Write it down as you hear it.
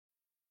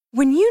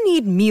When you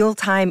need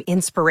mealtime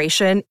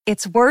inspiration,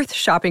 it's worth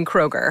shopping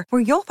Kroger,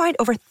 where you'll find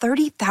over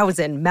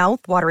 30,000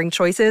 mouth-watering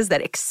choices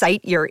that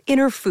excite your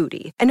inner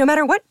foodie. And no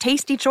matter what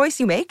tasty choice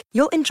you make,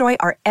 you'll enjoy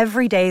our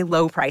everyday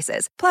low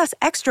prices, plus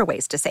extra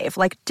ways to save,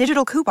 like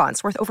digital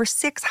coupons worth over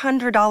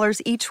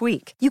 $600 each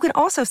week. You can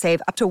also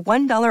save up to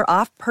 $1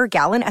 off per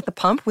gallon at the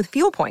pump with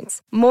fuel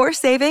points. More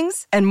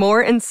savings and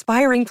more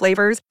inspiring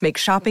flavors make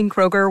shopping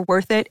Kroger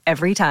worth it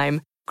every time.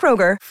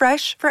 Kroger,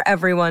 fresh for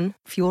everyone.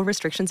 Fuel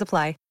restrictions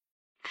apply.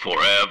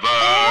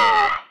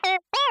 Forever.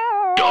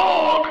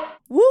 Dog.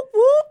 Whoop,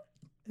 whoop.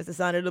 That's the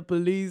sound of the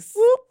police.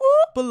 Whoop,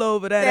 whoop. Pull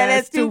over that That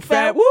ass too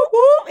fat. Whoop,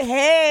 whoop.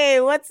 Hey,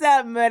 what's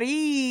up,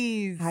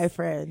 Maurice? Hi,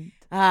 friend.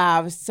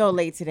 I was so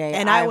late today.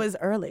 And I was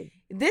early.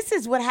 This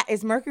is what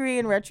is Mercury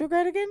in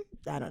retrograde again?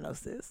 I don't know,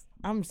 sis.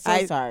 I'm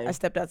so sorry. I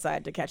stepped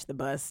outside to catch the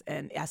bus,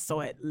 and I saw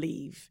it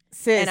leave.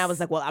 Sis. And I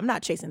was like, well, I'm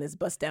not chasing this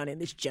bus down in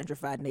this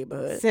gentrified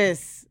neighborhood.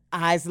 Sis,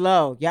 eyes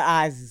low. Your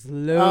eyes is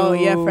low. Oh,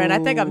 yeah, friend. I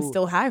think I'm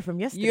still high from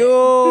yesterday.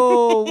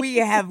 Yo, we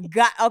have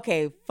got...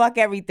 Okay, fuck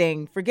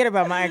everything. Forget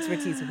about my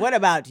expertise. What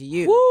about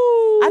you? Woo.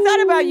 I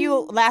thought about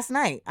you last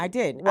night. I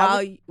did.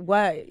 Wow,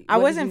 what? I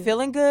wasn't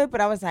feeling good,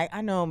 but I was like,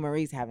 I know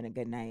Marie's having a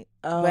good night.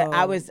 Oh. But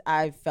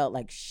I felt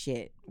like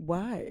shit.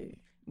 Why?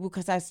 Well,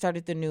 because I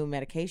started the new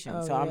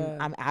medication, so yeah.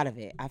 I'm out of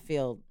it. I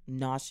feel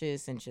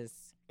nauseous and just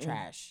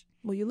trash.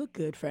 Well, you look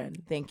good,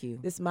 friend. Thank you.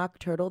 This mock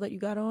turtle that you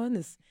got on,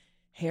 this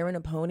hair and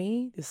a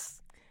pony,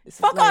 this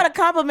Fuck all the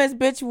compliments,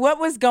 bitch. What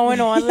was going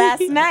on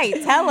last night?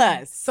 Tell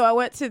us. So I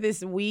went to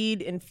this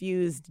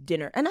weed-infused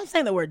dinner. And I'm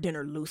saying the word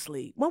dinner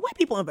loosely. When white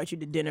people invite you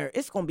to dinner,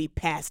 it's going to be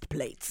past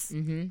plates.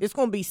 Mm-hmm. It's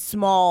going to be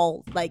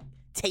small, like,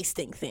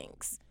 tasting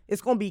things.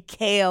 It's going to be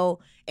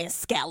kale and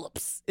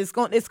scallops. It's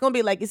going to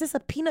be like, is this a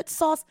peanut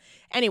sauce?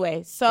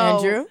 Anyway, so...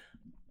 Andrew?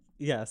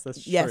 Yes,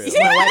 that's Yes.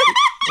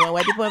 true. When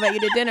white people invite you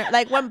to dinner,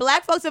 like when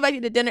black folks invite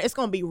you to dinner, it's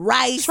gonna be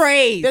rice.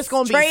 Trays. There's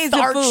gonna be Trays of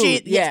starch food.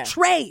 shit. Yeah.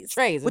 Trays.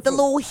 Trays of with the food.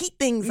 little heat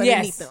things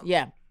underneath them.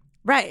 Yeah.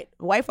 Right.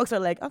 White folks are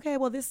like, okay,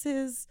 well, this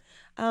is,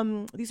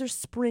 these are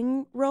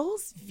spring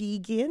rolls,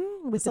 vegan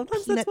with the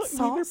Sometimes peanut that's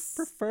what we sauce.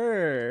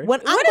 prefer. When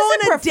I'm What going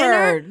is to it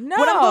dinner, preferred? No.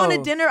 when I'm going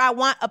to dinner, I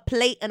want a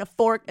plate and a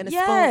fork and a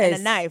spoon and a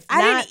knife.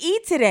 I didn't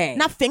eat today.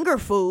 Not finger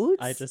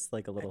foods. I just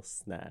like a little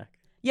snack.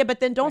 Yeah, but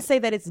then don't say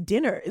that it's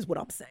dinner, is what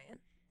I'm saying.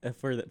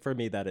 For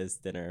me, that is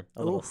dinner.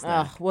 A little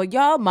snack. Well,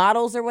 y'all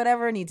models or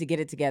whatever need to get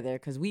it together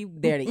because we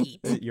there to eat.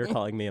 You're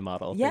calling me a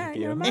model. Yeah, Thank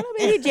you. you're a model,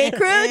 baby. J.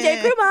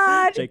 Crew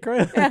mod. J.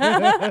 Crew.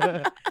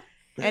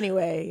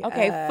 Anyway,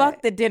 Okay,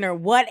 fuck the dinner.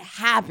 What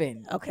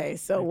happened? Okay,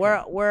 so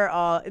we're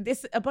all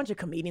this. A bunch of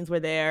comedians were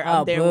there.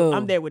 Oh, boo.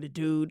 I'm there with a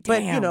dude,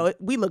 but you Damn. know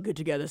we look good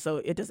together, so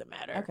it doesn't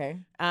matter. Okay.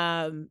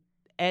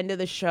 End of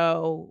the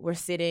show, we're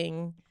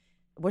sitting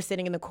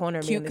in the corner.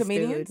 me Cute and this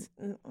comedians?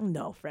 dude.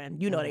 No,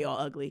 friend, you know they all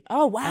ugly.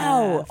 Oh,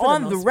 wow. For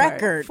On the most part.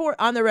 record.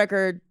 On the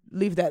record,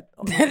 leave that.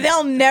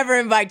 They'll never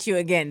invite you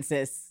again,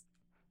 sis.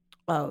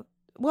 Oh,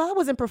 well, I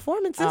wasn't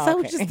performing since Oh, I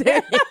was okay. just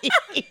there.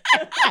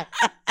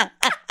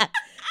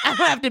 I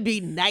don't have to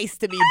be nice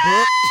to be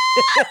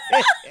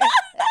booked.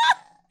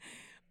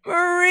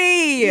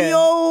 Marie.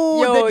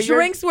 Yo, the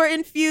drinks were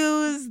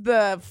infused,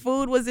 the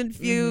food was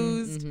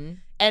infused, Mm-hmm.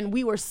 and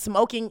we were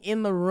smoking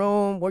in the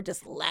room. We're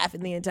just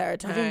laughing the entire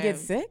time. You didn't get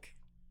sick?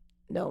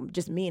 No,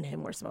 just me and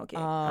him were smoking.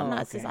 Oh, I'm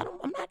not. okay.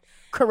 I'm not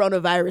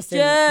coronavirus in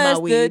my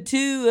Just weed. the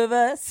two of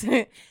us.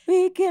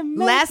 We can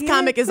make Last it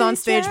comic is on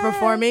stage sunshine.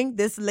 performing.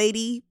 This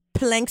lady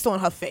planks on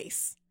her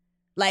face,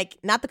 like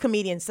not the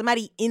comedian.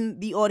 Somebody in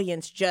the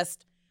audience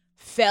just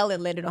fell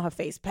and landed on her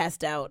face,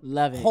 passed out.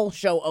 Love it. Whole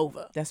show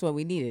over. That's what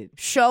we needed.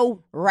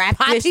 Show Wrap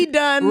potty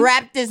done.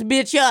 Wrap this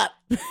bitch up.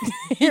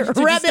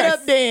 Wrap it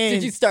up then.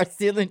 Did you start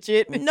stealing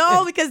shit?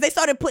 No, because they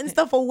started putting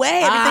stuff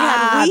away. Everything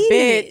had weed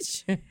in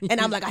it.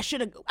 And I'm like,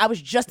 I was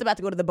just about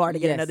to go to the bar to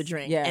get Yes, another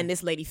drink. yeah. And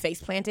this lady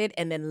face planted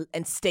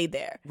and stayed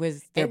there.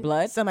 Was there And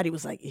blood? Somebody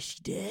was like, is she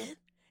dead?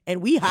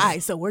 And we high,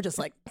 so we're just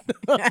like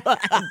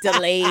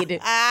Delayed.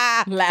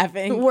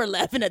 Laughing. We're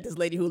laughing at this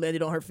lady who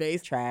landed on her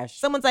face. Trash.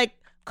 Someone's like,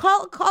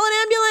 call an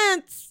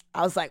ambulance.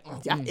 I was like,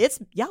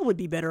 y'all would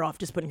be better off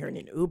just putting her in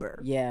an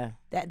Uber. Yeah,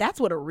 That's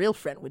what a real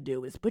friend would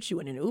do, is put you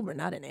in an Uber,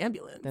 not an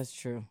ambulance. that's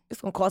true.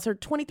 It's gonna cost her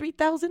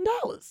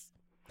 $23,000.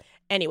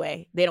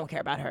 Anyway, they don't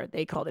care about her.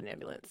 They called an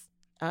ambulance.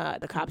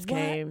 The cops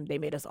came. They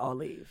made us all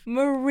leave.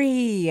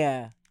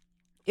 Maria.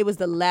 It was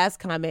the last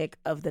comic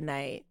of the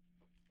night,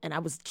 and I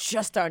was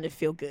just starting to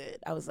feel good.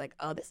 I was like,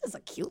 oh, this is a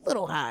cute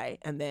little high.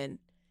 And then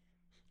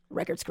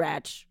record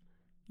scratch.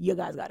 You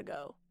guys got to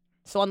go.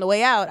 So on the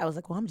way out, I was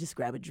like, well, I'm just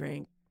grab a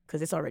drink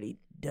because it's already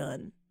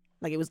done.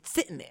 Like, it was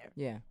sitting there.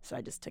 Yeah. So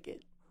I just took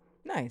it.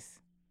 Nice.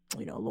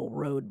 You know, a little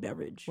road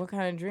beverage. What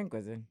kind of drink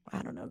was it?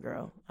 I don't know,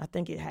 girl. I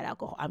think it had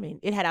alcohol. I mean,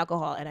 it had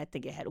alcohol, and I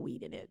think it had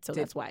weed in it. So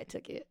that's why I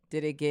took it.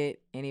 Did it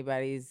get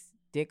anybody's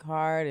dick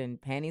hard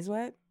and panties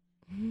wet?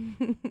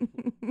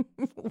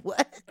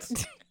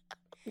 What?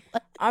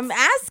 I'm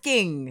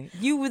asking.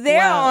 You were there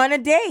Wow. on a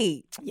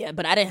date. Yeah,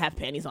 but I didn't have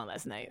panties on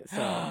last night.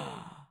 So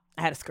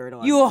I had a skirt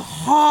on. You Yeah, it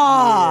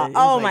was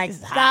oh like, my this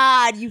is hot.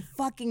 God, you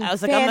fucking I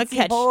was like, I'm gonna fancy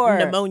catch whore.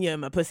 pneumonia in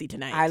my pussy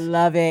tonight. I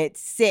love it.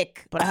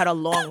 Sick. But I had a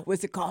long.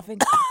 Was it coughing?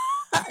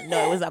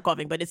 No, it was not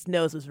coughing, but its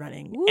nose was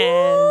running. Ooh,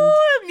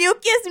 And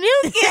mucus.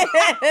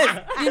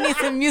 You need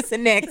some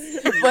Mucinex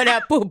for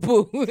that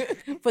poo-poo.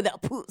 For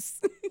that puss.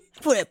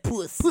 for that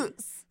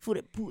pussy. For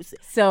that pussy.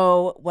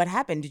 So what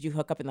happened? Did you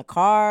hook up in the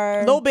car?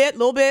 Little bit in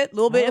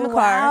the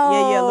car.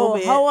 Yeah, a little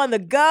bit. Hoe on the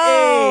go.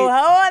 Hey.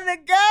 Hoe on the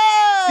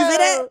go. You see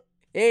that?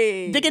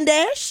 Hey. Dick and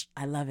dash.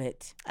 I love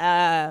it.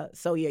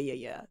 So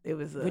yeah. It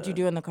was. What'd you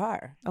do in the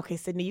car? Okay,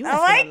 Sydney, you. Oh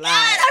my God,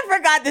 I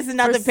forgot this is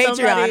not For the Patreon.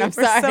 somebody- I'm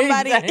for sorry.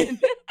 somebody-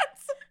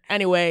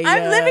 Anyway,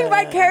 I'm living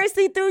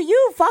vicariously through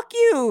you. Fuck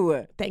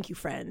you. Thank you,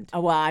 friend. Oh,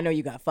 well, I know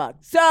you got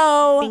fucked.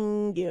 So,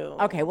 Thank you.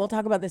 okay, we'll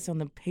talk about this on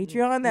the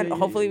Patreon that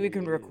hopefully we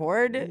can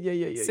record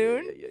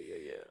soon.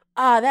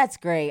 Yeah. That's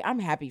great. I'm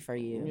happy for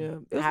you. Yeah,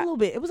 it was a little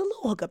bit. It was a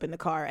little hookup in the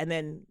car, and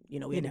then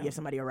we had to give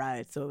somebody a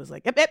ride. So it was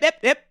like,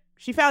 yep.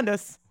 She found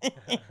us. Who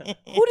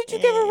did you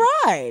give a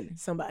ride?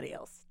 Somebody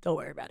else. Don't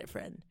worry about it,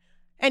 friend.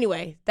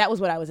 Anyway, that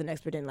was what I was an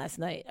expert in last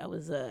night. I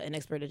was an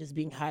expert at just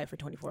being high for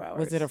 24 hours.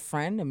 Was it a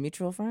friend, a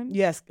mutual friend?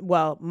 Yes.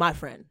 Well, my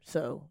friend.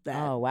 So that.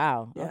 Oh,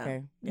 wow. Yeah.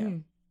 Okay. Yeah.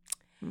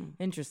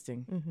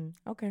 Interesting.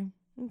 Mm-hmm. Okay.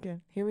 Okay.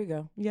 Here we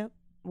go. Yep.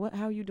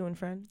 How you doing,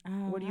 friend?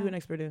 What are you an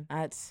expert in?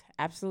 That's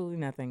absolutely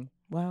nothing.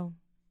 Wow.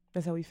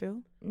 That's how we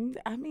feel?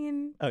 I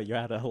mean, Oh, you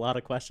had a lot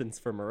of questions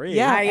for Marie.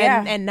 Yeah,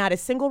 yeah. And not a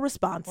single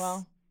response.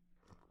 well,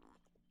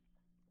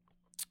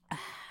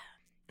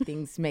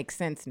 things make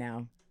sense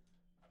now.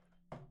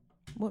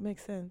 What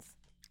makes sense?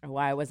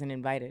 Why I wasn't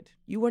invited.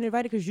 You weren't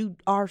invited because you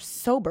are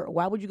sober.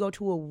 Why would you go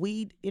to a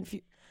weed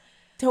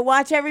To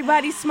watch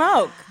everybody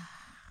smoke.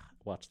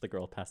 Watch the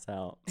girl pass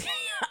out. Okay,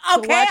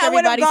 to watch I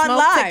would have everybody gone smoke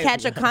live. to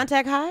catch a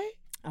contact high?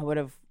 I would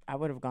have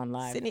gone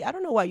live. Sydney, I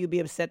don't know why you'd be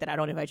upset that I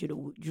don't invite you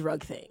to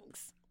drug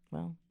things.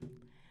 Well,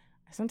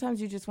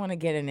 sometimes you just want to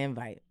get an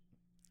invite.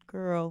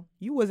 Girl,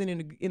 you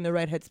wasn't in the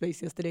right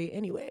headspace yesterday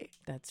anyway.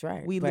 That's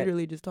right. We But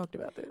literally just talked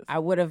about this. I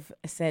would have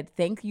said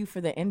thank you for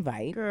the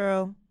invite.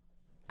 Girl,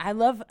 I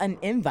love an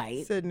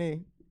invite,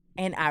 Sydney,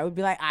 and I would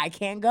be like, I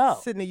can't go.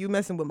 Sydney, you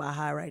messing with my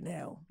high right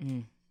now.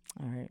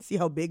 All right, See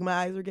how big my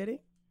eyes are getting?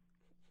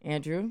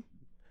 Andrew,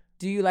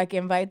 do you like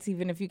invites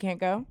even if you can't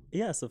go?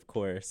 Yes, of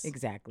course.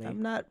 Exactly.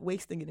 I'm not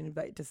wasting an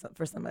invite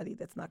for somebody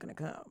that's not going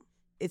to come.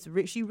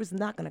 She was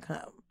not going to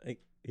come.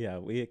 Yeah,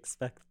 we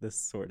expect this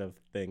sort of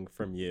thing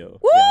from you.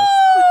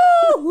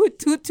 Woo!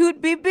 Toot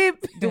toot beep beep.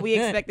 Do we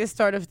expect this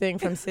sort of thing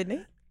from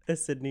Sydney?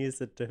 Yes. Sydney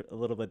is a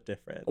little bit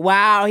different.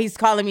 Wow, he's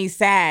calling me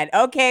sad.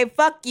 Okay,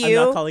 fuck I'm you.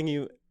 not calling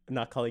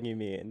you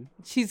mean.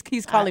 He's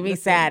calling me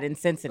listen. sad and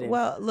sensitive.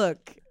 Well,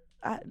 look,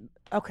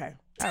 okay,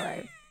 all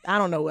right. I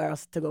don't know where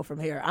else to go from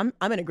here. I'm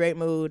in a great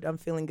mood. I'm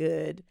feeling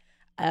good.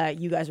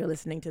 You guys are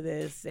listening to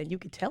this, and you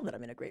can tell that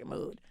I'm in a great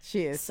mood.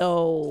 She is.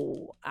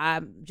 So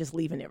I'm just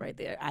leaving it right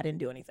there. I didn't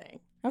do anything.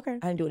 Okay.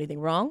 I didn't do anything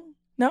wrong.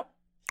 No.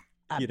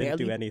 You didn't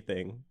do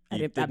anything. I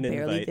You barely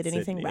invite did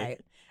anything Sydney.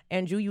 right.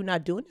 Andrew, you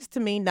not doing this to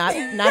me. Not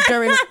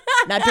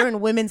during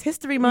Women's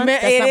History Month.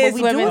 That's It not is what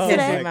we Women's doing History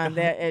today. Month.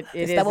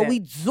 That's not what we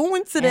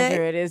doing today.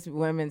 Andrew, it is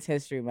Women's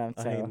History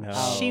Month. So I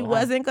know. She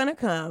wasn't gonna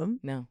come.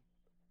 No.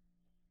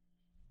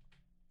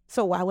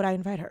 So why would I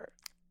invite her?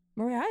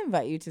 Maria, I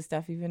invite you to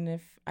stuff even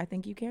if I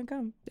think you can't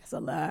come. That's a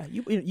lie.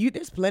 You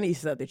there's plenty of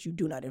stuff that you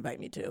do not invite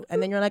me to.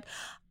 And then you're like,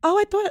 oh,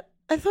 I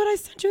thought I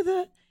sent you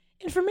the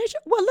information.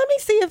 Well, let me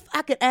see if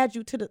I could add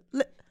you to the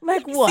Like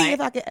let me what? See if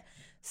I could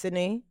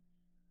Sydney.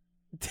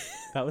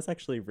 That was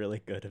actually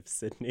really good of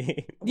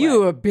Sydney.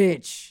 You a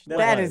bitch. No,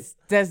 That it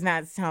does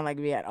not sound like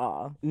me at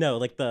all. No,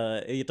 like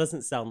it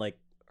doesn't sound like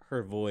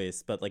her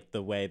voice, but like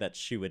the way that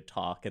she would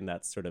talk in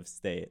that sort of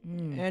state.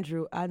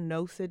 Andrew, I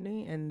know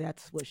Sydney, and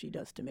that's what she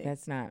does to me.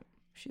 That's not.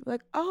 She's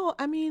like, oh,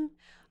 I mean,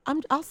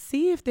 I'll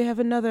see if they have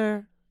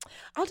another.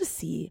 I'll just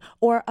see.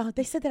 Or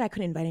they said that I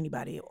couldn't invite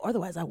anybody.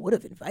 Otherwise, I would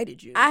have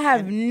invited you. I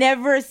have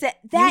never said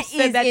that. You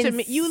said is that to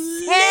insanity. me. You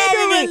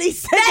literally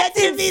said that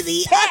to me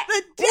the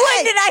other day.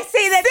 When did I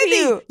say that Sydney,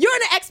 to you? You're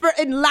an expert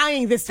in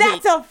lying this week.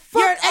 That's a fuck.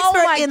 You're an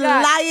expert in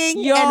lying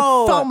and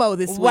FOMO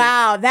this week.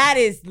 Wow, that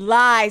is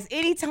lies.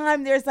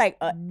 Anytime there's like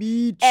a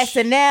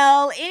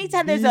SNL,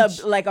 anytime there's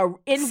a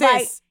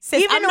invite,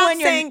 Sis, even I'm not when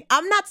you're saying,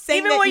 I'm not saying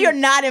even that when you're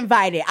not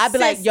invited, I'd be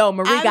like, Sis, yo,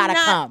 Marie gotta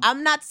come.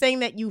 I'm not saying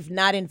that you've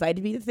not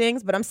invited me to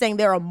things, but I'm saying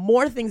there are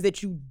more things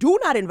that you do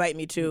not invite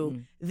me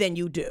to than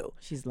you do.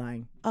 She's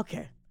lying.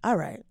 Okay. All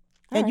right.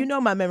 And right. you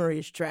know my memory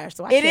is trash,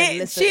 so I It can't is.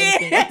 listen She to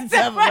anything off the is.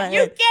 top of my You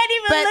head. can't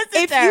even But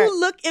listen if to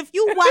her. if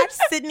you watch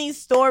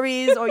Sydney's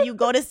stories or you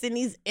go to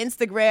Sydney's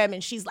Instagram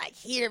and she's like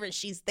here and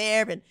she's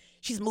there and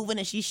she's moving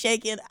and she's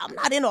shaking, I'm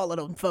not in all of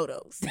them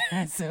photos.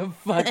 That's a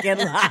fucking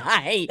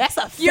lie. That's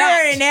a fact.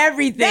 You're in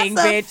everything,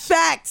 That's bitch. a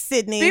fact,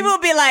 Sydney. People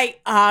be like,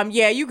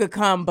 yeah, you could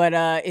come, but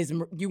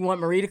you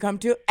want Marie to come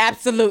too?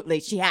 Absolutely,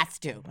 she has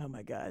to. Oh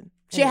my God.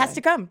 She has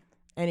to come.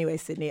 Anyway,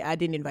 Sydney, I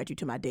didn't invite you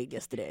to my date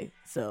yesterday,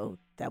 so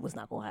that was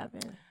not gonna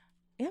happen.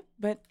 Yeah,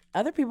 but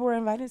other people were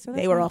invited, so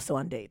They were also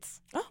on dates.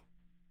 Well,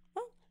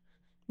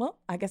 Well,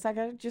 I guess I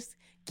gotta just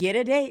get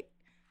a date.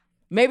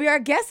 Maybe our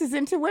guest is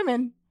into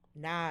women.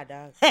 Nah,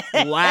 dog.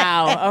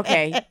 Wow.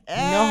 Okay.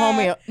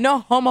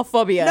 No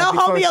homophobia. No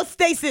before-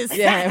 homeostasis.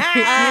 Yeah,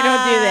 we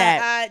don't do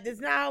that. It's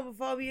not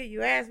homophobia.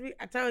 You asked me.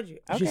 I told you.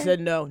 She Okay. said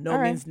no. No All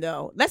right. means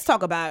no. Let's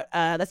talk about,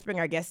 let's bring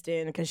our guest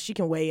in because she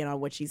can weigh in on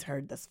what she's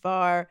heard thus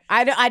far.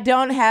 I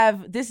don't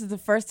have. This is the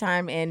first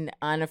time in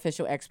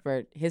unofficial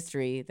expert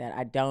history that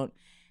I don't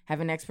have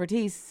an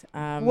expertise.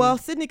 Well,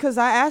 Sydney, because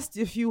I asked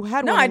if you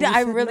had no, one. I and you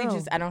said really no.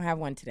 just I don't have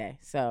one today,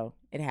 so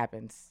it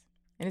happens,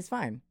 and it's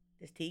fine.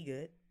 This tea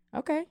good.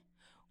 Okay.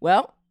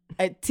 Well,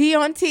 tea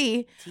on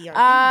tea. Tea on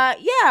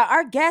Yeah,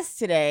 our guest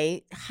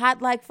today,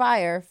 hot like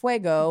fire,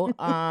 Fuego.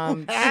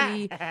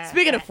 She,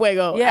 Speaking of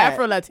Fuego, Yeah.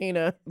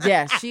 Afro-Latina.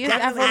 yeah, she is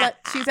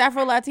she's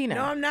Afro Latina.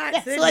 No, I'm not.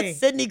 That's Sydney. what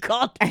Sydney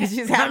called her.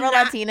 She's Afro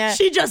Latina.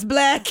 She just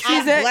black. She's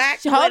I'm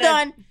black hold with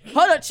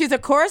a- on. She's a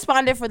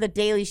correspondent for The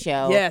Daily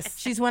Show. Yes.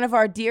 She's one of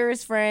our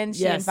dearest friends.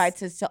 She Yes.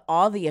 invites us to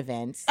all the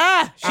events. She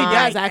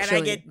does, And actually.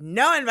 I get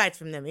no invites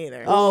from them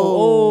either.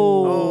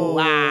 Oh,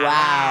 wow.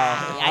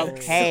 wow.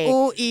 Okay.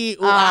 Ooh, ee, ooh,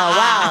 Oh,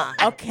 wow.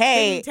 Bing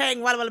Okay.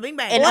 tang, walla walla bing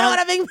bang. And Walla on-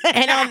 walla bing bang.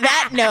 And on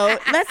that note,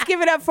 let's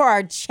give it up for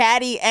our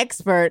chatty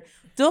expert,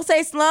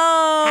 Dulcé Sloan.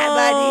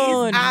 Hi,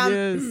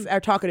 buddies. Yes, our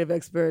talkative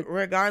expert.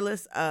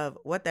 Regardless of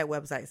what that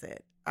website said,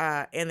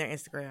 in their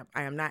Instagram,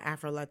 I am not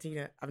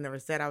Afro-Latina. I've never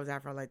said I was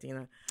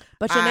Afro-Latina.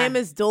 But your name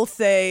is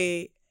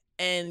Dulcé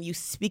and you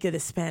speak of the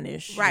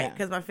Spanish. Right, Yeah.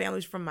 because my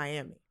family's from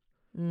Miami.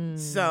 Mm.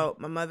 So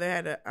my mother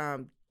had a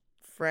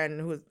friend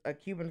who was a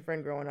Cuban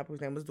friend growing up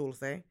whose name was Dulce.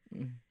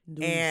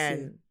 Dulce.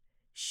 And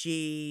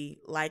she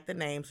liked the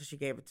name, so she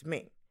gave it to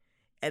me.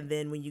 And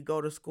then when you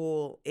go to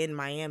school in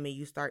Miami,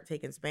 you start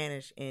taking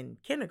Spanish in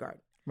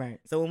kindergarten. Right.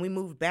 So when we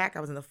moved back, I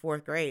was in the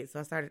 4th grade.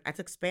 So I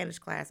took Spanish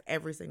class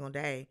every single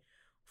day,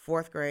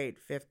 4th grade,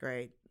 5th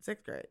grade,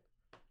 6th grade.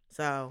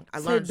 So I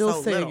Say learned so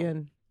Dulce little.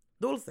 again.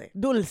 Dulce.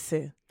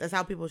 Dulce. That's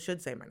how people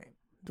should say my name.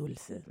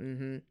 Dulce.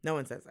 Mm-hmm. No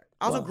one says that.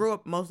 I also Wow. grew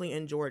up mostly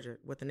in Georgia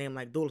with a name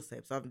like Dulce,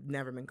 so I've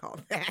never been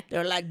called that.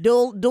 They're like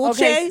Dulce.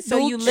 Okay, so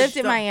you Dulce. lived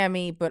in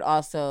Miami, but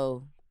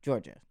also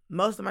Georgia.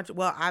 Most of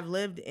I've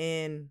lived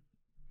in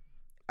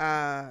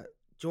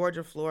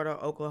Georgia, Florida,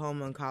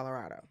 Oklahoma, and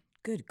Colorado.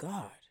 Good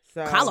God.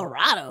 So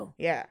Colorado.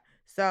 yeah.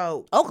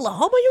 So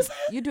Oklahoma, you said?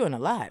 You're doing a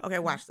lot. okay,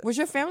 watch this. Was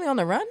your family on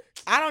the run?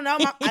 I don't know.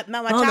 My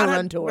On the run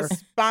childhood tour. was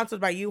sponsored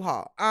by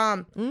U-Haul.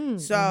 Mm,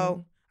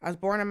 So I was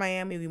born in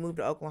Miami. We moved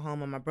to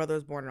Oklahoma. My brother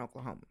was born in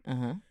Oklahoma.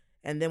 Uh-huh.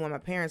 And then when my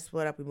parents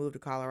split up, we moved to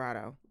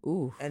Colorado.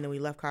 Ooh. And then we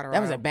left Colorado.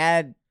 That was a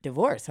bad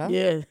divorce, huh?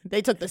 Yeah.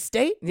 They took the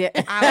state? Yeah.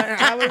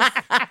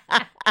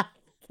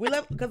 We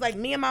left because like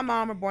me and my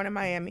mom were born in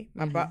Miami.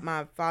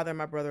 My father and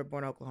my brother were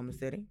born in Oklahoma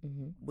City.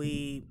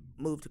 We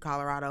moved to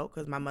Colorado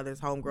because my mother's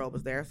homegirl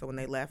was there. So when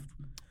they left,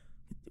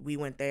 we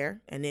went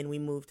there. And then we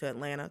moved to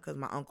Atlanta because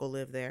my uncle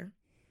lived there.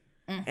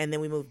 And then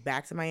we moved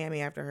back to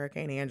Miami after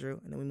Hurricane Andrew.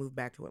 And then we moved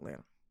back to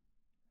Atlanta.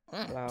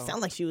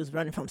 Sound like she was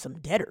running from some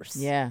debtors.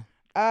 Yeah.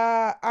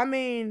 I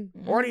mean,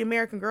 or the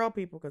American Girl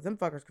people, because them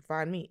fuckers could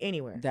find me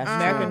anywhere. That's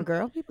American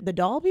Girl people? The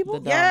doll people?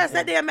 The doll. Yes,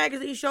 that damn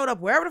magazine showed up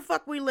wherever the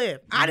fuck we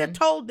live. I done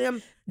told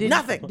them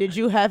nothing. Did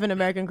you have an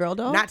American Girl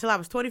doll? Not till I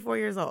was 24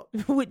 years old.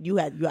 What, you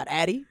had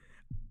Addie?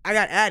 I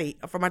got Addie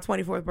for my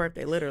 24th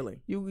birthday, literally.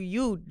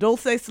 You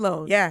Dulcé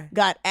Sloan. Yeah.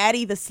 Got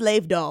Addie the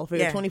slave doll for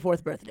your Yeah.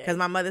 24th birthday. Because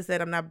my mother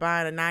said I'm not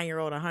buying a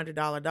 9-year-old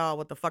 $100 doll.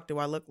 What the fuck do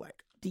I look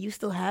like? Do you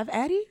still have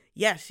Addie?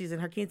 Yes, she's in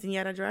her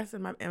quinceañera dress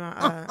in my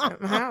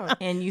house.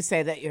 And you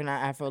say that you're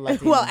not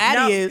Afro-Latino. Well,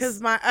 Addie is.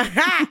 because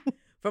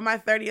for my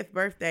 30th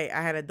birthday,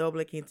 I had a doble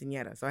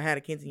quinceañera. So I had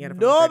a quinceañera for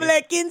Doble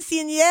because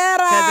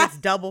quinceañera. it's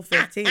double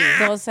 15.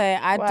 Don't say,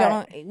 I What?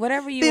 don't,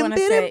 whatever you Bim, want to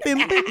bim, say. bim,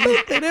 bim, bim,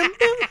 bim,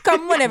 bim.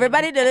 Come on,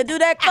 everybody, do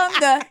that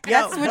conga.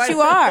 That's what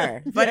you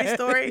are. Funny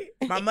story.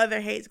 My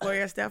mother hates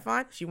Gloria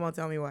Estefan. She won't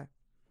tell me why.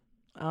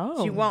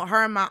 Oh. She won't.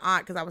 Her and my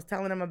aunt, because I was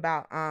telling them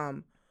about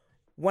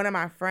one of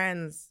my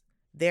friends.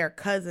 Their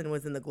cousin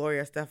was in the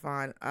Gloria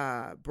Estefan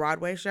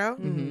Broadway show,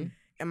 and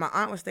my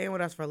aunt was staying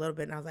with us for a little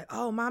bit. And I was like,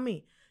 "Oh,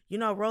 mommy, you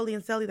know Rolly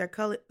and Sally, they're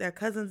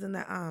cousins in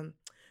the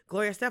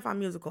Gloria Estefan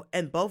musical."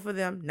 And both of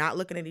them, not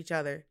looking at each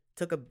other,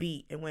 took a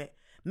beat and went,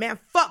 "Man,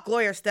 fuck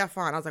Gloria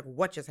Estefan." I was like,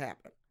 "What just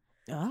happened?"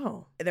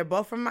 Oh. And they're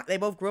both they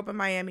both grew up in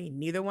Miami.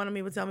 Neither one of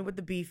me would tell me what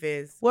the beef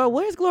is. Well,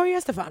 where's Gloria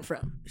Estefan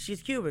from?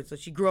 She's Cuban, so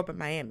she grew up in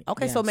Miami.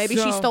 Okay, Yeah. so maybe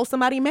she So- stole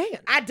somebody's man.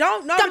 I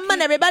don't know. Come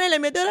on, everybody, let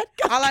me do that.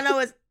 All I know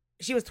is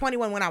she was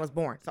 21 when I was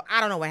born, so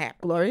I don't know what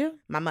happened. Gloria?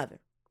 My mother.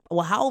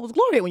 Well, how old was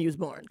Gloria when you was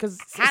born? Because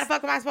How the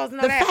fuck am I supposed to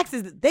know the that? facts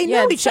is that they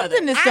Yeah, know each other.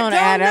 something is I going to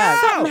don't add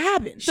up. know. Something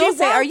happened. She Don't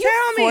say, won't are you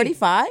tell me.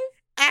 45?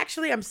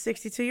 Actually, I'm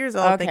 62 years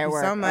old. Thank you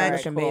work. so All much.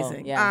 right, cool.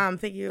 Amazing. Yeah.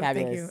 Thank you,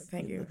 Fabulous.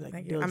 thank you. Like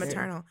I'm Dulce.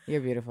 eternal.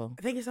 You're beautiful.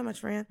 Thank you so much,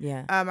 friend.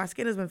 Yeah. My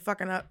skin has been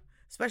fucking up,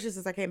 especially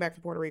since I came back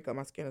from Puerto Rico.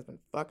 My skin has been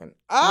fucking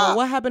up. Well,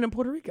 what happened in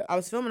Puerto Rico? I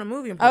was filming a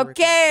movie in Puerto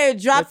Rico. Okay,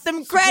 drop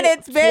them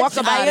credits, bitch. Talk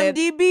about it.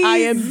 IMDb.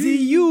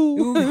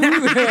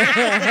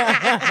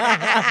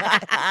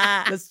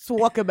 Let's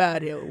talk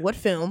about it. What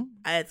film?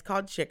 It's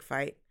called Chick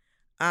Fight.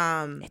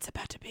 It's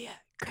about to be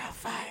a Girl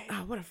fight.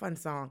 Oh, what a fun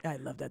song. I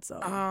love that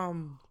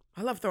song.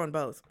 I love throwing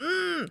bows.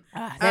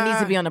 That needs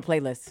to be on the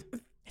playlist.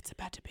 It's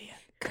about to be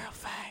a girl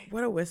fight.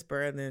 What a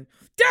whisper, and then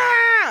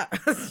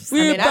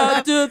We're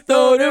about to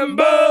throw them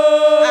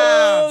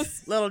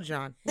bows. Little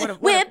John. We're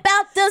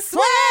about to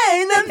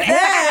swing them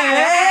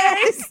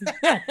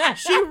things.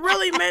 She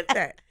really meant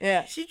that.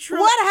 Yeah. She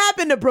truly. What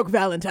happened to Brooke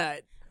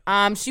Valentine?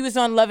 She was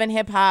on Love and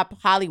Hip Hop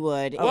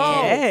Hollywood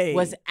Okay. and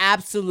was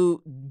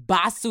absolute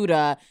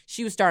basura.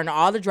 She was starting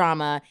all the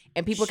drama,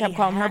 and people kept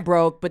calling her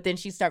broke, but then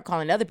she started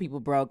calling other people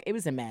broke. It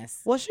was a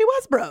mess. Well, she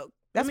was broke.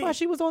 That's why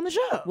she was on the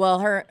show. Well,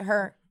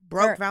 her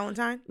Broke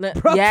Valentine?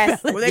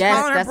 yes, Were they yes,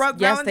 calling her Broke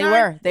yes,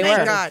 Valentine? they Thank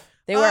were. God.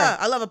 They were.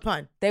 I love a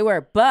pun. They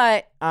were,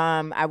 but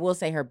I will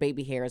say her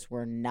baby hairs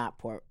were not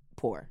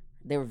poor.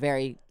 They were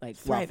very like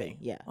wealthy.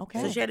 Yeah.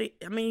 Okay. So she had to,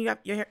 I mean, you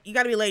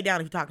got to be laid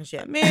down if you're talking shit.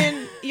 I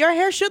mean, your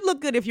hair should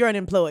look good if you're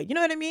unemployed. You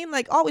know what I mean?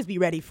 Like, always be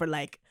ready for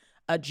like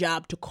a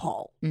job to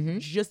call,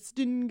 just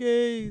in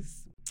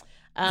case.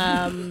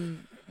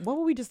 What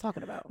were we just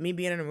talking about? Me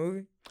being in a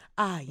movie?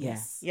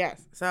 Yes. Yes.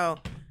 So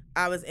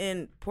I was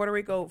in Puerto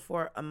Rico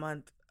for a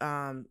month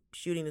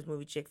shooting this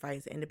movie, Chick Fight.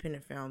 It's an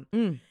independent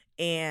film.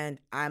 And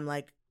I'm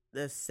like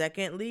the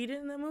second lead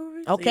in the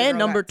movie. So Okay, you know,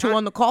 number like, 2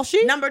 on the call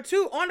sheet. Number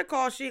 2 on the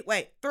call sheet.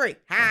 Wait, 3.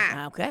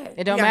 Ha. Okay.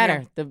 It don't Yeah,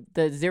 matter.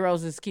 The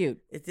zeros is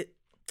cute.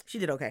 She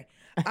did okay.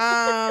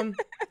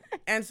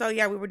 And so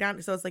yeah, we were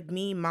down. So it's like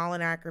me,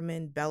 Malin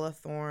Ackerman, Bella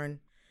Thorne,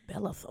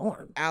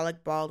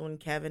 Alec Baldwin,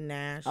 Kevin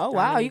Nash. Oh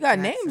wow, Dominique you got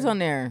Jackson, names on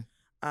there.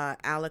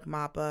 Alec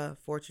Mappa,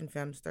 Fortune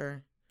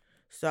Femster.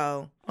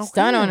 So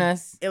Stun on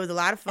us. it was a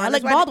lot of fun.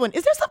 Alec That's why Baldwin.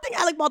 Is there something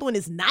Alec Baldwin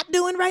is not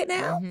doing right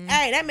now?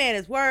 Hey, that man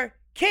is word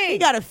king. He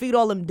got to feed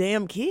all them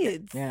damn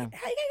kids. Yeah.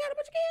 Hey, he got a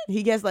bunch of kids.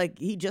 He gets like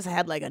he just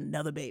had like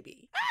another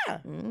baby.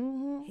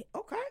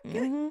 Okay,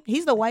 get it.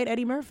 He's the white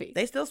Eddie Murphy.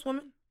 They still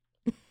swimming.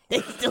 They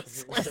still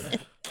swimming.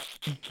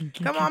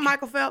 Come on,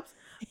 Michael Phelps.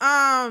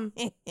 So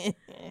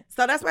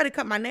that's why they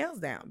cut my nails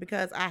down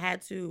because I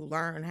had to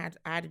learn.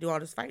 I had to do all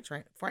this fight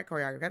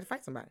choreography. I had to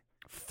fight somebody.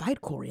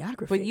 Fight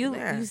choreography. But you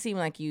Yeah. you seem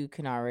like you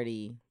can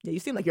already. Yeah, you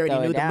seem like you Throw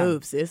already it knew the down.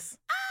 move, sis.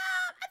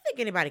 I think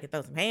anybody could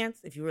throw some hands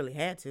if you really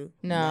had to.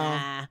 No.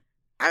 Nah.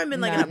 I haven't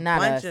been like Not- in a not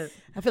bunch us. of.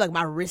 I feel like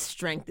my wrist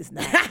strength is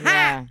not.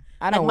 Yeah.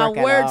 I don't Like, work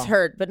my at words all.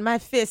 hurt, but my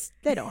fists,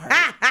 they don't hurt.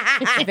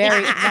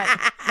 Very.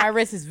 My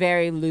wrist is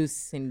very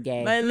loose and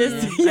gay. My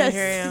wrist, I hear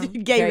yes,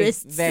 you. gay Very-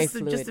 wrists. very just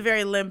fluid. a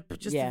very limp,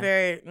 just Yeah. a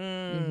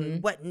very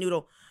wet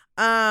noodle.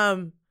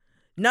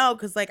 No,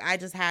 because like I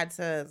just had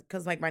to,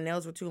 because like my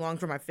nails were too long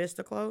for my fist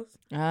to close,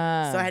 so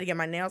I had to get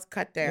my nails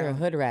cut You're a down.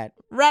 hood rat.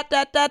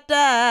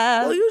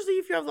 Rat-da-da-da. Well, usually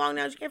if you have long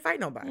nails, you can't fight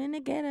nobody. In the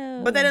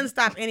ghetto. But that doesn't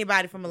stop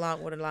anybody from with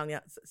a long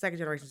nail. Second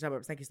generation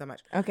suburbs. Thank you so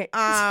much. Okay.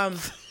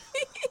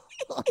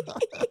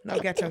 No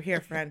ghetto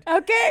here, friend.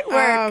 Okay.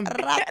 Work.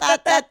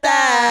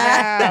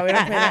 Rat-da-da-da. No, we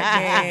don't play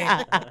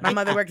that game. My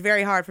mother worked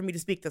very hard for me to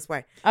speak this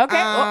way.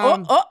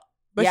 Okay.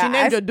 But Yeah, she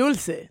named I- her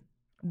Dulcé.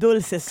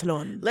 Dulcé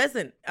Sloan.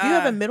 Listen, Do you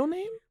have a middle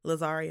name?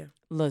 Lazaria.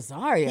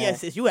 Lazaria. Yes,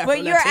 sis, you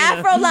But you're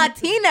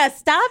Afro-Latina. Afro-Latina.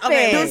 Stop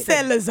Okay, it.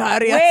 Dulcé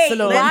Lazaria Wait,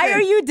 Sloan. why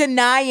are you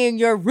denying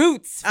your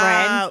roots,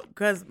 friend?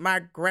 Because my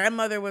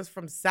grandmother was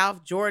from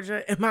South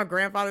Georgia and my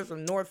grandfather's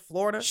from North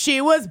Florida.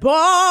 She was born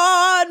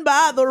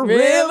by the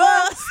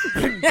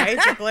river.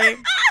 Basically.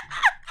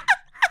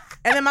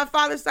 And then my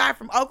father's side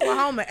from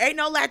Oklahoma. Ain't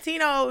no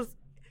Latinos.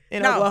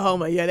 In No.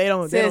 Oklahoma, yeah, they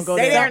don't Sis, go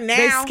they there. there now.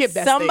 They skip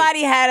that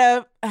Somebody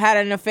had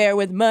an affair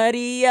with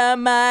Maria.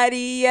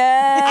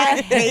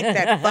 I hate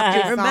that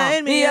fucking song.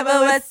 Remind me of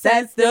a West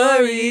Side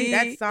Story.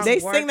 That song They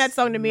sing works that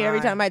song to me every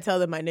my- time I tell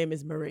them my name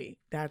is Marie.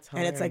 That's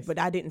And it's like, hilarious. but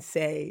I didn't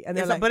say. And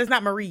they're It's like, but it's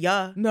not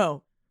Maria.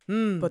 no.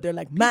 But they're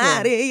like,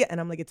 Maria. And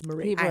I'm like, it's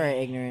Marie. People I are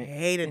ignorant.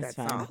 hated It's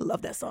that fine. song.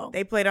 love that song.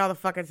 They played all the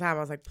fucking time. I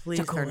was like,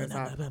 please turn this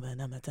off.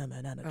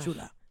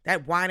 Chula.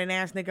 That whining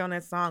ass nigga on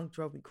that song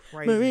drove me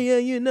crazy. Maria,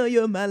 you know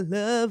you're my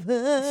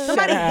lover.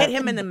 Somebody hit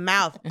him in the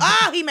mouth.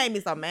 Oh, he made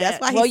me so mad.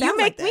 That's why he Well, you sounds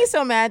make like me that.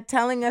 so mad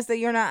telling us that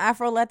you're not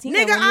Afro-Latina.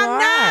 Nigga, when you I'm are.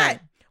 not.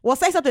 Well,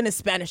 say something in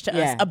Spanish to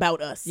Yeah. us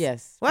about us.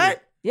 Yes.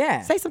 What?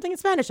 Yeah. Say something in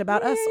Spanish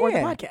about us or the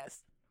Yeah. podcast.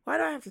 Why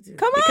do I have to do that?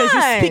 Come on. Because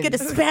you speak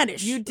it in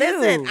Spanish. You do.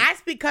 Listen, I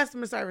speak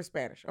customer service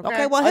Spanish. Okay,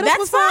 Okay, well, Oh, hit us that's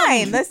with some.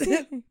 fine. Let's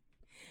see.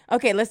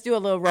 Okay, let's do a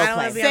little role I don't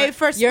wanna play. be Say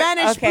for You're-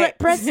 Spanish, okay.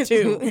 press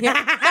 2.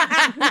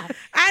 I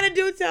had a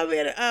dude tell me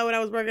when I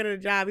was working at a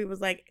job, he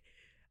was like,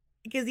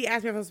 because he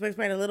asked me if I was speaking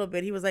Spanish a little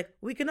bit, he was like,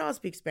 we can all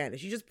speak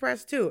Spanish. You just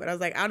press 2. And I was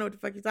like, I don't know what the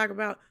fuck you talking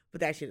about,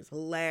 but that shit is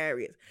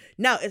hilarious.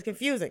 No, it's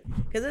confusing.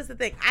 Because this is the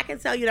thing. I can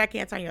tell you that I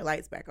can't turn your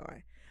lights back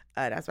on.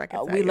 That's what I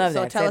can tell we you. love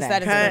So that. tell Say us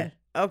that in Cut. Spanish.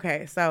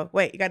 Okay, so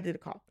wait, you got to do the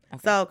call.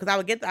 So, because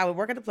I would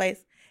work at the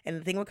place, and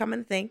the thing would come in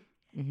the thing.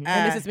 And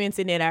this is me and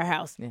Sydney at our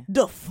house. Yeah.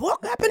 The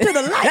fuck happened to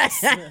the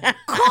lights?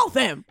 Call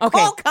them. Okay,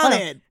 Call hold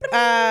on.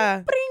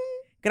 Khaled.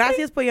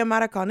 Gracias por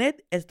llamar a Connet.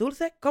 Es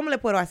Dulce. ¿Cómo le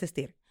puedo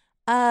asistir?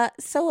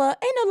 So ain't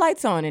no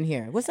lights on in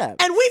here. What's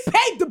up? And we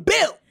paid the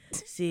bill.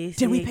 Sí,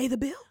 Did we sí. pay the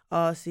bill?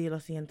 Oh, sí, lo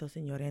siento,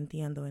 señor.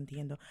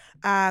 Entiendo.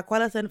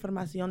 ¿Cuál es la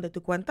información de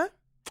tu cuenta?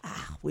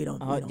 We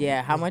don't. Oh,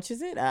 yeah. How much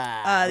is it?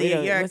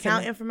 Your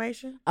account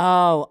information.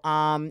 Oh,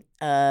 El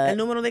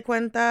número de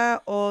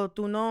cuenta o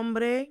tu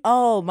nombre.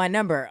 Oh, my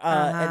number.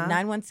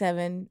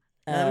 917.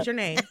 What's your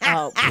name?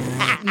 Oh,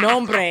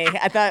 nombre.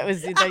 I thought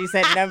you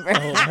said number.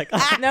 Oh my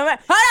God. Number.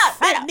 Hold up.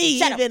 Sydney,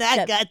 Shut up. even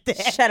I got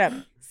that. Shut up.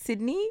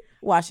 Sydney,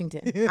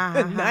 Washington.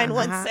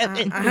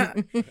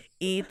 917.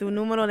 Y tu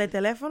número de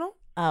teléfono.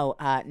 Oh,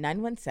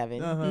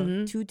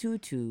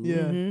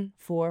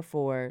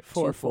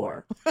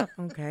 917-222-4444.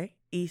 Okay.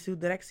 Y su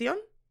dirección.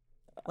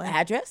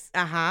 Address?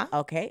 Uh-huh.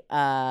 Okay.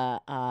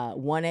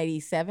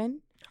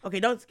 187. Okay,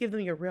 don't give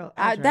them your real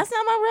address. That's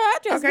not my real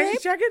address, Okay, babe.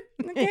 just checking.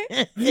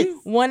 Okay.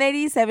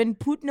 187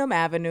 Putnam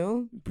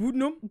Avenue.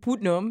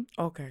 Putnam.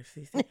 Okay,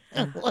 sí.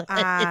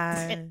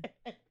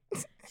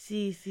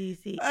 Sí.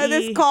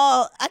 This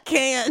call, I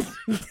can't.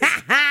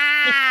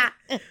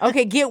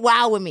 Okay, get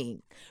wild with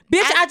me.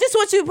 Bitch, I just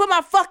want you to put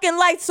my fucking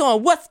lights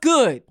on. What's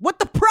good? What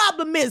the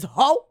problem is,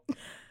 ho?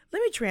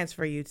 Let me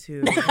transfer you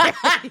to.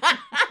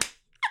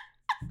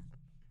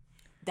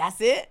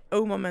 That's it?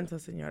 Un momento,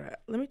 señora.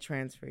 Let me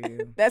transfer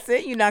you. That's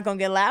it? You're not going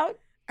to get loud?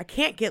 I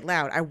can't get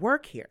loud. I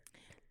work here.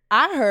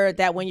 I heard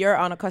that when you're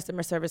on a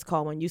customer service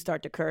call, when you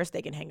start to curse,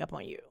 they can hang up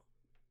on you.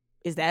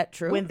 Is that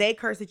true? When they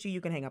curse at you,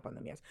 you can hang up on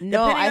them, yes.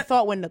 No, I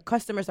thought when the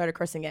customer started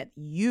cursing at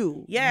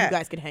you, you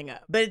guys could hang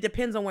up. But it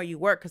depends on where you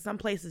work, because some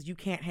places you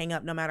can't hang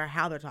up no matter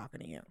how they're talking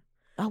to you.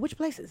 Oh, which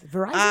places?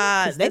 Verizon?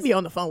 Because they be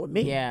on the phone with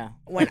me. Yeah.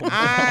 When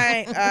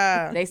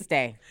they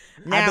stay.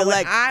 Now, I be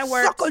when I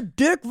work, suck a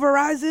dick,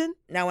 Verizon.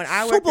 Now, when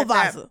I worked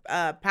Supervisor. at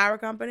that power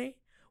company,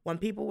 when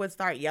people would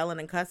start yelling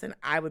and cussing,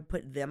 I would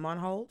put them on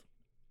hold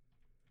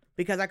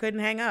because I couldn't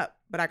hang up,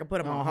 but I could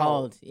put them on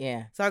hold.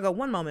 Yeah. So I go,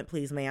 1 moment,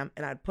 please, ma'am,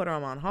 and I'd put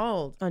them on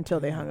hold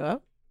Until they hung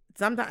up.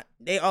 Sometimes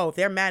if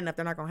they're mad enough,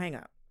 they're not gonna hang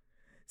up.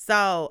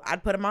 So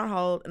I'd put them on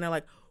hold, and they're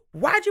like,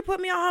 "Why'd you put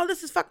me on hold?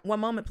 This is 1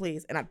 moment,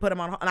 please." And I'd put them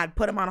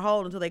on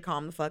hold until they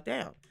calm the fuck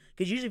down.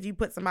 Because usually, if you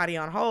put somebody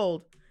on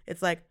hold,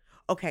 it's like,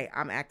 okay,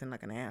 I'm acting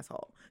like an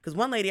asshole. Because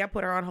one lady, I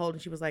put her on hold,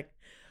 and she was like,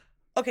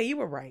 "Okay, you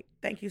were right.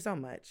 Thank you so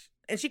much,"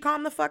 and she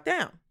calmed the fuck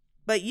down.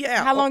 But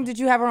yeah, How long did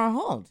you have her on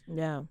hold?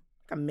 Yeah.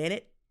 like a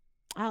minute.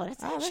 Oh,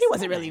 she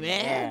wasn't really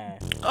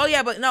mad. Yeah. Oh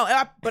yeah, but no,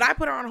 but I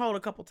put her on hold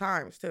a couple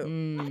times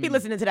too. I be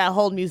listening to that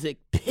hold music,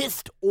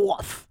 pissed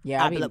off.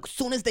 Yeah, I be like, as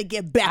soon as they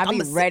get back, I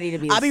be ready to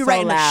be. I be so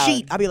writing loud. a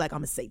sheet. I be like, I'm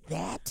gonna say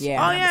that.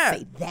 Yeah. Oh I'm yeah. gonna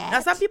say that.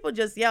 Now some people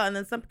just yell, and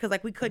then some because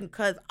like we couldn't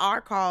cause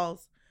our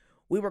calls.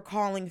 We were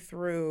calling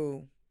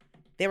through.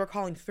 They were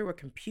calling through a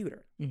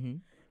computer,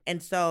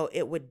 and so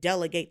it would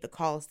delegate the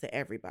calls to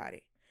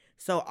everybody.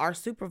 So our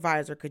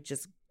supervisor could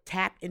just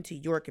tap into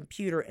your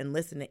computer and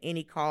listen to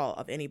any call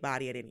of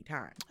anybody at any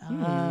time.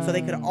 So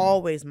they could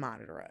always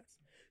monitor us.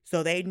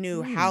 So they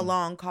knew how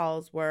long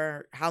calls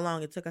were, how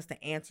long it took us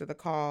to answer the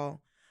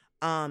call.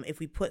 If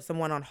we put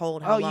someone on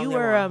hold, how long they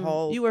were on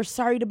hold. You were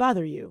sorry to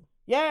bother you.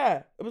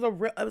 Yeah, it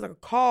was like a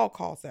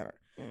call center.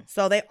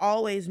 So they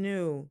always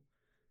knew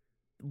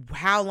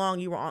how long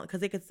you were on, because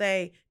they could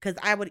say,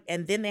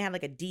 and then they had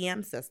like a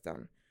DM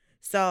system.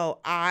 So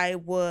I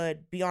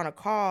would be on a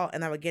call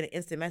and I would get an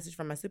instant message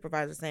from my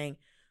supervisor saying,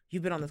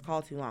 "You've been on this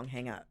call too long,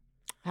 hang up."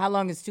 How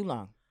long is too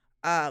long?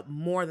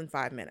 More than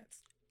 5 minutes.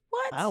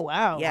 What? Oh,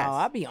 wow. Yes. Oh,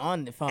 I'll be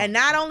on the phone. And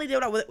not only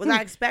was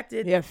I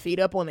expected, Yeah, feet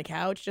up on the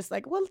couch, just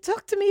like, well,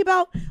 talk to me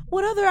about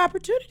what other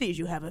opportunities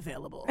you have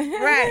available.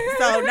 right?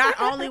 So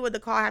not only would the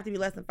call have to be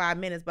less than 5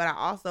 minutes, but I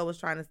also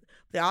was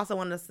they also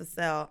wanted us to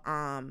sell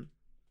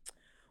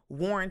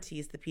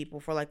warranties to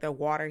people for like their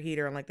water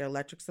heater and like their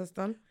electric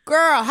system.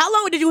 Girl, how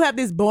long did you have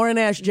this boring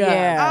ass job?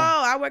 Yeah.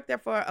 Oh, I worked there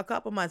for a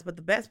couple months, but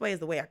the best way is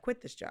the way I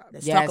quit this job.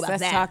 Let's yes, talk about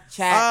let's that. talk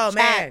chat. Oh, chat.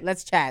 man.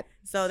 Let's chat.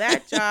 So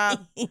that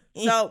job,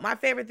 so my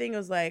favorite thing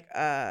was like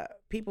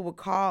people would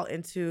call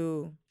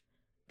into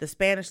the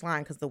Spanish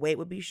line because the wait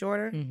would be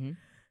shorter.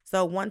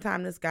 So one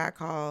time this guy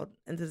called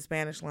into the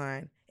Spanish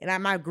line,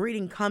 and my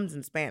greeting comes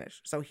in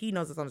Spanish. So he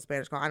knows it's on the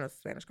Spanish call. I know it's a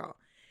Spanish call.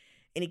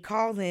 And he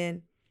calls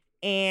in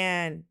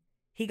and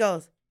he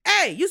goes,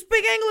 "Hey, you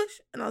speak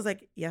English?" And I was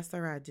like, "Yes,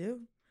 sir, I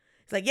do."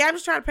 He's like, "Yeah, I'm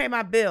just trying to pay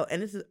my bill."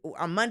 And this is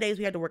on Mondays,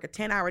 we had to work a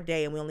 10-hour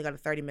day and we only got a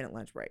 30-minute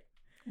lunch break.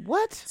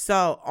 What?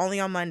 So only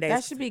on Mondays.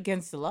 That should be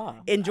against the law.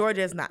 In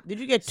Georgia, it's not. Did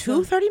you get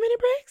two 30-minute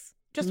breaks?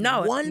 Just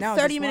No, one no, 30-minute?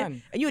 just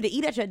one. And you had to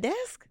eat at your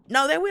desk?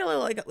 No, we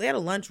had a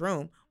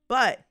lunchroom.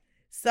 But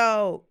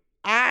so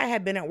I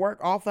had been at work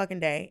all fucking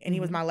day and he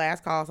was my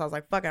last call. So I was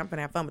like, fuck it, I'm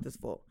gonna have fun with this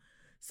fool.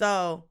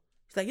 So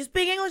he's like, "You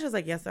speak English?" I was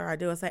like, "Yes, sir, I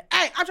do." I say,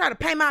 "Hey, I'm trying to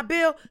pay my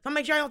bill. So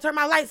make sure I don't turn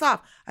my lights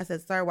off." I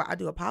said, "Sir, well, I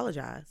do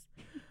apologize.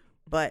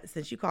 But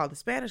since you called the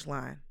Spanish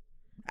line,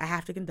 I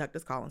have to conduct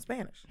this call in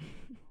Spanish."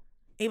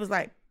 He was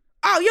like,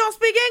 "Oh, you don't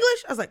speak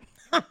English?" I was like,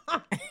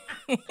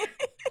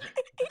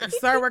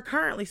 "Sir, we're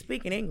currently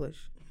speaking English.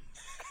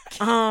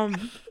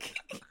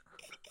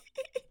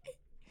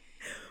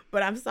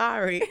 But I'm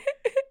sorry.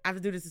 I have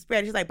to do this in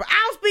Spanish. She's like, but I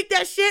don't speak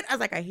that shit. I was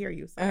like, I hear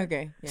you. Sir.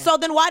 Okay. Yeah. So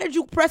then why did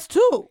you press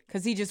 2?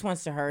 Because he just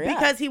wants to hurry up.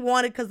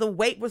 Because the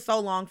wait was so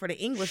long for the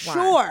English line.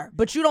 Sure,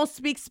 but you don't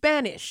speak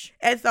Spanish.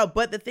 And so,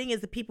 but the thing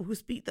is, the people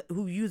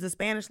who use the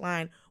Spanish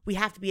line, we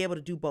have to be able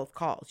to do both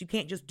calls. You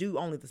can't just do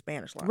only the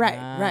Spanish line.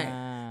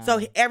 Right.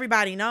 So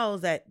everybody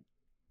knows that.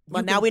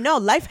 Well, now we know.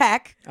 Life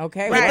hack.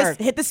 Okay. Right.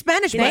 Hit the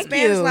Spanish Thank button.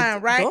 Spanish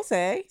line, right?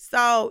 Dulcé.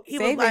 So he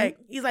Saving.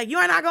 was like, you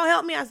are not gonna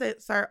help me. I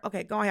said, sir,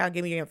 okay, go ahead, I'll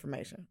give me your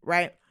information,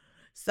 right?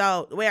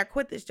 So the way I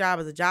quit this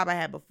job is a job I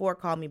had before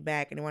called me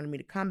back and they wanted me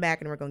to come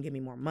back and they were gonna give me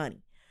more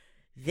money.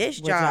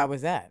 What job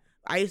was that?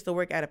 I used to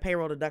work at a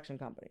payroll deduction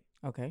company.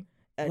 Okay.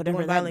 Whatever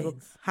doing that bilingual-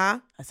 means.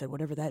 Huh? I said,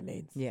 whatever that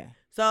means. Yeah.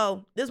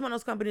 So this is one of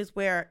those companies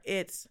where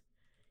it's,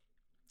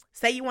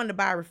 say you wanted to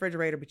buy a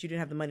refrigerator, but you didn't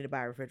have the money to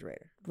buy a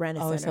refrigerator.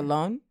 Oh, it's a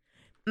loan?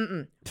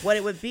 What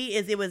it would be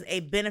is it was a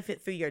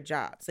benefit through your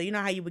job. So you know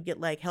how you would get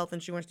like health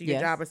insurance through your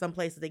Yes. job, or some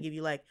places they give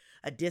you like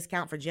a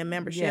discount for gym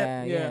membership.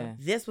 Yeah.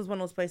 This was one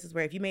of those places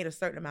where if you made a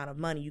certain amount of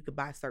money, you could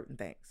buy certain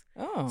things.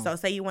 Oh. So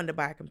say you wanted to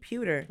buy a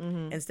computer,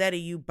 instead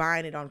of you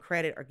buying it on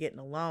credit or getting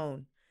a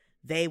loan,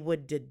 they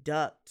would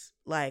deduct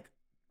like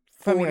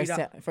from your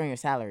 $40 from your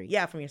salary.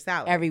 Yeah, from your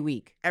salary Every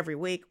week.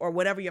 or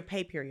whatever your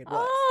pay period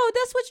was. Oh,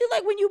 that's what you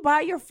like when you buy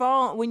your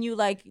phone, when you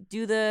like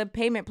do the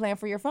payment plan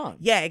for your phone.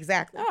 Yeah,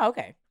 exactly. Oh,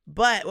 okay.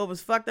 But what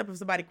was fucked up, if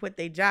somebody quit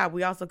their job,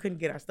 we also couldn't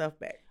get our stuff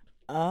back.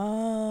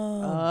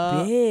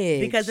 Oh, bitch.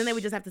 Because then they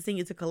would just have to send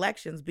you to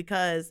collections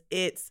because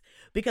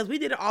we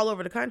did it all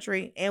over the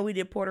country, and we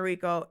did Puerto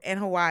Rico and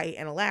Hawaii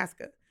and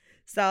Alaska.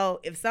 So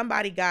if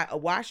somebody got a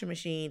washing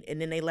machine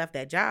and then they left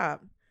that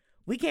job,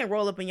 we can't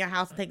roll up in your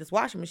house and take this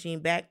washing machine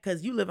back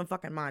because you live in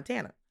fucking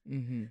Montana.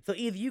 Mm-hmm. So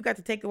either you got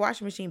to take the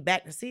washing machine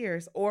back to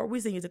Sears or we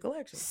send you to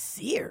collections.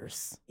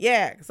 Sears.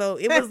 Yeah. So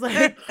it was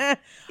like,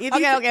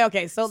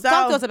 Okay. So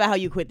talk to us about how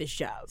you quit this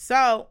job.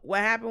 So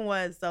what happened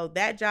was,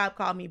 that job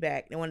called me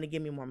back. They wanted to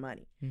give me more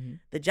money. Mm-hmm.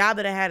 The job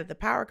that I had at the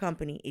power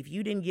company, if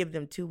you didn't give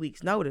them 2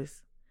 weeks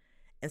notice,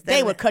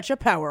 They would cut your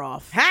power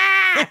off.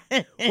 Ha!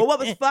 Well, what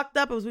was fucked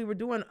up was we were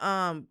doing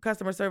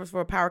customer service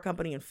for a power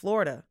company in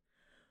Florida,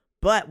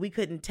 but we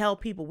couldn't tell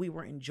people we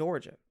were in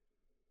Georgia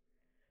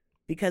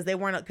because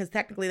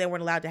technically they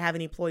weren't allowed to have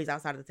any employees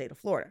outside of the state of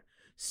Florida.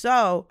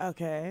 So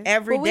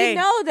every but day, we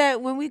know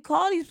that when we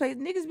call these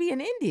places, niggas be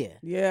in India.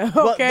 Yeah.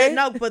 Well, Okay.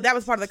 but that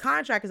was part of the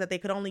contract, is that they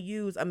could only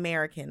use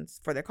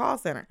Americans for their call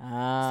center.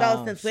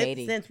 Oh, So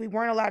since we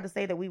weren't allowed to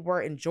say that we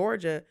were in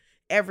Georgia,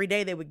 every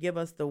day they would give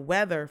us the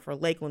weather for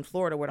Lakeland,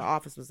 Florida, where the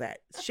office was at.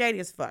 Shady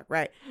as fuck,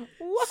 right?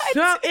 What?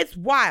 So it's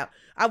wild.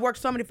 I've worked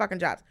so many fucking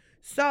jobs.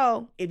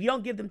 So if you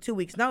don't give them 2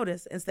 weeks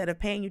notice, instead of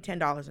paying you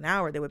 $10 an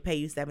hour, they would pay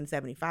you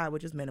 $7.75,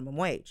 which is minimum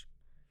wage,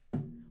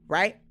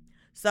 right?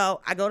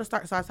 So I was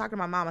talking to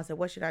my mom. I said,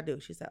 what should I do?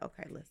 She said,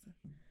 okay, listen,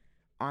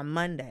 on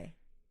Monday,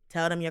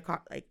 tell them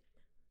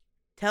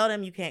tell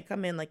them you can't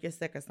come in like you're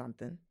sick or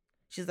something.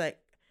 She's like,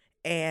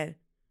 and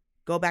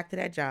go back to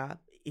that job.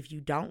 If you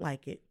don't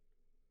like it,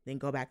 then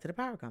go back to the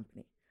power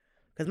company.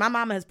 Because my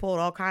mama has pulled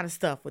all kind of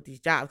stuff with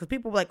these jobs. Because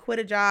people like quit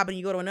a job and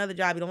you go to another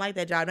job, you don't like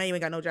that job, now you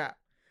ain't got no job.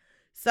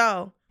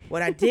 So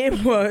what I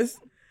did was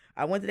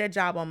I went to that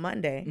job on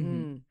Monday.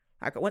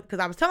 Because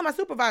I was telling my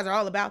supervisor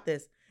all about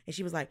this. And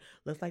she was like,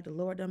 looks like the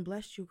Lord done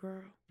blessed you,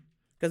 girl.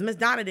 Because Miss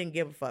Donna didn't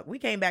give a fuck. We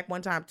came back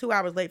one time 2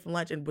 hours late from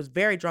lunch and was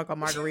very drunk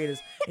on margaritas.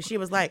 And she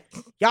was like,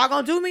 y'all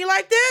gonna do me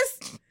like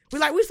this?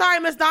 We sorry,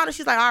 Miss Donna.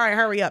 She's like, all right,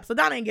 hurry up. So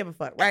Donna didn't give a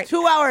fuck, right?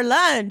 2 hour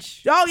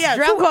lunch. Oh yeah,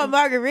 Drunk on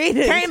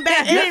margaritas. Came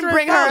back. You didn't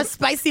bring her a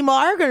spicy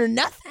marg or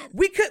nothing.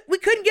 We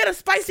couldn't get a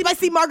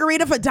spicy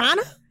margarita for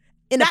Donna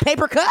in a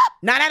paper cup.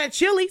 Not out of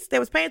Chili's. They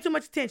was paying too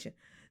much attention.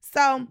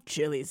 So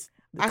Chili's.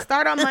 I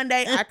start on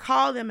Monday. I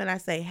call them and I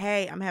say,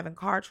 hey, I'm having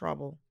car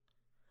trouble.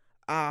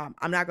 I'm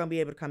not gonna be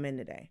able to come in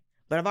today,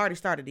 but I've already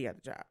started the other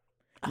job.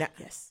 Now,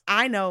 yes,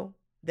 I know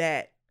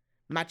that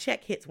my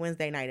check hits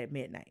Wednesday night at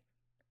midnight.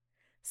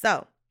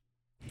 So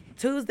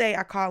Tuesday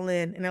I call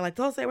in and they're like,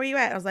 Dulcé, where you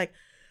at? I was like,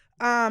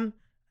 the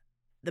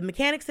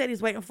mechanic said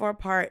he's waiting for a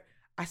part.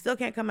 I still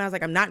can't come in. I was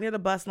like, I'm not near the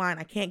bus line.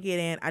 I can't get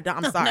in. I'm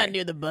sorry. I'm not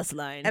near the bus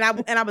line. And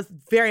I was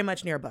very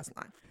much near a bus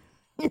line.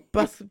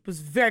 Bus was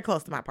very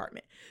close to my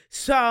apartment.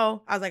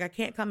 So I was like, I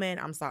can't come in.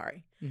 I'm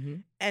sorry. Mm-hmm.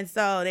 And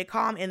so they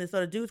call me, and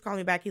so the dude's calling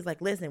me back. He's like,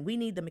 listen, we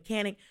need the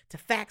mechanic to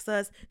fax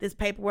us this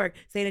paperwork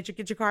saying that you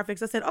get your car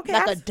fixed. I said, okay.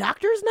 Let the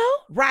doctors know?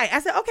 Right. I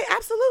said, okay,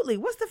 absolutely.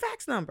 What's the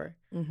fax number?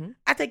 Mm-hmm.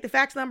 I take the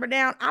fax number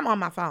down. I'm on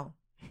my phone.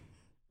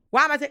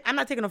 Why am I'm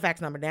not taking no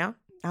fax number down.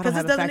 I don't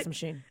have a fax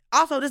machine.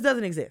 Also, this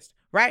doesn't exist,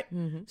 right?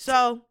 Mm-hmm.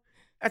 So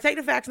I take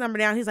the fax number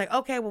down. He's like,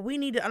 okay, well, we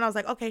need to. And I was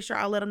like, okay, sure.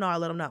 I'll let him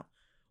know.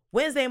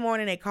 Wednesday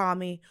morning, they call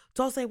me.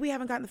 Dulcé, we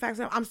haven't gotten the fax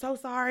number. I'm so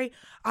sorry.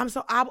 I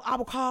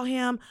will call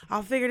him.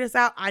 I'll figure this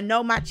out. I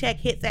know my check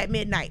hits at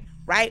midnight,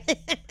 right?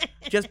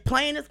 Just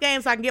playing this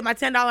game so I can get my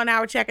 $10 an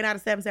hour check and out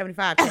of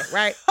 $7.75 check,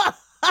 right?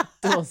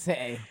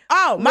 Dulcé.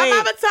 Oh, my Wait,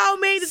 mama told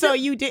me to So do-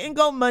 you didn't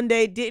go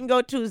Monday, didn't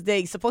go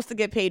Tuesday, supposed to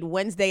get paid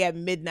Wednesday at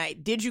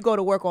midnight. Did you go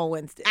to work on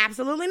Wednesday?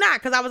 Absolutely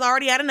not, because I was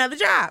already at another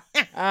job.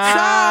 Oh,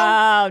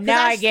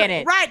 now I get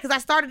it. Right, because I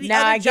started the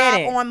Now I other get job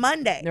it. on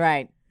Monday.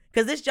 Right.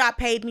 Because this job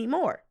paid me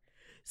more.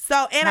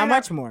 So and How I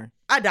much more?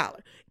 $1.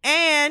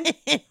 And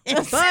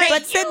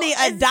But Sydney,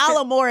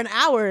 $1 more an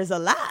hour is a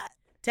lot.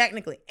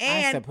 technically, I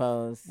and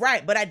suppose.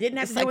 right, but I didn't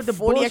have It's to deal like with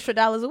the $40 bullshit. extra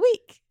dollars a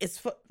week.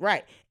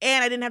 Right,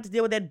 and I didn't have to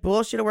deal with that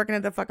bullshit of working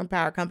at the fucking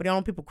power company. I don't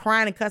want people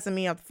crying and cussing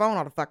me off the phone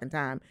all the fucking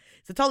time.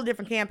 It's a totally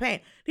different campaign.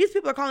 These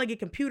people are calling to get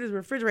computers,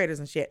 refrigerators,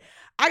 and shit.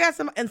 I got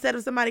some instead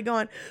of somebody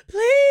going,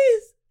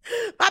 please,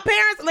 my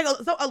parents. Like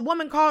a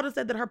woman called and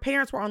said that her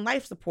parents were on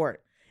life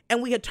support,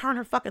 and we had turned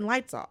her fucking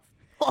lights off.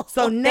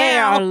 So They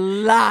now, are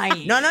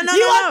lying. no, You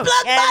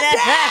unplugged my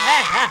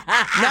dad.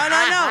 No.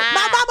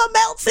 My mama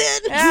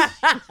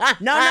melted.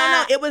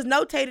 No. It was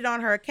notated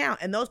on her account,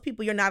 and those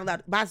people you're not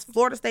allowed. By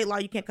Florida state law,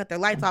 you can't cut their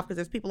lights off because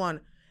there's people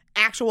on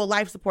actual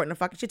life support and the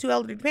fucking shit. 2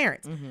 elderly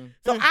parents.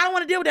 So I don't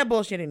want to deal with that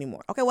bullshit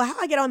anymore. Okay, well, how do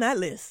I get on that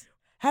list?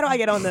 How do I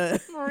get on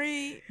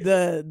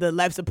the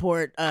life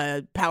support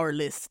power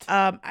list?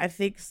 I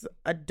think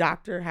a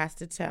doctor has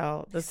to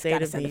tell the state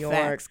Gotta of send New the York.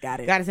 facts. Got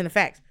it. Got to send the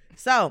facts.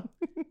 So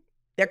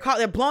they're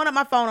blowing up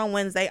my phone on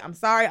Wednesday. I'm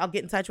sorry. I'll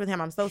get in touch with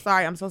him. I'm so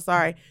sorry.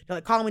 They're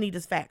like, calling, we need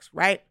his facts,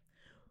 right?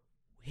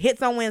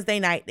 Hits on Wednesday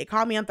night. They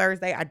call me on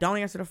Thursday. I don't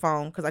answer the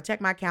phone because I check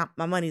my account.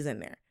 My money's in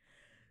there.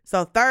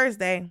 So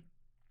Thursday,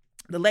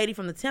 the lady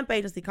from the temp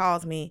agency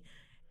calls me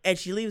and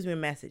she leaves me a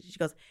message. She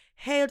goes,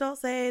 hey,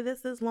 Dulcé,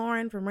 this is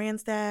Lauren from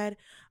Randstad.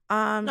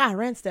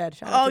 Randstad.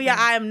 Shout out Oh to yeah,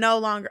 them. I am no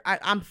longer,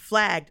 I'm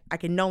flagged. I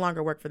can no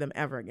longer work for them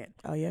ever again.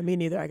 Oh yeah, me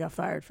neither. I got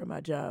fired from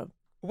my job.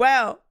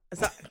 Well,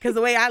 because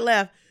the way I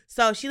left.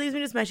 So she leaves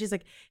me this message. She's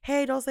like,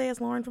 hey, Dulcé, it's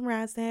Lauren from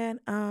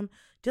Randstad.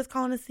 Just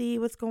calling to see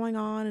what's going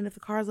on and if the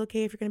car's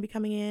okay, if you're going to be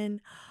coming in.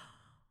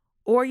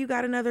 Or you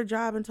got another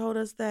job and told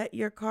us that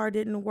your car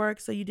didn't work,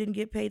 so you didn't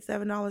get paid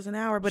 $7 an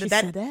hour. But She if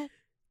that, said that?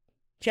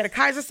 she had a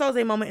Kaiser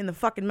Soze moment in the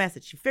fucking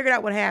message. She figured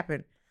out what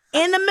happened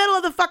in the middle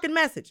of the fucking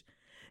message.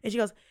 And she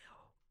goes,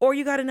 or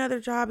you got another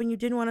job and you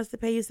didn't want us to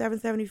pay you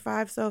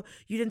 $7.75, so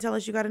you didn't tell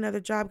us you got another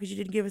job because you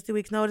didn't give us 2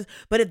 weeks notice.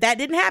 But if that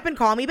didn't happen,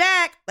 call me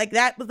back. Like,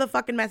 that was the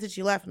fucking message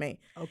she left me.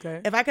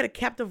 Okay. If I could have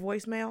kept a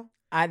voicemail,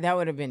 That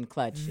would have been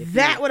clutch.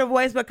 that would have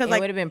voiced, because It like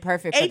would have been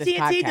perfect for this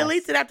AT&T podcast.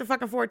 deletes it after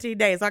fucking 14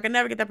 days, so I can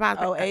never get that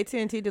podcast. Oh,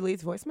 AT&T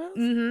deletes voicemails?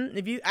 Mm-hmm.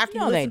 If you after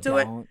No, you they listen to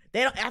it, don't.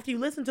 they don't. After you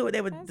listen to it,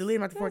 they would delete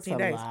them after That's 14 a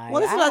days. lie.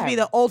 Well, this I must be have-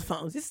 the old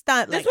phones. This is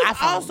not like This was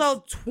iPhones.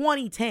 also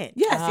 2010.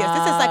 Yes. This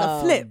is like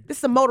a flip. This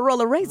is a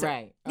Motorola Razr.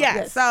 Right. Yeah.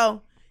 Yes.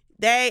 So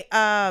they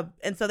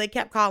and so they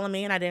kept calling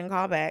me and I didn't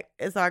call back.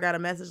 And so I got a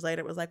message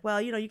later. It was like,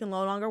 well, you can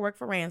no longer work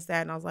for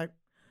Randstad. And I was like,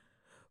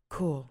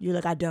 cool. You're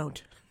like, I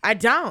don't. I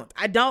don't.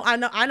 I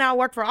know. I now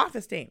work for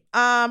Office Team.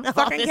 Fucking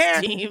Office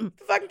care. Team.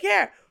 Fucking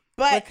care.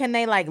 But But can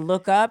they like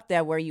look up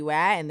that where you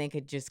at and they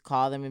could just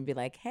call them and be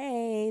like,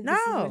 hey, this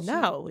is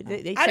No. what you-" No.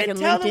 They I checking didn't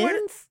tell them where.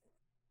 LinkedIn's?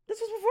 This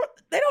was before.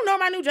 They don't know what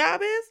my new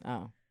job is.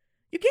 Oh.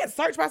 You can't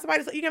search by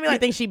somebody. So you can be You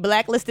like, think she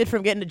blacklisted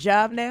from getting a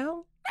job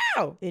now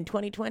no. in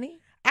 2020?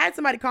 I had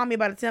somebody call me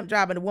about a temp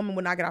job and the woman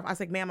would not get off. I was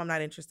like, ma'am, I'm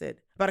not interested.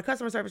 About a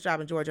customer service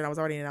job in Georgia, and I was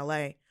already in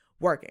LA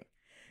working.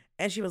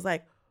 And she was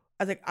like,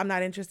 I was like, I'm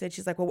not interested.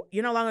 She's like, well,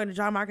 you're no longer in the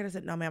job market. I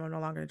said, no, ma'am, I'm no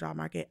longer in the job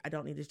market. I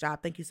don't need this job.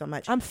 Thank you so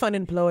much. I'm fun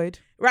employed.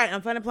 Right,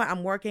 I'm unemployed.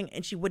 I'm working.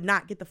 And she would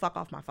not get the fuck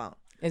off my phone.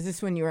 Is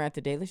this when you were at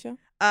the Daily Show?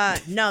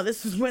 No,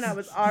 this was when I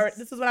was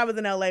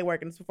in LA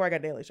working. This was before I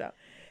got Daily Show.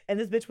 And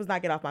this bitch was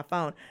not get off my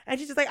phone. And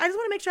she's just like, I just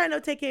want to make sure I know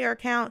take care of your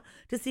account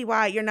to see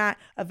why you're not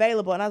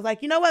available. And I was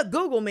like, you know what?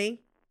 Google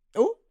me.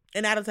 Ooh.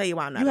 And that'll tell you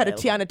why I'm not You had a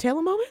available. Tiana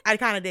Taylor moment? I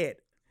kind of did.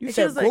 You And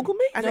she said, was like- Google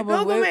me? I said, but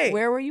Google me.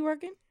 where were you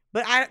working?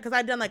 But because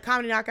I'd done like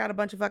Comedy Knockout a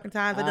bunch of fucking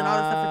times. I done all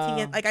this stuff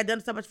for TN. Like I'd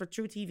done so much for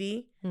True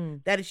TV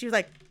that she was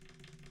like,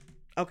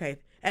 okay.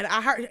 And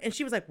I heard, and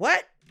she was like,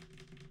 what?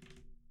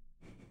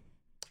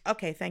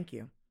 Okay, thank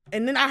you.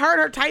 And then I heard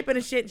her typing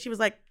and shit. And she was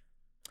like,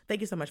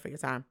 thank you so much for your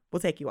time. We'll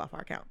take you off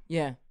our account.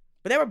 Yeah.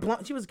 But they were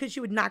blunt. Because she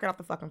would knock it off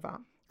the fucking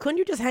phone. Couldn't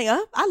you just hang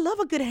up? I love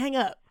a good hang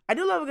up. I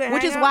do love a good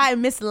Which is hang up. why I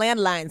miss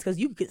landlines, because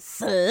you could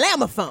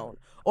slam a phone,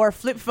 or a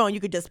flip phone, you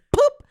could just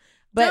poop.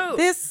 But Dude.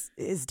 this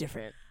is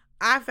different.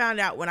 I found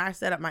out when I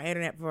set up my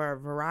internet for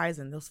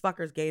Verizon, those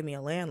fuckers gave me a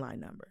landline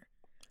number.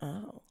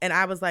 Oh. And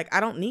I was like, I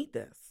don't need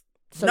this.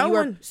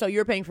 So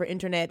you're paying for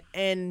internet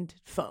and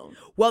phone.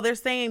 Well, they're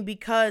saying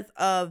because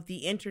of the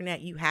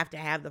internet, you have to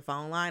have the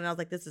phone line. And I was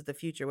like, this is the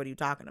future. What are you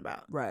talking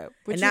about? Right.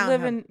 But And you now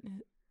live I have-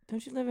 in,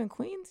 don't you live in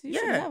Queens? You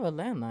should Yeah. have a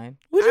landline.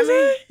 What I you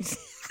say?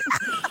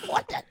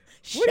 What the?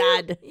 What do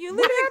Shad. You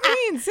live in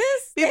Queens,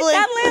 sis. They People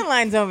got in-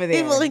 landlines over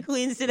there. People in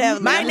Queens should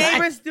have My landlines.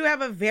 neighbors do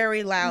have a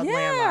very loud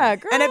yeah,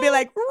 landline. girl. And they'd be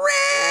like,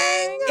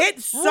 ring.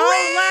 It's so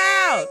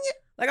loud.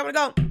 Like, I'm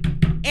going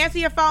to go, answer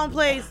your phone,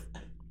 please.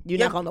 You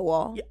Yeah. knock on the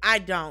wall. I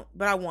don't,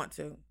 but I want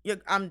to.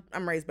 I'm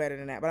raised better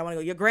than that, but I want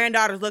to go, your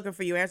granddaughter's looking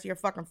for you. Answer your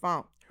fucking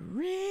phone.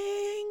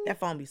 Ring. That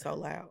phone be so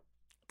loud.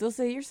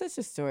 Dulcé, you're such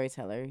a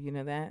storyteller. You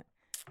know that?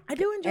 I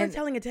do enjoy And-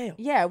 telling a tale.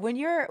 Yeah, when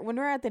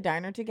we're at the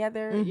diner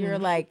together, you're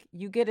like,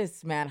 you get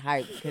us mad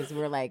hype because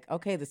we're like,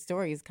 okay, the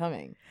story is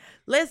coming.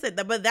 Listen,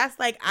 but that's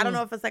like, I don't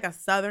know if it's like a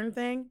Southern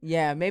thing.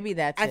 Yeah, maybe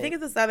that's I think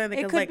it's a Southern thing.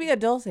 it 'cause, could like, be a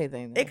Dulcé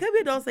thing. Though. It could be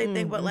a Dulcé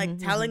thing, but like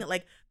telling it,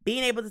 like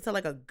being able to tell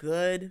like a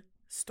good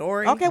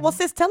story. Okay, well,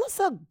 sis, tell us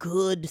a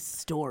good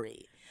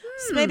story.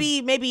 So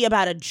maybe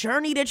about a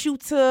journey that you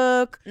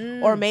took,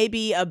 or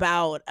maybe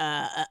about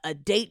a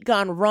date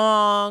gone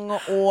wrong,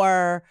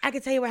 or I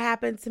can tell you what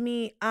happened to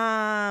me.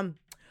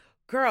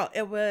 Girl,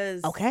 it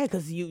was okay,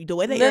 because the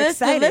way The, they are the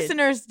excited.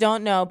 listeners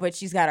don't know, but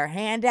she's got her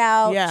hand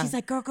out. Yeah. She's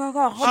like, girl, hold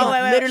on.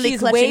 wait, wait, literally She's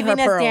clutching waving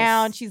her us pearls.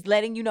 down. She's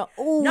letting you know,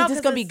 oh, No, this is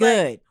 'cause going to be it's like-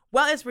 good.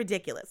 well, it's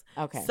ridiculous.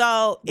 Okay.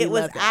 So We it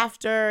was love that.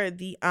 after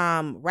the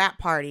rap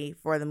party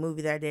for the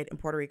movie that I did in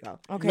Puerto Rico.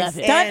 Okay, Love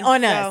it. stunt And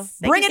on so- us.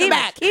 Thank Bring you it so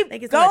back. much. Keep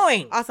Thank you so much.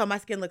 going. Also, my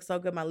skin looked so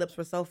good. My lips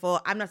were so full.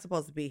 I'm not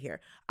supposed to be here.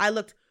 I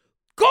looked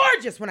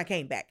gorgeous when I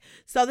came back.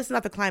 So this is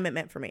not the climate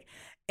meant for me.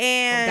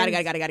 And got it.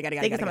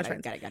 Thank you so much,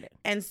 friends. Got it.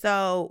 And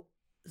so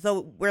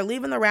we're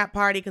leaving the rap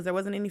party because there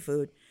wasn't any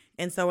food.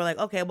 And so we're like,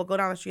 okay, we'll go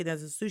down the street.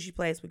 There's a sushi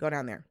place. We go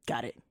down there.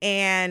 Got it.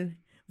 And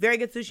very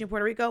good sushi in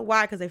Puerto Rico.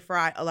 Why? Because they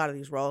fry a lot of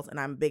these rolls. And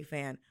I'm a big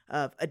fan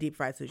of a deep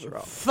fried sushi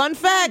roll. Fun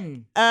fact: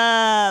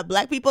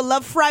 Black people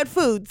love fried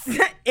foods.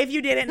 If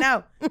you didn't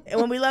know. And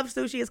when we love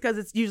sushi, it's because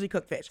it's usually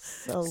cooked fish.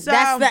 So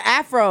That's the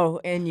Afro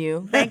in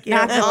you. Thank you.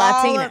 Not the All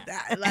Latina. of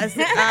that. Listen,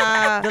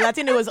 The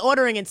Latino is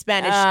ordering in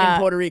Spanish in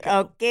Puerto Rico.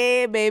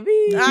 Okay, baby.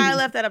 I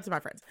left that up to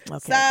my friends.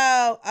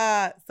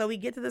 Okay. So we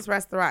get to this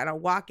restaurant and I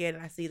walk in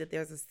and I see that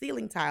there's a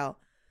ceiling tile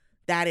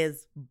that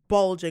is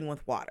bulging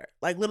with water.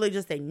 Like literally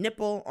just a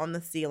nipple on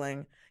the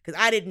ceiling. Because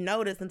I didn't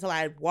notice until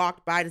I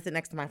walked by to sit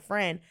next to my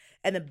friend.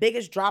 And the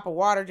biggest drop of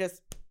water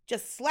just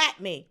slapped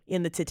me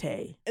In the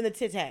tite. in the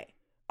tite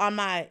on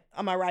my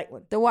right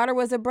one. The water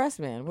was a breast,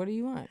 man. What do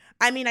you want?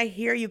 I mean, I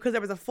hear you because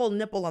there was a full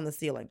nipple on the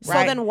ceiling. So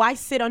Right? then why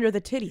sit under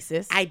the titty,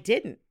 sis? I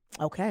didn't.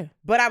 Okay.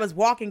 But I was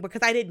walking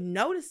because I didn't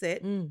notice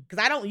it.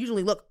 Because I don't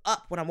usually look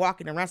up when I'm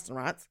walking in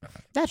restaurants.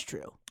 That's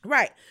true.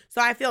 Right.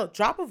 So I feel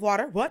drop of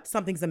water. What?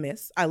 Something's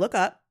amiss. I look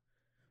up.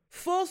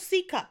 Full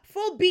C cup,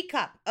 full B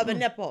cup of a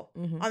nipple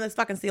on this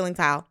fucking ceiling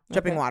tile,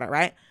 dripping water,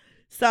 right?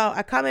 So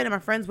I come in and my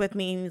friend's with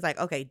me and he's like,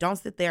 okay, don't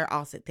sit there.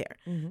 I'll sit there.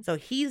 So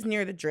he's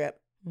near the drip.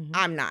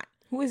 I'm not.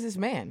 Who is this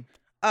man?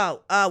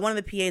 Oh, one of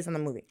the PAs on the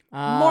movie.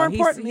 More He's-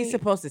 importantly- he's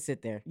supposed to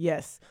sit there.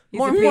 Yes. He's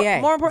More, a more,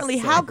 PA. more importantly,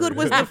 how good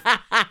was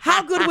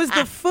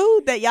the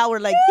food that y'all were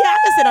like, yeah, I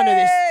can sit under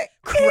this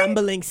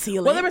crumbling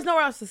ceiling? Well, there was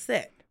nowhere else to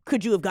sit.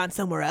 Could you have gone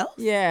somewhere else?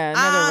 Yeah,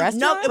 another restaurant.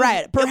 no, it was-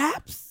 Right.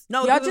 Perhaps.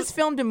 No, Y'all it was- just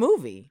filmed a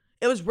movie.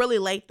 it was really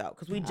late though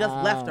because we just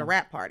left a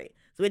rap party.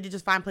 So we had to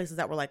just find places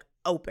that were like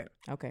open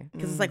Okay.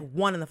 because it's like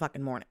 1 in the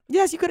fucking morning.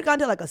 Yes, you could have gone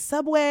to like a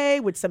Subway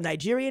with some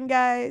Nigerian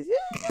guys.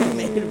 Yeah,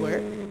 make it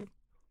work.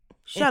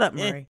 Shut up,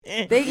 Murray.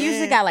 They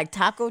usually got like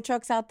taco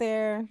trucks out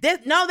there.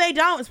 No, they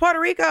don't. It's Puerto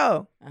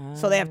Rico.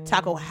 So they have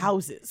taco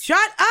houses. Shut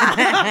up.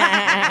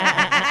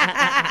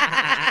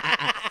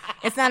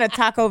 It's not a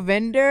taco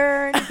vendor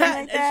or anything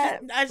like that.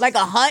 it's Like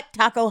a hut,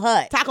 taco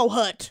hut. Taco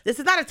Hut. This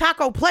is not a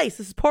taco place.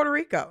 This is Puerto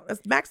Rico.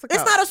 It's Mexico.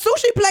 It's not a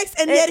sushi place,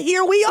 and yet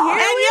here we are. And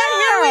yet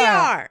here we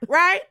are,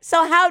 right?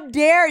 So how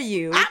dare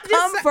you I'm just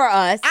come sa- for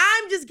us?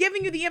 I'm just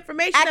giving you the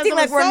information. Acting as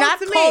like it was we're sold not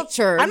to me.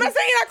 cultured. I'm not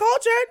saying you're not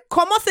cultured.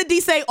 Como se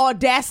dice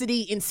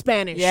audacity in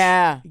Spanish?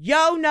 Yeah.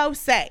 Yo, no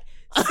say.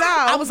 So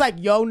I was like,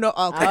 yo, no. Okay.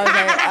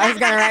 I was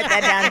gonna write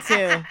that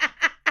down too.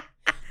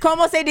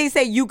 Como se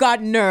dice you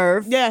got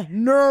nerve? Yeah,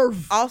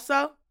 nerve.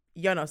 also,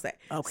 yo, no say.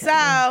 Okay.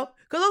 So,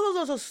 because those are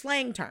also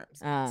slang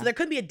terms. Ah. So there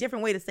could be a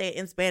different way to say it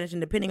in Spanish,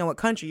 and depending on what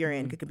country you're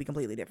in, it could be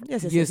completely different.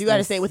 Yes, yes, yes. You got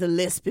to say it with a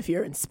lisp if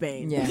you're in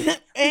Spain. Yeah.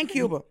 And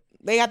Cuba,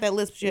 they got that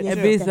lisp shit too.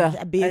 Ibiza.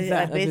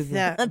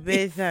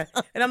 Ibiza.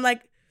 And I'm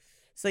like,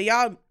 so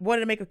y'all wanted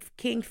to make a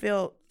king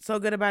feel so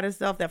good about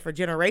himself that for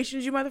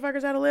generations you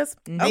motherfuckers had a lisp?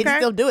 They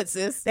still do it,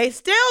 sis. They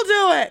still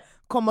do it.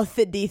 Como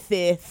se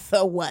dice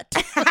so what?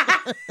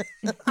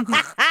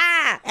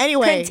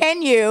 Anyway,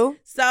 Continue.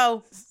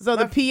 So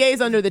the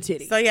PA's under the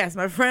titty. So yes,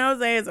 my friend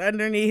Jose is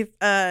underneath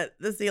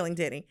the ceiling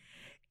titty.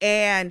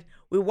 And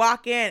we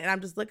walk in and I'm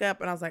just looking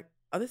up and I was like,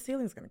 oh, this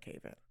ceiling's gonna cave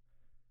in.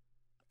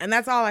 And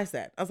that's all I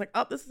said. I was like,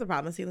 oh, this is the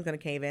problem. The ceiling's gonna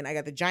cave in. I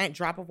got the giant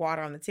drop of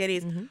water on the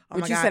titties. Oh But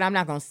my you God. said I'm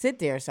not gonna sit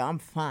there, so I'm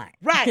fine.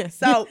 Right.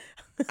 So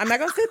I'm not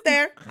gonna sit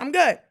there. I'm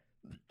good.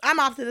 I'm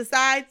off to the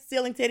side,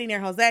 ceiling titty near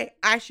Jose.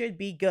 I should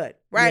be good.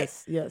 Right.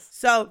 Yes.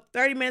 So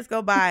 30 minutes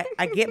go by.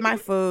 I get my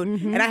food,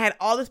 and I had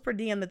all this per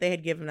diem that they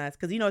had given us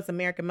because it's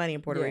American money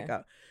in Puerto Yeah.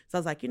 Rico. So I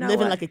was like, you know,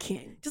 Living what? like a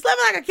king. Just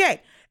living like a king.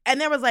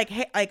 And there was like,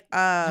 hey,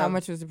 How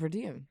much was the per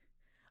diem?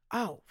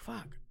 Oh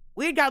fuck,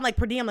 we had gotten like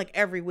per diem like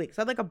every week,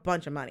 so I had like a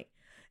bunch of money.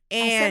 I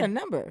said a And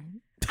number.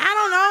 I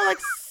don't know, like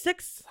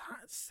 $600,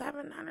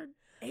 $700,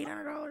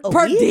 $800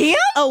 Per diem?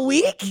 A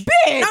week? Bitch.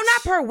 No,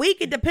 not per week.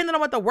 It depended on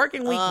what the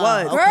working week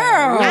was. okay.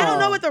 Girl. I don't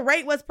know what the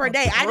rate was per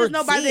day. I per just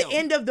know by the diem.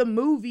 end of the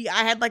movie,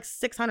 I had like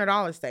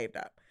 $600 saved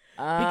up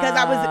because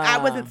I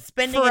wasn't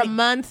spending For a any-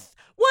 month.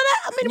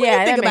 when Yeah,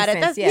 you think that about makes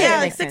it, that's sense. Yeah, Yeah, that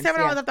like makes sense,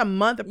 $6-7 after a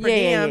month of per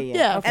Yeah, diem.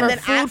 yeah, for And then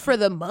food for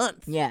the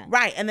month. Yeah.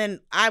 Right, and then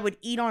I would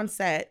eat on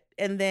set,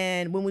 and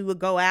then when we would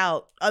go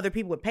out, other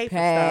people would pay for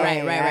Pay. stuff. Right.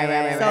 So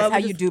That's it how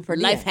was you just do per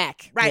Life diem.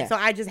 hack. Right, Yeah. so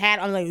I just had,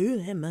 I'm like,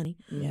 ooh, that money.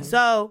 Yeah.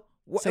 So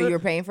So you were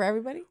paying for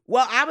everybody?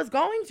 well, I was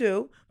going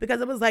to,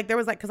 because it was like,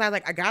 because I was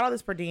like, I got all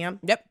this per diem.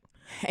 Yep.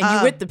 And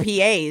you with the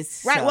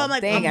PAs. Right, so well, I'm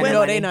like, they ain't I'm got with- no No,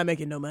 money. They not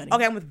making no money.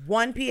 Okay, I'm with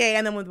one PA,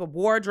 and then with the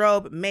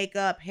wardrobe,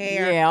 makeup,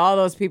 hair. Yeah, all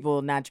those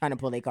people not trying to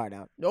pull their card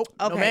out. Nope.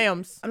 No Okay.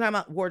 ma'ams. I'm talking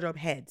about wardrobe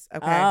heads.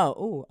 Okay. Oh,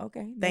 ooh,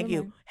 okay. Thank Never you.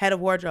 mind. Head of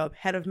wardrobe,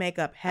 head of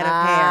makeup, head of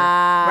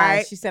Ah, hair.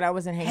 Right? She said I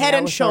wasn't hanging Head out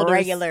and with the shoulders.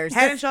 regulars.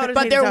 Head and shoulders.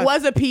 But need there to-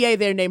 was a PA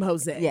there named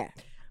Jose. Yeah.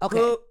 Okay.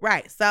 Who,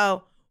 right.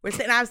 So we're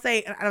sitting, I was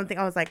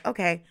like,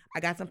 okay, I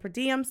got some per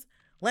diems.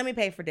 Let me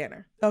pay for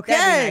dinner. Okay.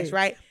 That'd be nice,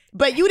 right?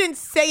 But you didn't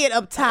say it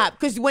up top,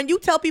 because when you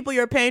tell people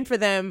you're paying for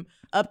them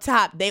up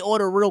top, they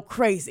order real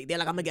crazy. They're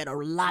like, I'm gonna get a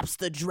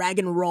lobster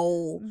dragon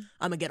roll.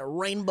 I'm gonna get a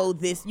rainbow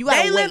this. You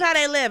gotta They live wait. how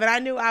they live. And I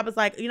knew, I was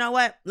like, you know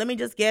what? Let me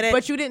just get it.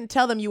 But you didn't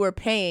tell them you were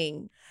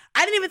paying.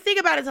 I didn't even think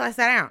about it until I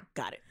sat down.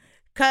 Got it.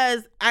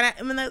 Cause I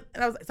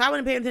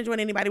wasn't paying attention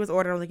when anybody was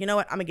ordering. I was like, you know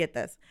what? I'm gonna get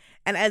this.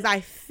 And as I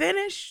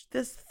finished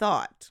this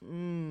thought,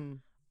 I'm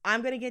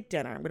gonna get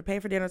dinner. I'm gonna pay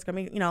for dinner. It's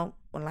gonna be,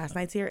 when last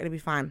night's here, it'll be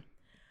fine.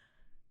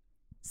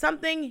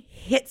 Something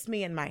hits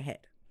me in my head.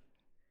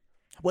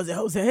 Was it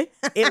Jose?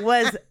 It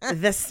was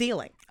the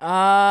ceiling. Oh.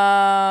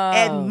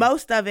 And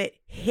most of it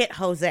hit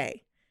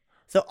Jose.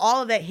 So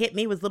all of that hit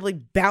me was literally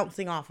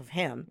bouncing off of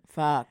him.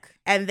 Fuck.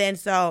 And then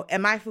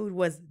and my food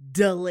was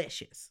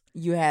delicious.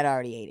 You had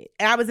already ate it.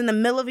 And I was in the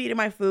middle of eating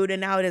my food, and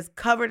now it is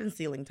covered in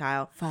ceiling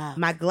tile. Fuck.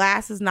 My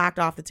glass is knocked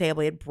off the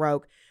table. It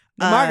broke.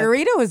 The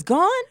margarita was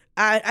gone?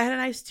 I had an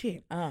iced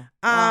tea.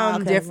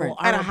 Okay. Different.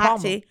 I had a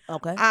hot tea.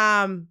 Okay.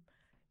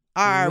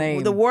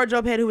 Lame. The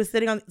wardrobe head who was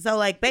sitting on.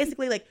 So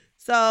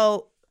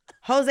so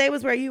Jose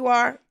was where you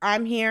are.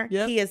 I'm here.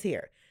 Yep. He is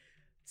here.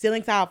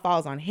 Ceiling tile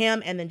falls on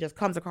him and then just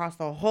comes across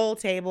the whole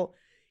table.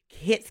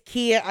 Hits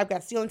Kia. I've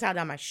got ceiling tile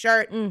down my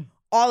shirt.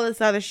 All this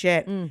other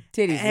shit.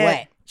 Titties And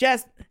wet.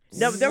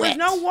 there was Wet.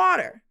 no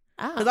water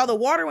Ah. because all the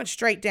water went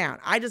straight down.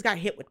 I just got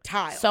hit with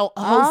tile. So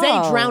Jose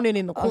Oh. drowning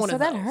in the Oh, corner. so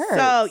that though. hurts.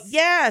 So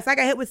yes, I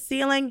got hit with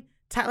ceiling,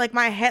 like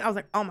my head. I was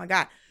like, oh my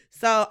God.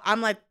 So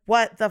I'm like,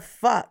 what the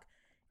fuck?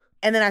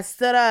 And then I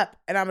stood up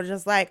and I was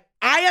just like,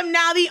 I am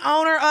now the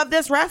owner of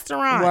this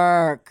restaurant.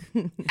 Work.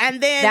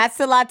 And then That's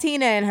the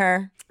Latina in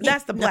her.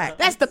 that's the black.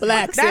 That's the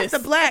black. That's sis. the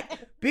black.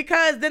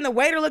 Because then the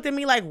waiter looked at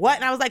me like, what?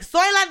 And I was like, soy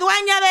la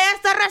dueña de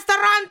este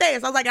restaurante.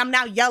 So I was like, I'm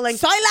now yelling.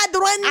 Soy la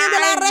dueña de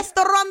la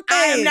restaurante.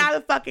 I am now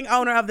the fucking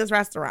owner of this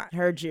restaurant.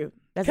 Heard you.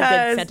 That's a 'Cause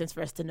good sentence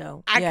for us to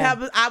know.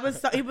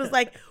 He was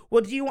like,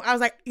 well,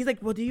 he's like,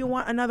 well, do you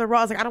want another roll?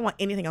 I was like, I don't want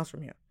anything else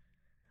from you.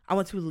 I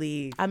want to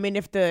leave. I mean,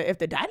 if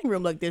the dining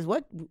room looked this,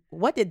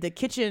 what did the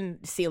kitchen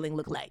ceiling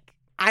look like?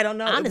 I don't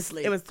know.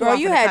 Honestly. It was too Girl, off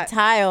you in the had cut.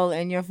 tile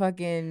in your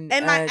fucking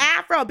And my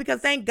afro,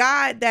 because thank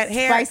God that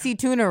hair. spicy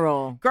tuna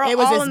roll. Girl, It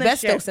was all in this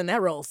asbestos shit. in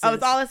that roll. Oh, sis.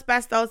 it's all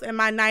asbestos in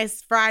my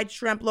nice fried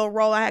shrimp little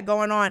roll I had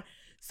going on.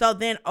 So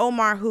then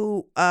Omar,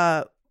 who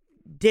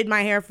did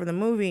my hair for the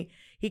movie,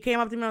 he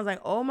came up to me and I was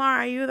like, Omar,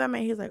 are you that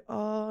man? He's like,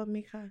 oh,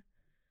 Mika,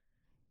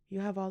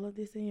 you have all of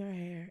this in your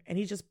hair. And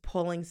he's just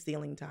pulling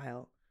ceiling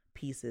tile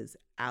pieces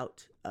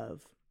out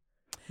of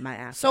my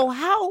afro.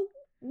 So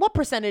what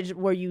percentage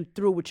were you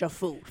through with your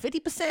food?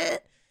 50%?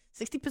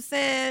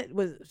 60%?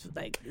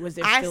 Was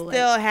there I still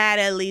still had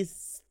at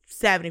least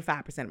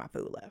 75% of my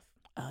food left.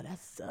 oh, that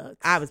sucks.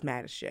 I was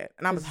mad as shit.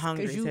 And I was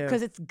hungry too.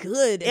 Because it's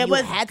good. And It you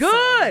was had good.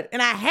 some.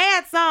 And I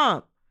had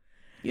some.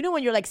 You know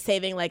when you're like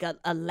saving like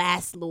a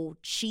last little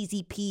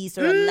cheesy piece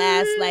or a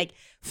last like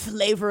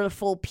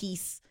flavorful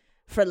piece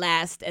for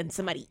last and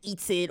somebody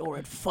eats it or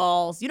it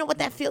falls. You know what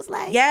that feels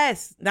like?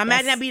 Yes. Now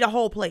imagine That's- that be the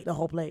whole plate. The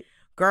whole plate.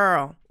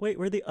 Girl. Wait,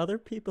 were the other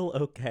people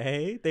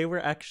okay? They were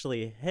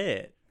actually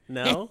hit.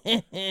 No?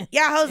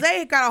 Yeah,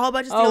 Jose got a whole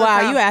bunch of Oh ceiling wow,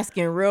 tile. you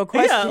asking real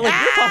questions. Yeah, like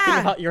you're talking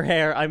Ah! about your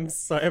hair. I'm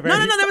sorry. No,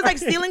 there was like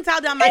ceiling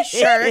tile down my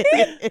shirt.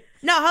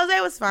 No,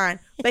 Jose was fine.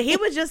 But he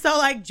was just so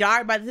like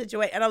jarred by the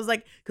situation. And I was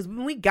like, because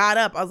when we got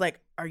up, I was like,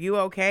 are you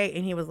okay?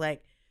 And he was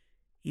like,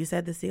 you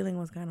said the ceiling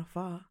was going to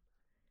fall.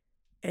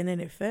 And then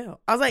it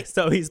fell. I was like,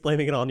 So he's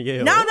blaming it on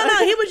you. no.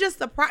 He was just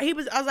surprised.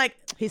 I was like,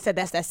 He said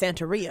that's that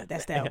Santeria.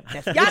 That's that.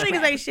 That's y'all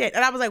niggas ain't shit.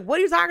 And I was like, what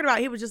are you talking about?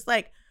 He was just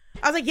like,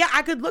 I was like, yeah,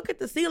 I could look at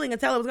the ceiling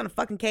and tell it was going to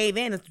fucking cave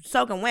in. It's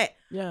soaking wet.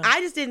 Yeah. I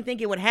just didn't think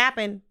it would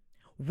happen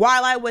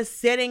while I was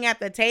sitting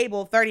at the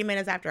table 30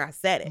 minutes after I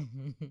said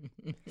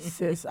it.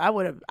 Sis, I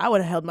would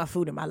have held my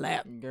food in my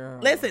lap. Girl.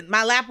 Listen,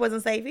 my lap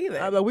wasn't safe either.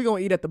 I'm like, we're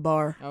gonna eat at the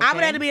bar. I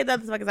would have to be at the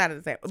other fucking side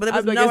of the table. But there I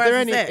was was like, nowhere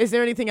else to sit. is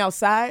there anything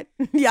outside?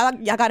 y'all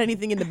got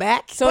anything in the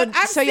back? So But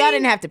I've so y'all seen-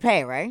 didn't have to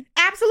pay, right?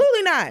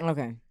 Absolutely not.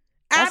 Okay.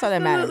 That's all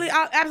that matters.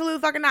 Absolutely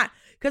fucking not.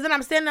 Because then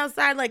I'm standing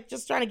outside, like,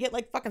 just trying to get,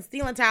 like, fucking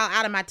ceiling tile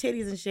out of my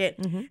titties and shit.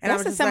 And I was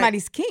That's just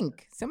somebody's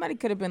kink. Somebody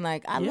could have been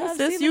like, I Yeah, love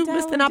sis, ceiling you tile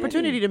missed an and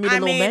opportunity titties. to meet I a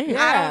little mean, man. I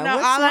Yeah, don't know.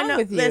 what's All I wrong know,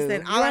 with you?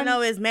 listen, all You I run-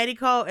 know is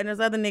Medico and this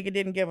other nigga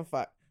didn't give a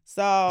fuck.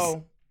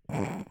 So,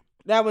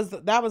 That was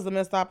the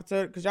missed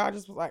opportunity because y'all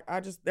just was like,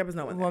 there was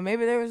no one there. Well,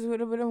 maybe there would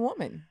have been a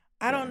woman.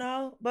 I don't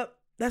know, but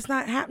that's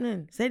not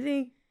happening.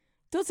 Sydney.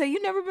 Dulcé,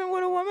 you never been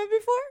with a woman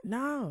before?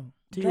 No.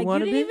 Do you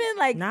want to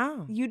be?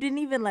 No. You didn't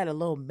even let a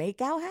little make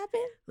out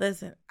happen?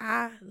 Listen,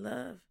 I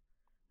love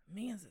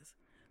menses.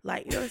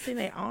 Like, you ever seen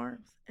their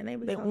arms? And they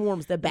The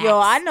arms, the back. Yo,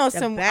 I know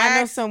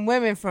backs. some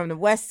women from the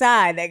West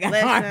Side that got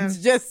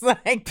arms just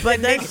like the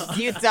niggas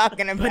you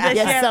talking about.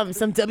 Yeah,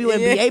 some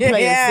WNBA players.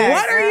 Yeah.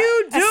 What are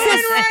you doing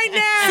right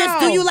now?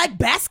 Sis, do you like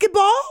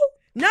basketball?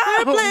 No.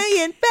 We're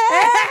playing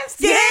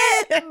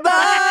basketball.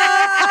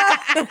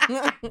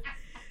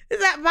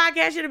 That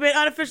podcast should have been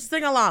unofficial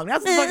sing along.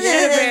 That's what it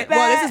should have been.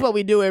 Well, this is what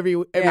we do every I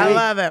week.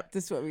 love it.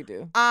 This is what we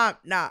do.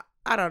 Nah,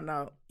 I don't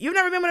know. You've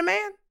never been with a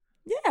man?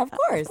 Yeah, of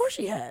course. Of course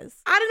she has.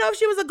 I didn't know if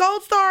she was a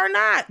gold star or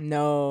not.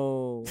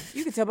 No.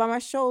 You can tell by my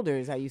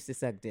shoulders I used to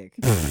suck dick.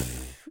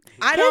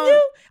 I Can don't.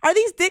 you? Are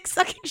these dick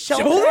sucking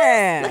shoulders?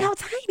 Yeah. Look how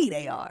tiny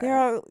they are. They're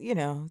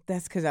all,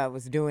 that's because I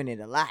was doing it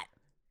a lot.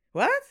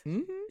 What?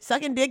 Mm-hmm.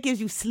 Sucking dick gives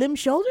you slim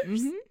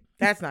shoulders? Mm-hmm.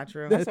 That's not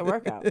true. That's a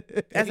workout.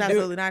 That's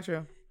absolutely not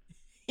true.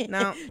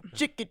 No.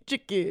 Chicken.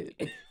 Chicken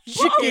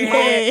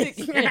head.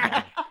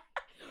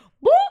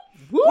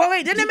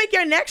 Wait, didn't it make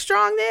your neck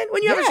strong then?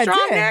 When you have a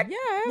strong neck? Yeah,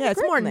 I have Yeah, a it's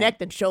great more neck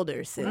than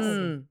shoulders, sis.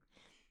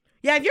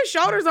 Yeah, if your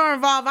shoulders are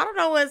involved, I don't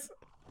know what's.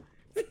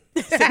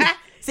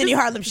 Sydney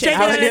Harlem shake.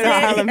 I was doing a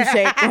Harlem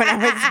shake when I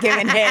was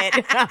giving head.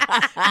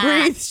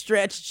 Breathe,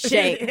 stretch,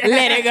 Shake.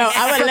 Let it go.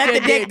 I would let the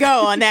dick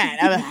go on that.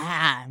 I was,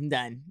 I'm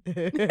done.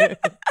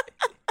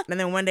 And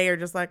then one day you're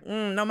just like,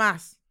 no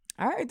mas.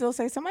 All right,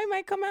 Dulcé, somebody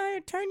might come out here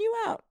and turn you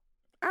out.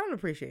 I don't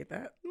appreciate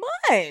that.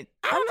 What?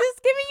 I'm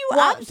just giving you Well,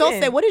 options.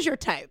 don't say, what is your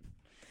type?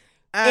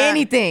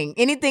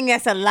 Anything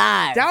that's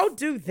alive. Don't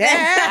do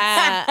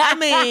that. I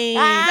mean,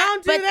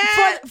 Don't do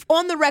that.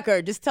 On the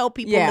record, just tell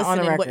people Yeah, on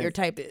the listening what record. your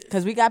type is.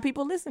 Because we got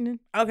people listening.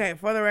 Okay,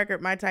 for the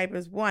record, my type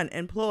is 1,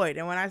 employed.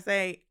 And when I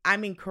say, I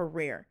mean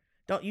career.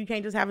 You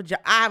can't just have a job.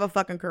 I have a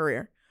fucking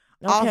career.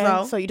 Okay,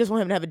 Also, so you just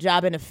want him to have a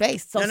job in the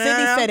face. So No, no,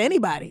 Sydney no, no. said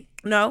anybody.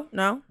 no,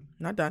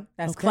 not done.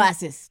 That's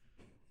classist.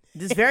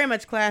 This very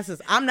much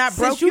classes. I'm not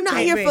broke. Since you're not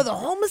can't here be. for the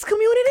homeless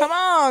community? Come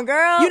on,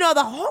 girl. You know,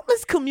 the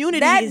homeless community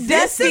That is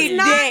This dusty does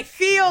not dick.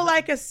 feel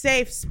like a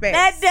safe space.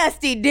 That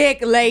dusty dick,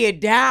 lay it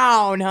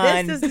down,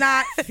 hun. This does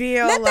not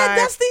feel Let like. that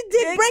dusty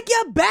dick break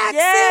your back,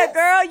 Yeah, sis.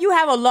 girl, you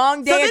have a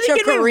long day So then at he your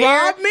can career.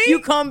 rob me? You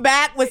come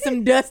back with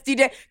some dusty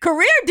dick.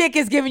 Career dick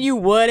is giving you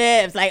what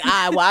ifs. Like,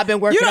 I've been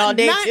working all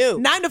day too.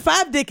 9 to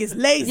 5 dick is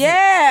lazy.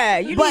 Yeah,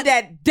 you But- need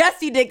that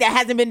dusty dick that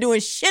hasn't been doing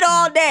shit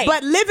all day.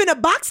 But live in a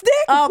box dick?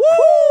 oh,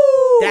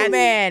 Woo! That's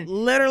man,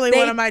 literally they,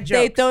 one of my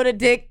They jokes. throw the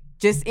dick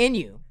just in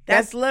you.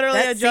 That's literally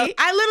a joke. see?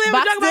 I literally have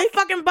Box a joke about dick?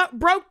 fucking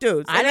broke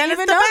dudes. I And then didn't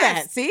even it's the know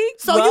best. that. See,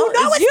 So you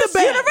know it's the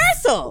best.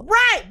 universal.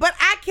 Right, but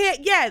I can't.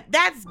 Yeah,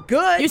 that's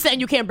good. You're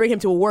saying you can't bring him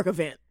to a work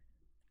event.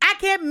 I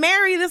can't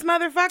marry this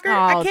motherfucker.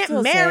 Oh, I can't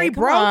Dulcé, marry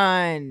come broke.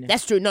 on.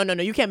 That's true. No,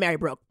 you can't marry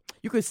broke.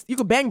 You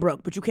could bang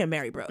broke, but you can't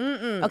marry broke.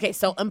 Okay,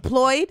 so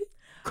employed,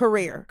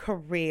 career.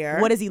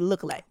 Career. What does he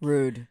look like?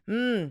 Rude.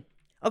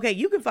 Okay,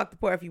 you can fuck the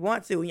poor if you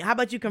want to. How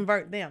about you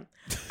convert them?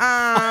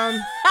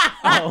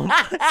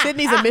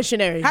 Sydney's a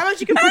missionary. How about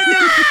you convert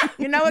them?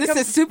 You know what? This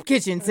is soup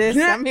kitchen, sis.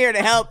 I'm here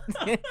to help.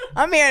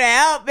 I'm here to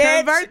help, bitch.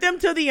 Convert them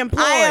to the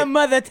employed. I am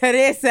Mother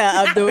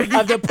Teresa of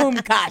the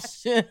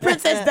Pumkash.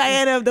 Princess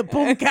Diana of the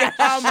Boomcat.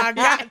 Oh my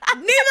God! Neither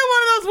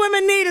one of those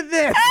women needed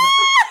this.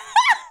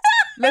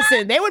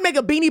 Listen, they would make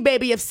a Beanie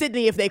Baby of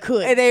Sydney if they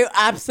could. And they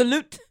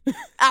absolute.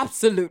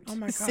 Oh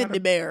my God! Sydney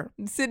Bear.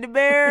 Sydney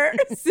Bear.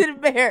 Sydney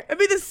Bear. It'd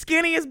be the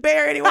skinniest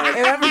bear anyone has It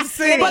would be ever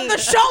seen. skinny. But the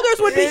shoulders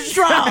would be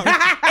strong.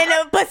 And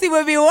the pussy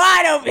would be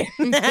wide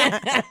open.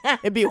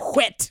 It'd be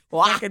wet.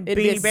 Fucking It'd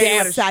be a Beanie Baby damn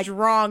with a sight.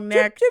 strong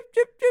neck.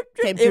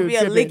 Came It'd through be a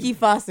dripping. leaky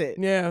faucet.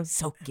 Yeah.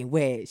 Soaking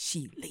wet,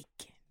 she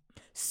leaking.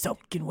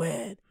 Soaking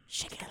wet.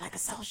 Shake it like a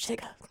salt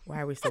shaker. Why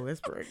are we so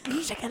whispering?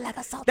 Shake it like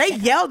a salt They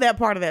shaker. yelled that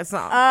part of that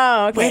song.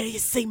 Oh, okay. Where do you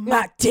see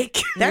my dick?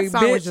 that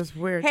song was bitch. just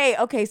weird. Hey,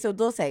 okay, so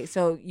Dulcé,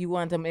 so you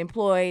want them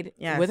employed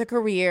Yes. with a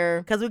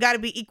career. Because we got to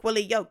be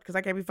equally yoked. Because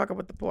I can't be fucking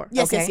with the poor.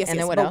 Yes, Okay, yes, yes, and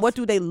yes. then what But else? what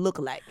do they look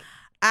like?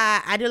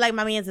 I do like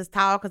my men's is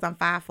tall because I'm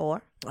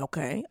 5'4".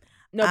 Okay.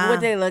 No, but what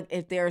they look,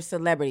 if they're a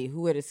celebrity,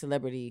 who would a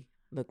celebrity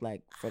look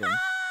like for them?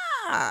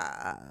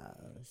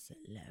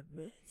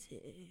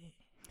 Celebrity.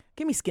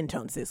 Give me skin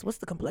tone, sis. What's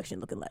the complexion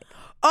looking like?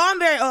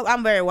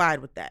 I'm very wide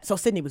with that. So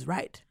Sydney was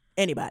right.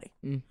 Anybody.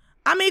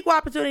 I'm an equal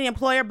opportunity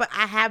employer, but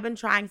I have been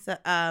trying to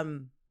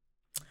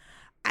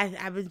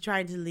I've been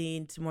trying to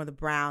lean to more the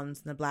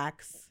browns and the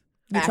blacks.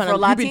 You've been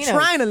Afro-Latinos.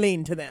 trying to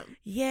lean to them.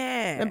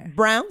 Yeah. And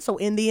brown, so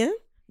Indian.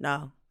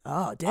 No.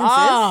 Oh, damn,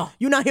 Oh. sis.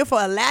 You not here for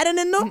Aladdin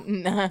and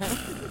them?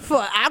 For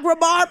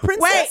Agrabah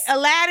princess? Wait,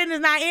 Aladdin is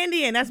not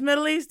Indian. That's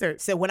Middle Eastern.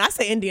 So when I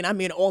say Indian, I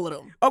mean all of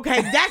them.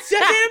 Okay, that's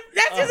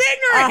just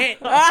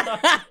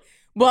ignorant.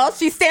 Well,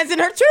 she stands in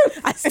her truth.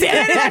 I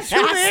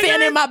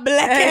stand in my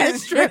black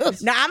ass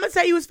truth. Now I'm gonna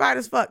tell you what's fine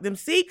as fuck. Them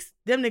Sikhs,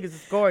 them niggas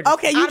is gorgeous.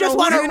 Okay, you I just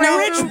don't want know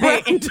a who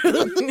rich you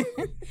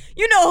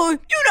know. bitch.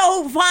 You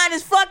know who fine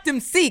as fuck them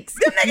Sikhs.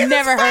 Them niggas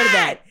Never is heard of fine.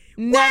 that.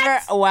 Never.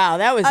 Wow,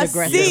 that was A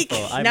aggressive. Sikh.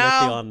 Beautiful. I'm No.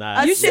 with you on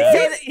that. You should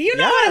say that. You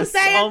know what I'm Yes.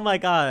 saying? Oh my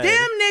god.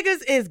 Them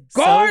niggas is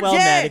So gorgeous. well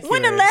manicured.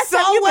 When the last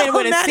time you been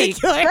with a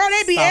Sikh? Girl,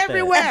 they be Stop it.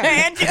 everywhere.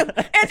 Andrew,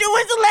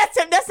 when's the last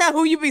time? That's not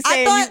who you be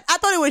saying. I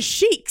thought it was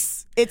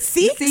sheiks. It's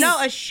Sikhs? No,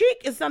 a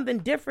sheik is something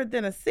different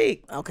than a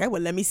Sikh. Okay,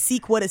 well, let me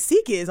seek what a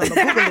Sikh is. I'm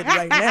going to Google it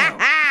right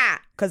now.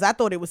 Because I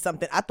thought it was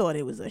something. I thought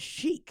it was a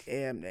sheik.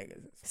 Damn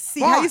niggas.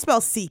 Sikh. How you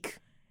spell Sikh?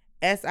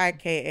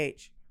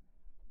 Sikh.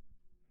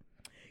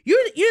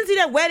 You didn't see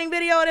that wedding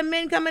video of the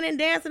men coming in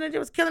dancing and it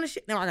was killing the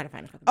shit? No, I gotta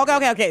find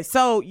it. Okay.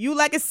 So you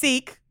like a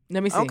Sikh.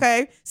 Let me see.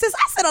 Okay. Since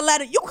I said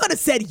Aladdin, you could have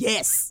said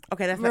yes.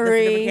 Okay, that's a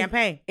Marie, different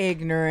campaign.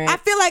 ignorant. I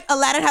feel like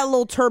Aladdin had a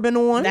little turban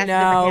on. That's No,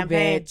 a different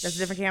campaign. bitch. That's a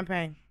different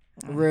campaign.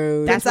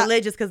 Rude. That's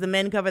religious because the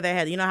men cover their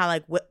head. You know how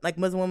like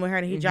Muslim women wear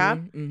a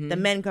hijab? The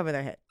men cover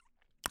their head.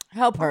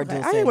 Help her, Okay,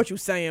 Dulcé. I hear what you're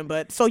saying,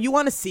 but so you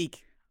want a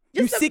Sikh.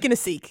 You seeking a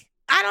Sikh.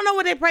 I don't know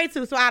what they pray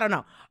to, so I don't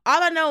know.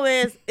 All I know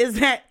is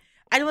that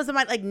I just want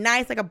somebody like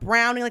nice, like a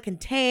brownie, like can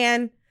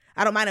tan.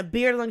 I don't mind a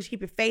beard as long as you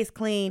keep your face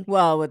clean.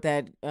 Well, with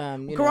that you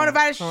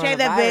Coronavirus, know, shave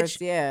that coronavirus,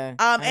 bitch. Yeah.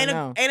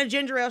 And a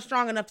ginger ale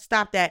strong enough to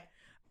stop that.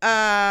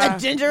 A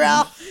ginger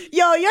ale.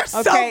 Yo, you're so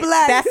Okay,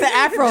 black. that's the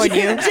afro in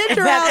you.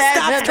 Ginger ale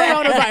stops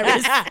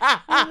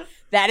coronavirus.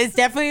 That is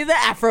definitely the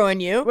afro in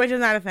you. Which is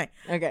not a thing.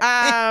 Okay.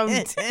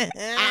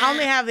 I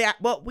only have the.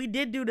 Well, we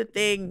did do the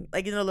thing,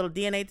 like a little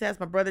DNA test.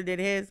 My brother did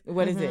his.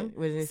 What is it?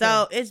 What is it?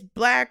 So it's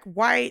black,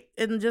 white,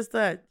 and just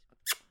a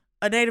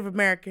Native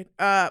American.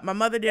 My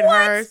mother did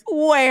hers.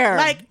 Where?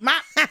 Like my.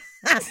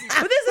 But this is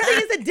the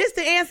thing, it's a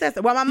distant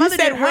ancestor. Well, my mother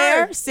said did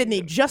where? hers.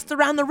 Sydney, just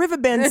around the river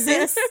bend,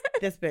 sis.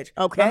 This bitch.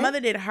 Okay. My mother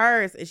did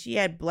hers, and she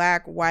had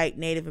black, white,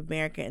 Native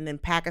American, and then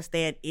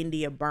Pakistan,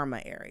 India,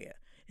 Burma area.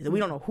 So we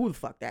don't know who the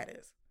fuck that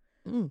is.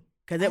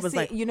 Because it was see-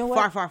 like you know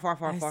what? far I far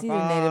see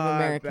the Native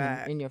American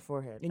back. in your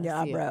forehead. In your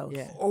I see it. eyebrows.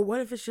 Yeah. Or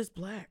what if it's just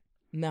black?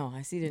 No,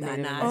 I see the Nah,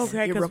 Native nah. American.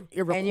 Okay, 'cause-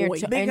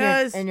 Iroquois.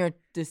 Because- and your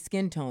the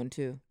skin tone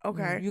too.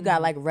 Okay. You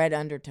got like red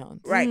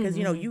undertones. Right, because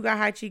you know you got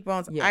high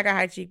cheekbones, Yeah. I got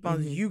high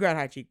cheekbones, you got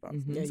high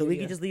cheekbones, so we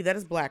can just leave that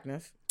as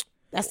blackness.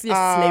 That's just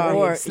slavery.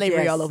 or-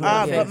 Slavery yes. all over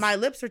But again. my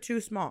lips are too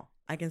small.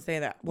 I can say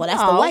that. Well,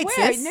 that's Oh, the white,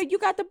 where? sis. No, you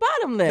got the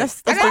bottom lip.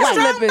 That's I the got a white.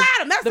 strong lip is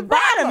bottom. That's the the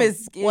bottom problem.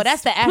 is Well,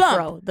 that's the plump.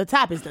 afro. The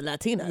top is the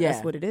Latina. Yeah.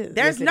 That's what it is.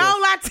 There's Yes, it no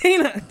is.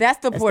 Latina. That's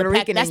the Puerto the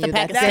Rican that's in the you.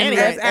 That's Pakistani. at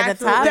That's the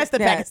absolutely- top. that's the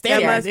That- Pakistani. There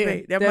Yeah. must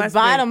be. There the must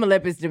bottom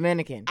lip is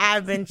Dominican.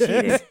 I've been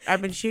cheated.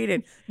 I've been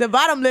cheated. The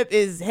bottom lip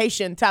is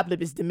Haitian. Top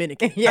lip is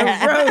Dominican.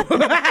 Yeah.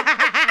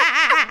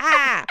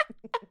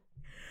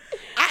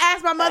 I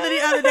asked my mother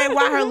the other day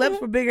why her lips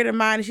were bigger than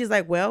mine, and she's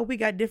like, "Well, we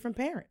got different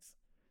parents."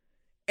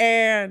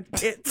 And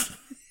it's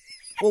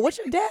Well, what's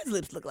your dad's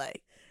lips look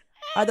like?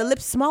 Are the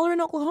lips smaller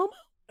in Oklahoma?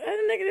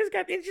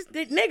 it's just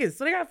they niggas,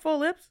 so they got full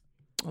lips.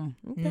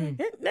 Okay.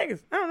 Yeah, niggas,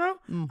 I don't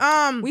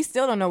know. We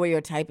still don't know what your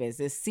type is.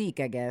 It's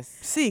Sikh, I guess.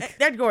 Sikh.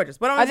 They're gorgeous.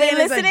 But Are they saying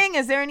is, like, listening?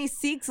 Is there any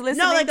Sikhs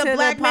listening? no, like to a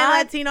black the man,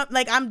 pod? Latino.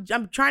 Like I'm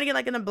trying to get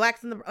like in the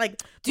blacks and the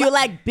like. Do you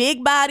like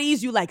big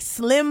bodies? You like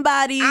slim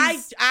bodies?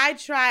 I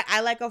try.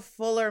 I like a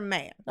fuller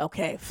man,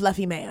 Okay,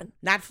 fluffy man.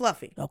 not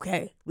fluffy.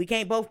 Okay. We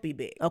can't both be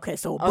big. Okay,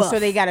 so Oh, so buff.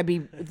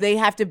 they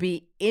have to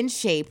be in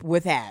shape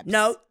with abs.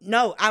 No,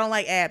 I don't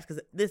like abs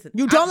because listen,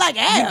 You don't like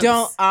abs? You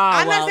don't. Oh,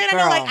 I'm well, not saying girl.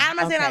 I don't like. I'm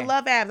not saying I Okay.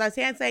 love abs. I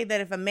can say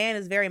that if a man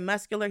is very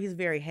muscular, he's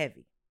very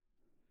heavy.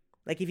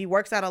 Like if he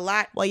works out a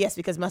lot, Well, yes,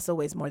 because muscle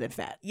weighs more than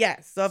fat.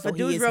 yes. So if So a he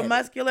dude's is real heavy.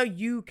 muscular,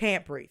 you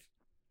can't breathe.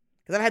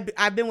 Because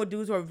I've been with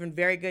dudes who are in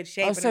very good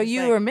shape. Oh, and so I'm just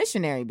you like, were a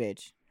missionary,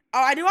 bitch. Oh,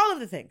 I do all of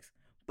the things.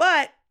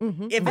 But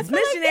if it's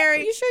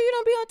missionary, You sure you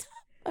don't be on top?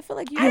 I feel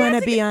like you. You want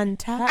to be on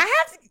top? I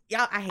have to.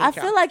 Y'all, I hate I y'all.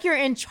 feel like you're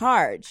in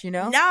charge. You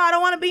know. No, I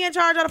don't want to be in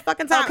charge all the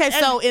fucking time. Okay, And-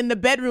 so in the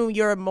bedroom,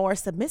 you're more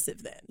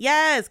submissive then.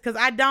 yes, because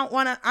I don't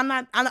want to. I'm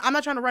not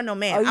trying to run no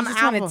man. Oh, you I'm just an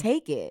trying to alpha.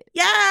 take it.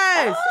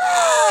 Yes,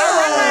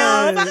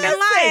 I run my own fucking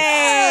life.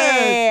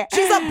 Hey.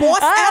 She's a boss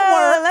Oh, at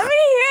work. let me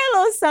hear a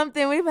little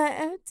something. We like,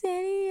 oh,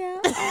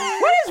 daddy,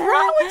 What is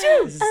wrong with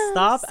you?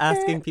 Stop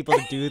asking people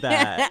to do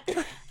that.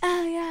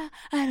 Oh yeah,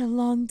 I had a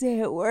long day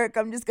at work.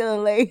 I'm just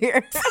gonna lay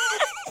here.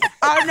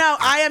 Oh no,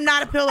 I am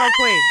not a pillow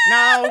queen.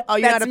 No. Oh,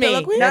 you're That's not a me.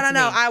 pillow queen? No, That's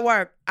no. me. I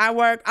work. I'm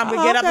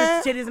gonna get up okay.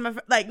 and titties in my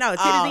face. Like no,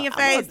 titties in your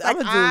face.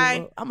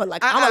 I'm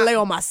gonna lay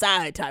on my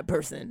side type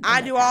person.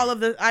 I do all of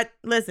the.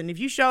 Listen. If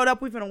you showed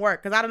up, we finna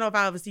work because I don't know if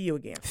I'll ever see you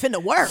again.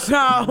 finna work. So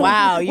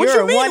Wow, What you're you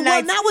a mean? one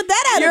Well, night. not with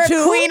that You're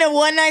attitude. a queen of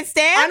one night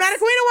stands. I'm not a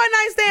queen of one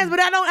night stands, but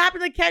I don't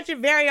happen to catch it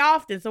very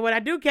often. So when I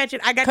do catch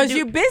it, I got to Because do.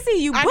 you busy.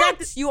 You I got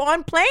booked. You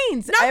on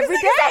planes no, every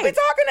niggas don't day. be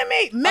talking to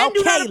me. Men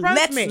do not Okay, approach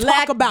let's me.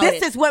 talk about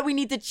this it. is what we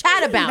need to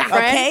chat about,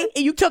 friend. Okay,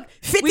 and you took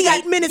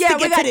 58 minutes to we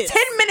get got to this.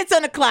 10 minutes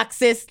on the clock,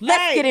 sis.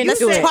 Let's Hey, get you into Let's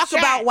said- it. talk Chat.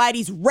 about why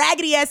these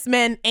raggedy ass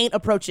men ain't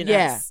approaching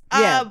Yeah, us.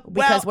 yeah. Because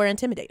well, we're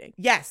intimidating.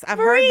 yes, I've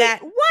Marie, heard that.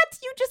 what?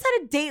 You just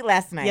had a date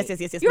last night. Yes.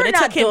 You're but it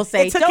not took him.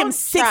 Dulcé. It took him Don't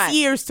 6 try.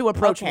 years to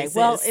approach Okay, me.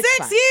 well, sis. it's 6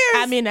 fine. years.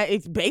 I mean,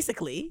 it's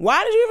basically.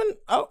 Why did you even?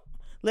 Oh,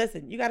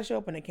 listen, you got to show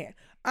up when they can.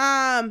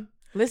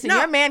 Listen, No.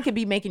 your man could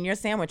be making your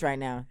sandwich right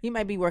now. He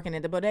might be working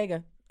at the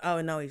bodega.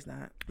 Oh no, he's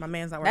not. My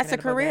man's not working. That's a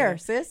at career,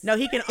 bodega. sis. No,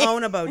 he can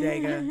own a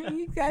bodega.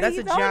 That's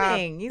a job.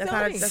 He's That's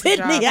not a- owning. that's a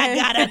Sydney, job. I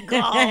gotta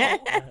go.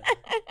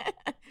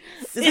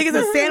 This nigga's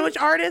a sandwich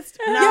artist?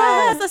 No.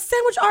 Yes, a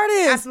sandwich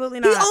artist. Absolutely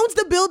He not. owns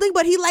the building,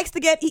 but he likes to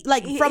get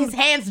from his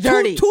hands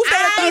dirty. Tuesday to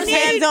I Thursday. need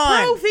hands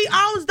on. proof he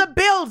owns the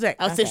building.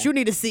 Oh, sis, you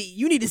need to see.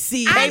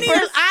 I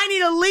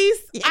need a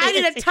lease. I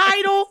need a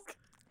title.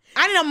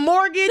 I need a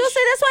mortgage. Dulcé,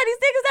 that's why these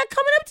niggas not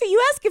coming up to you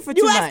asking for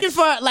too You much. asking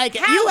for like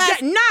How you da-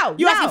 ask, no,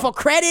 You no. asking for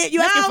credit?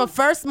 You asking No. for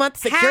first month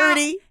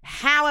security?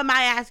 How am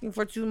I asking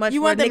for too much? You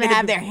for want a them to nigga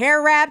have be- their hair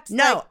wrapped?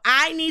 No, Like,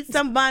 I need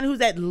someone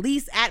who's at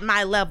least at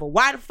my level.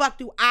 Why the fuck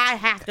do I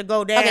have to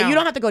go down? Okay, you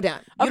don't have to go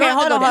down. You okay, don't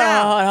have to hold go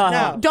on.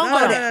 down. No, Don't no,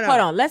 go no, there. no, no. Hold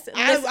on. Let's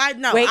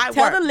no, wait. I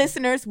Tell work. the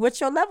listeners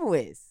what your level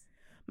is.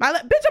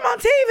 Bitch, I'm on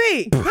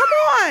TV. Come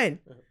on.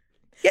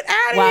 Get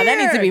out of Wow, here. that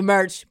needs to be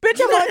merch. Bitch,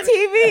 I'm on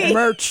TV.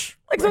 Merch.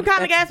 Like some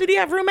comic asked me, do you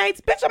have roommates?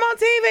 Bitch, I'm on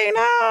TV.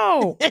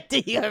 No. Do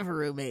you have a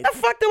roommate? The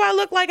fuck do I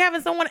look like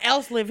having someone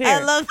else live here? I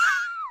love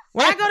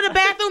When I go to the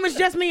bathroom, it's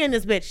just me and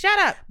this bitch. Shut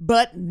up.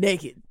 butt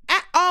naked,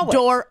 Always.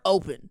 door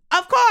open,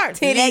 Of course.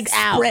 Titties legs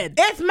out. spread,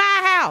 It's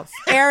my house.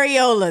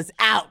 Areolas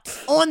out.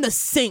 on the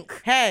sink.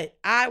 Hey,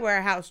 I wear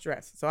a house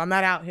dress, so I'm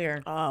not out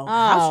here. Oh, Oh,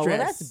 house well, dress.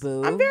 that's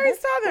boo. I'm very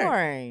That's southern.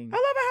 boring. I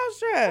love a house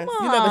dress.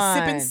 Come You love a on.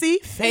 sip and see,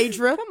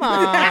 Phaedra. Come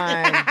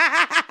on.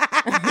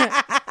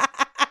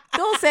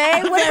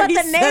 Dulcé, what about Very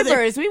the southern.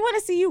 neighbors? We want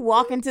to see you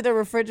walk into the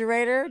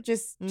refrigerator,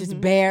 just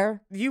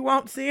bare. You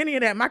won't see any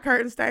of that. My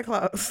curtains stay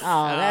closed.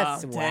 Oh,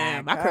 that's damn.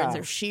 whack. My curtains Oh.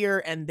 are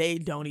sheer and they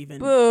don't even.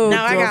 Boo,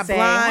 No, I got Dulcé.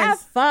 blinds. Have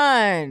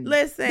fun.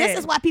 Listen. This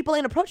is why people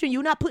ain't approaching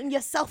you. Not putting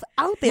yourself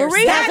out there.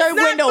 Marie has That's her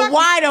not window fucking-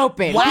 wide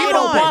open. Wide People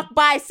on. walk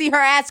by, see her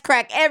ass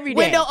crack every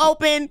day. Window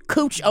open,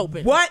 cooch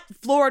open. What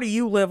floor do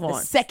you live The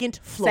on? second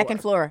floor.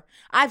 Second floor.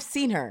 I've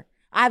seen her.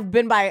 I've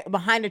been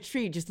behind a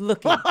tree just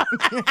looking.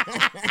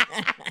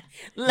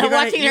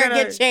 Watching you're her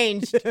gonna- get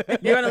changed.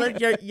 You're gonna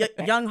let your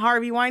young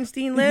Harvey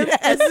Weinstein live?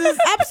 This is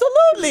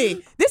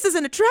absolutely. This is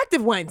an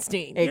attractive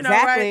Weinstein. know,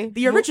 Exactly. right?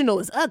 The original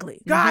is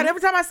ugly. God,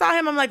 every time I saw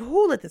him, I'm like,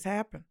 who let this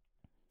happen?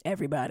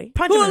 Everybody.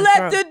 Punch Who him in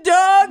let the the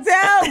dogs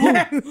out?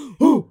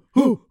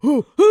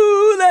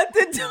 Who let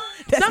the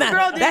dogs? That's Some not,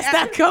 girl did- that's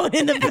not going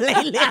in the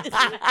playlist.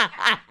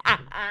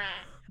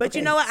 But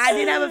you know what? I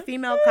did have a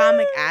female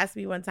comic ask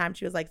me one time.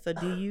 She was like, "So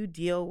do you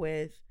deal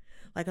with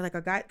like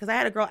a guy?" Because I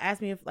had a girl ask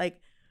me if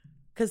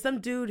because some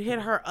dude hit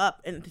her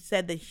up and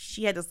said that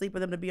she had to sleep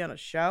with him to be on a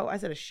show. I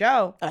said, "A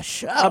show? A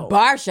show. A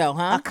bar show,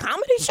 huh? A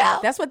comedy show.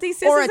 That's what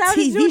these Or sisters a out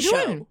is TV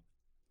doing.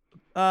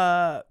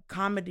 show.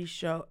 Comedy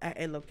show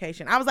at a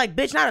location." I was like,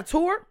 "Bitch, not a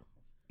tour."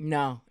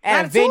 No, Not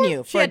at a a venue.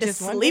 tour? She for had to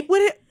just one sleep day.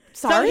 with it.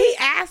 So Sorry. he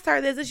asked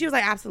her this, and she was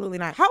like, "Absolutely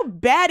not." How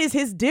bad is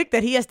his dick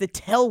that he has to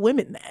tell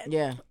women that?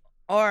 Yeah.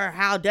 Or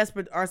how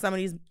desperate are some of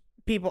these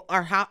people,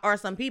 or how are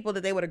some people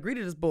that they would agree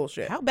to this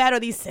bullshit? How bad are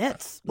these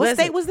sets? What Listen.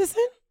 state was this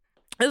in?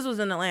 This was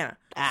in Atlanta.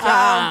 But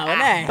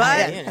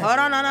hold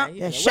on, no.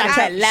 Yeah,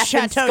 Chateau-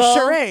 laughing Chateau skull.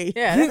 Charest.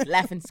 Yeah, that's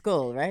laughing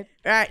skull, right?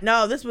 All right,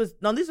 no, this was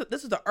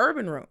the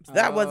urban rooms.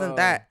 That wasn't Oh.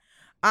 that.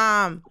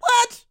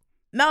 What?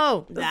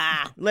 No,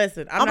 Nah.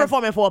 listen, I'm not,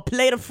 performing for a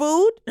plate of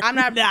food. I'm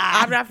not. Nah.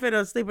 I'm not fit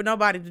to sleep with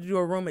nobody to do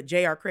a room at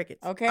JR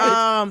Crickets. Okay.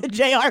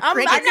 J.R. I'm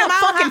Cricket. not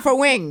fucking for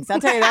wings. I'll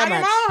tell you that I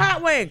get much. my own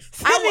hot wings.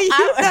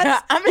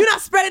 You're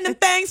not spreading them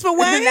things for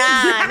wings?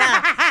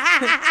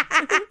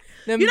 Nah.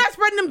 You're not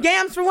spreading them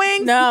gams for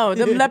wings. No,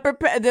 them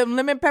them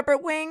lemon pepper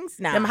wings.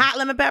 Nah. Them hot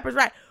lemon peppers,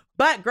 right?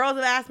 But girls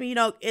have asked me,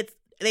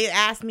 they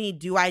asked me,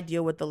 do I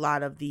deal with a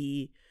lot of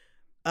the,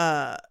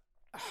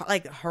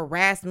 like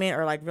harassment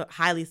or like real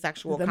highly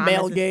sexual The comments?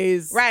 male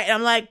gaze. Right. And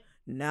I'm like,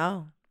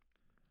 no,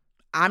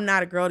 I'm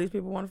not a girl these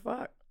people want to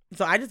fuck.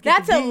 So I just get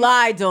That's to a be-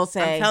 lie,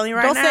 Dulcé. I'm telling you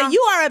right Don't now. say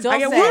you are a Don't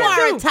you say it.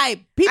 are a type.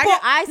 People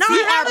I No,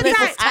 see I'm our the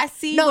people's. type. I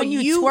see No, when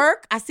you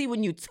twerk. I see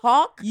when you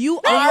talk. you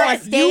When are you're on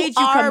stage,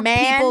 you are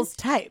command. people's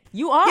type.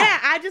 You are. Yeah,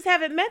 I just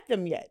haven't met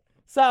them yet.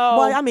 So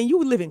Well, I mean,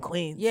 you live in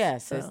Queens.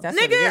 Yes, so. that's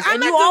Nigga, what it is. I'm And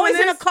not you doing always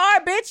in a this.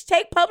 car, bitch.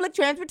 Take public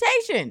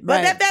transportation.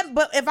 but Right.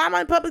 but if I'm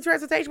on public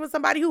transportation with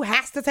somebody who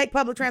has to take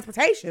public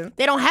transportation,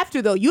 They don't have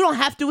to though. You don't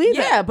have to either.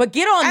 Yeah, but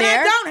get on and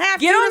there. I don't have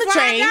get to, on the that's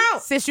why I train.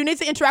 don't. Sis, you need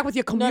to interact with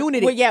your No,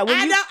 community. well, yeah, when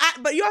I you don't.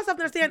 But you also have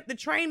to understand the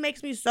train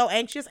makes me so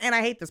anxious, and I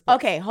hate this place.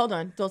 Okay, hold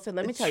on, Dulcé.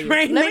 Let me tell you.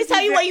 train Let me makes tell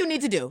me you feel- what you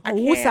need to do. I can't.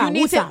 Woosah, You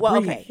need to. woosah, Well,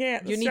 breathe. okay.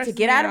 can't. It You need to stresses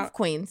get me out out. of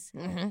Queens.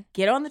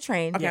 Get on the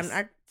train. Okay,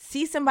 Yes.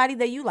 See somebody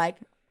that you like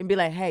and be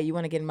like, "Hey, you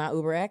want to get in my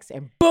Uber X?"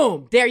 And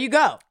boom, there you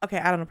go. Okay,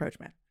 I don't approach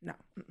men. No,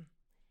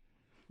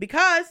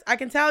 because I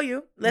can tell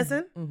you.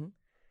 Listen,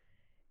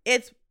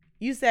 it's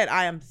you said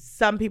I am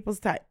some people's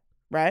type,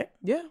 right?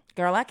 Yeah.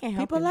 Girl, I can't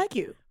help People you. like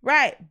you.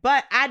 Right,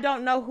 but I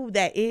don't know who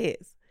that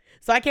is,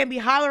 so I can't be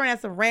hollering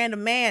at some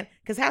random man.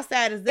 Because how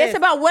sad is this? It's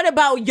about what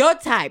about your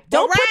type.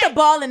 Don't Right. put the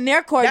ball in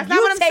their court. That's not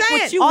You what I'm take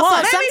saying. what you Also, want.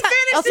 Let me sometimes-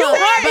 finish also, this but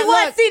sentence. Harvey look,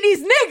 wants to see these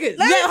niggas.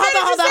 Let me Yeah, hold on,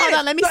 finish hold this on.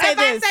 sentence. Let me So say if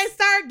this. I say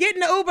start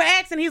getting the Uber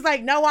X and he's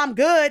like, no, I'm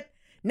good,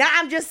 Now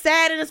I'm just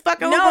sad and it's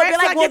fucking No, Uber be X,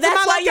 like, so I well, get to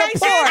that's my why you're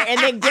location. poor, and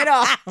then get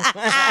off.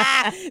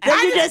 Then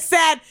you just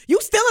sad.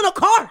 You still in a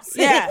car.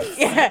 Yeah.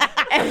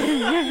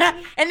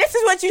 And this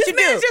is what you This should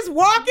do. man's just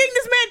walking.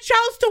 This man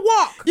chose to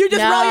walk. You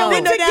just No. roll your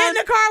window To down. get in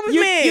the car with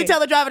you, me. You tell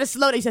the driver to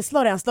slow down. You say,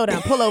 slow down,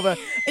 pull over.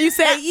 And you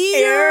say,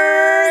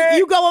 yeah,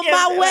 you going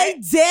my way,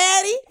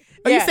 daddy?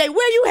 Or you Yeah. say,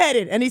 where you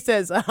headed? And he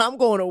says, I'm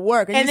going to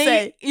work. And, And you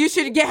then say, you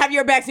should have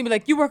your backs and be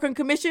like, you work on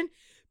commission?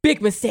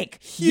 Big mistake.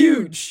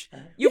 Huge.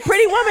 You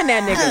pretty woman,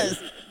 that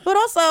nigga. but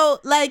also,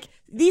 like,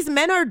 these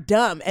men are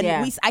dumb. And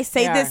Yeah,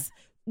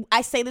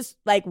 I say this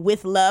like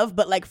with love,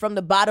 but like from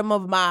the bottom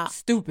of my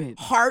Stupid.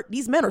 heart,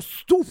 these men are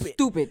stupid.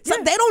 Stupid. So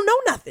they don't know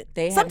nothing.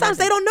 They have Sometimes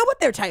nothing. they don't know what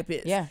their type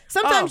is. Yeah.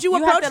 Sometimes you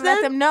have approach to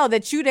let them know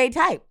that you they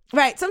type.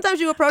 Right. Sometimes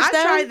you approach I've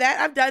them. tried that.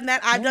 I've done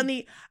that. I've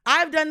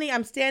done the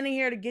I'm standing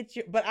here to get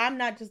you, but I'm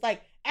not just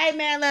like, hey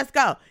man, let's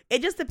go.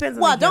 It just depends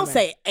on Well, the don't human.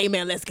 say, hey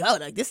man, let's go.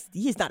 Like this,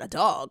 he's not a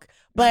dog.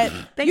 But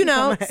Thank you you so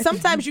know, much.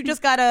 sometimes you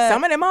just gotta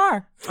Some of them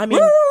are. I mean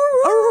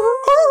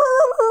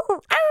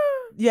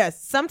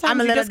yes, sometimes I'm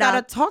a you little just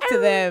gotta dog. talk to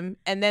them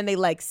and then they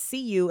like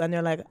see you and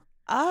they're like,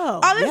 oh.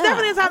 Oh, there's yeah,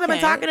 definitely times I've been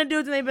okay. talking to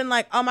dudes and they've been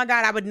like, oh my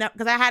God, I would not,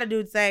 because I had a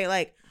dude say,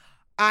 like,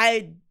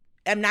 I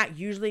am not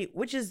usually,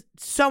 which is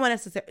so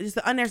unnecessary, just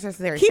an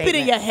unnecessary Keep it in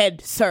statement. your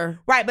head, sir.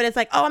 Right, but it's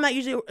like, oh, I'm not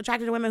usually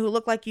attracted to women who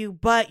look like you,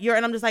 but you're,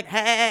 and I'm just like,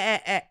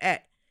 hey.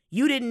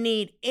 You didn't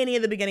need any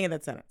of the beginning of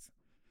that sentence.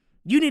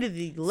 You needed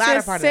the latter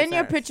Just part of that send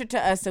your sentence. picture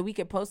to us so we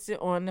can post it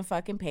on the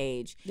fucking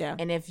page. Yeah.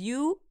 And if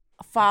you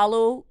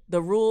follow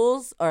the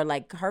rules or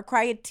like her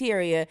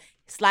criteria,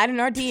 slide in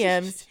our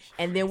DMs,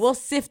 and then we'll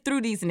sift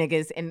through these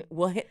niggas and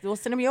we'll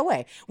send them your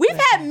way. We've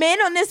had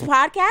men on this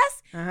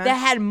podcast that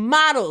had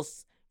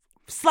models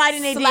slide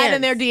in their Slide DMs.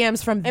 in their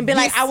DMs from and be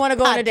like, this I want to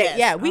go on a date. podcast.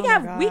 Yeah, we Oh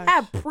my we gosh.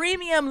 have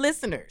premium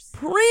listeners.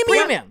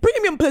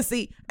 Premium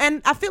pussy.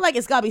 And I feel like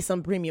it's gotta be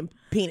some premium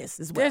penis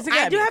as well. There's a I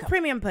gotta do be a have couple.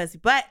 premium pussy,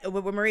 but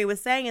what Marie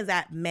was saying is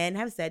that men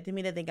have said to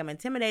me they think I'm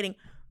intimidating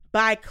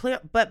by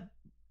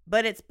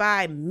but it's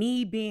by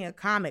me being a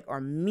comic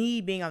or me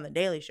being on the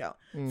Daily Show.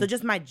 So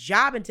just my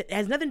job it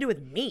has nothing to do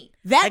with me.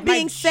 That Like, my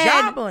being said,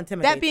 job will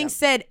intimidate them.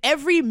 said,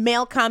 every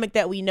male comic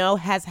that we know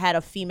has had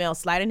a female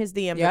slide in his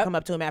DMs Yep. or come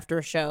up to him after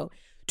a show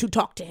to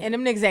talk to him. And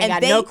them niggas ain't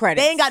got no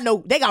credits. They ain't got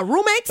no. They got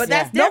roommates, But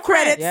that's no different.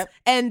 credits, Yep.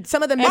 and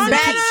some of them And missing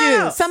bad teeth.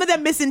 shoes. Some of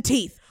them missing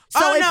teeth. So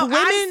Oh, if no, women,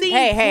 I've seen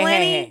Hey.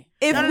 plenty.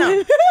 if No,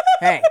 no.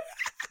 Hey.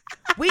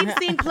 We've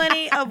seen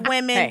plenty of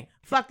women Hey.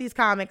 fuck these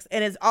comics,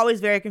 and it's always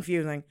very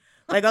confusing.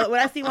 Like when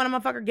I see one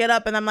motherfucker get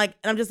up, and I'm like,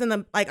 and I'm just in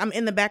the I'm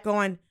in the back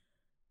going,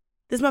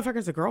 this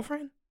motherfucker's a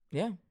girlfriend.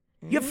 Yeah.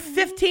 You have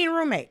 15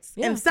 roommates,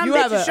 Yeah. and some You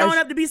have bitches a showing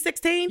up to be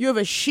 16. you have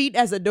a sheet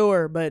as a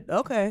door, but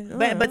okay,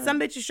 But some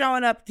bitches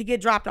showing up to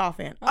get dropped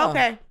off in. Oh.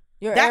 Okay.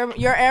 Your That-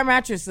 your air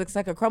mattress looks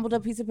like a crumpled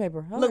up piece of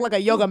paper. look like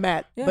a yoga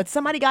mat. Yeah. But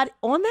somebody got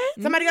on that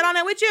Somebody got on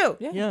there with you.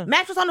 Yeah.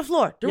 Mattress on the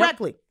floor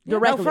directly.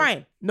 directly. No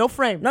frame. no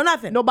frame, No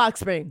nothing. no box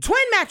spring, Twin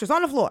mattress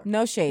on the floor.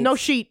 no shade. no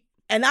sheet.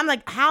 And I'm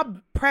like, how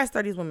pressed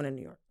are these women in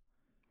New York?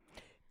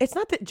 It's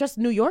not that just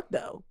New York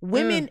though.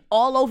 Women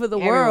all over the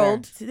Everywhere.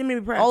 world, See, let me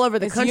be pressed. all over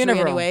the It's country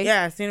universal. anyway.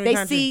 Yeah, it's in the they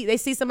country.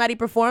 see somebody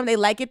perform, they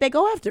like it, they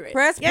go after it.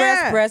 Press.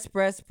 Yeah.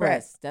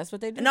 That's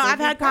what they do. No, They I've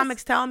do had press.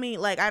 comics tell me,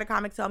 like, I had a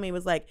comic tell me it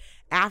was like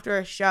after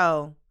a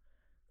show,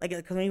 like,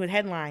 because when he would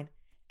headline,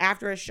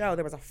 after a show,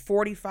 there was a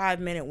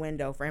 45-minute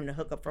window for him to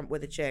hook up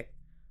with a chick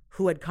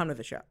who had come to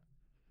the show.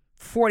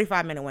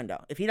 45-minute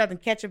window. If he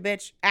doesn't catch a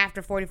bitch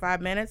after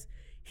 45 minutes,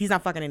 he's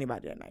not fucking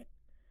anybody that night.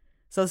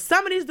 So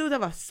some of these dudes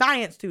have a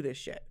science to this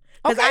shit.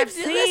 Because Okay, I've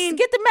let's seen,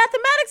 get the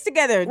mathematics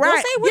together. Don't Right.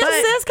 say Yes,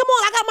 what. sis, come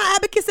on. I got my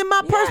abacus in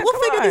my purse. Yeah, We'll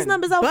come figure these on.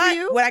 numbers out for but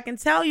you. what I can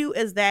tell you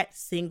is that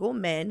single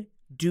men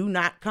do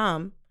not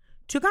come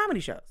to comedy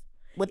shows.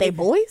 With they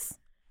boys?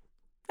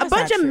 A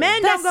bunch of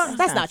men don't go.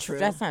 That's not true.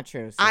 That's not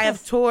true. I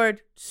have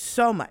toured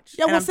so much.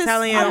 Yeah, and well, I'm sis,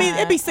 telling you. I mean,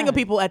 it'd be single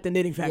people at the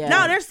knitting factory.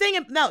 Yeah. no, they're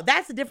singing. No,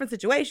 that's a different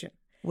situation.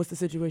 What's the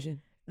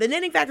situation? The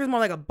knitting factory is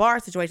more like a bar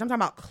situation. I'm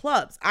talking about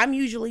clubs. I'm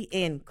usually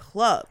in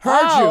clubs.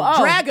 Heard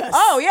you. Drag us.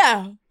 Oh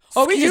yeah.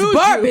 Oh, we just Excuse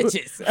bar you.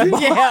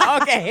 bitches. Yeah.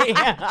 Okay.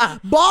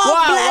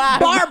 Black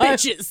bar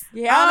bitches.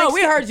 Yeah. Oh,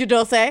 we heard you,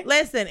 Dulcé.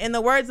 Listen, in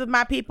the words of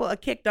my people, a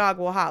kick dog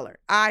will holler.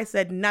 I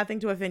said nothing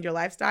to offend your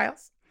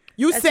lifestyles.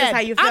 You That's said, just how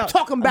you I'm felt.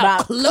 talking about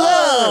About clubs.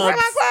 Where are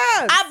my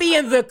clubs? I be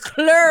in the The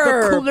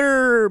club.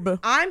 club.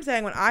 I'm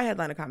saying when I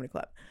headline a comedy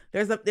club,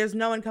 there's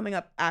no one coming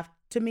up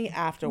to me Well,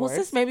 afterwards.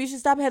 sis, maybe you should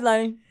stop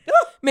headlining.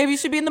 Maybe you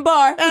should be in the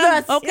bar. with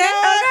us. Okay. You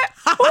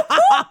know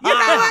what? You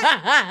know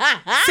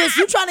what? Sis,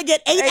 you trying to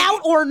get 8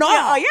 out or not?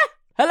 Yeah, oh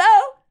yeah.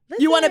 Hello.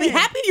 You want to be Listen.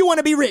 happy? You want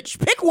to be rich?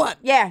 Pick one.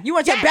 Yeah. You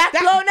want your Yeah, back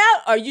that- blown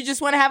out, or you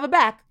just want to have a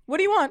back? What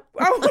do you want?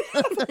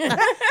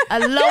 A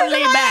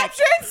lonely my back.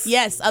 options.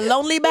 Yes, a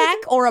lonely back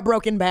or a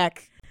broken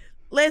back.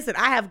 Listen,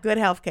 I have good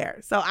health care,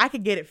 so I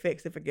could get it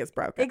fixed if it gets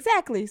broken.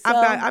 Exactly. So,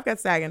 I've got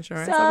SAG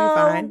insurance. so I'll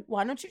be fine.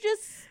 why don't you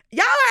just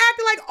Y'all are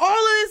acting like all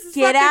of this is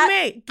Get fucking out-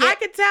 me. get- I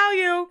can tell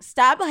you.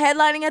 stop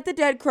headlining at the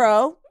Dead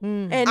Crow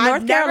in I've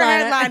North never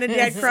Carolina? headlined a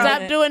Dead Crow.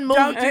 Stop doing movies.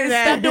 Don't do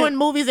that. Stop doing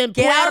movies in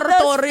Get out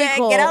Puerto those,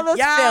 Rico. Get out those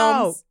Yo,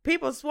 films.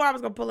 people swore I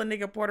was gonna pull a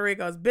nigga in Puerto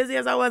Rico. As busy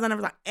as I was, I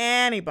never saw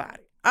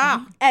anybody.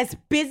 Ah, As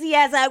busy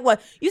as I was.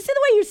 You see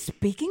the way you're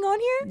speaking on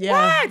here?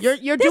 Yeah, What?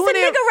 you're There's doing a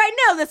it. nigga right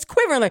now that's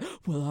quivering like,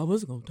 well, I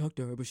was going to talk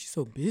to her, but she's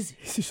so busy.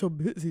 She's so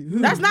busy.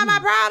 that's not my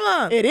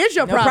problem. It is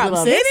your No problem,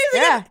 problem. sis. It is,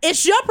 yeah.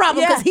 It's your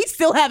problem because Yeah. he's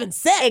still having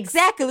sex.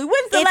 Exactly.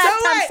 When's the It's last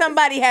all time right.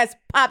 somebody has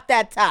popped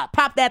that top?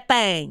 Pop that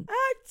thing.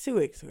 2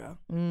 weeks ago.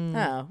 Oh,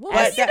 well,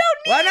 But you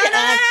don't need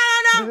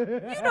no.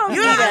 You don't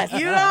You need us. don't.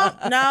 You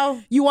don't.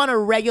 No. You want a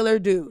regular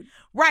dude,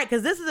 Right,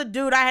 because this is a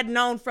dude I had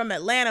known from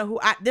Atlanta.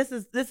 This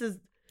is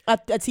a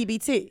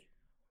TBT.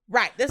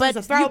 right. This is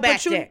a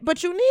throwback you, chick.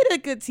 but you need a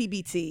good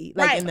TBT,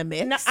 like Right. in the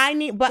mix. No, I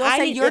need, but So I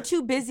say need. you're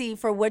too busy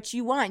for what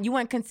you want. You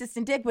want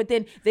consistent dick, but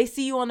then they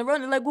see you on the road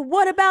and they're like, well,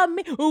 what about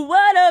me?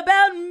 What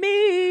about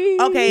me?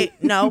 Okay,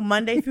 no.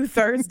 Monday through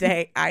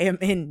Thursday, I am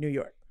in New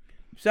York.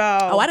 So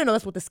Oh, I didn't know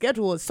that's what the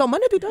schedule is. So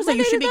Monday through Thursday, Monday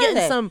you should through be getting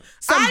Thursday. some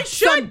I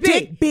should some be.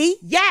 dick B.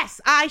 Yes,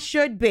 I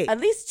should be.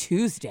 At least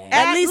Tuesday.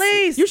 At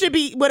least. you should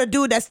be with a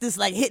dude that's just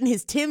like hitting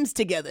his Tims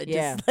together,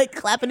 Yeah. just like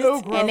clapping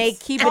his. And they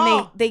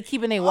keeping they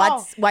keeping their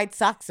white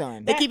socks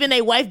on. They keeping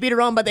their wife beater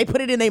on, but they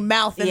put it in their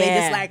mouth and they Yeah.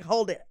 just like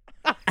hold it.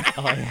 Oh,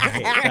 I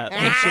hate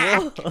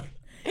that ritual.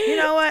 You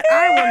know what?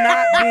 I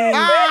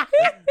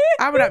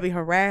will not be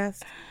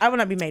harassed. I will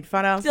not be made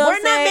fun of. Still We're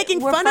not say, making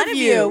we're fun of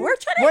you. We're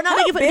trying to We're not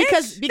help, making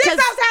fun bitch. This don't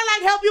sound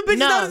like help. You bitches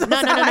don't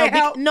sound like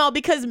help. No,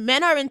 because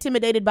men are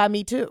intimidated by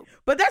me too.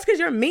 But that's because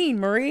you're mean,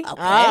 Marie.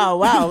 Oh,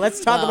 wow. Let's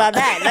talk about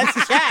that.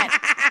 Let's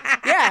chat.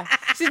 Yeah.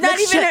 She's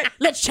not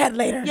Let's chat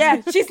later.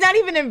 Yeah, she's not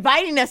even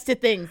inviting us to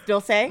things,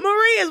 Dulcé.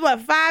 Marie is what,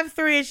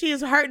 5'3", and she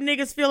is hurting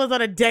niggas' feelings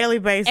on a daily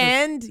basis.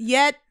 And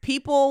yet,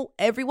 people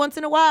every once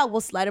in a while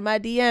will slide in my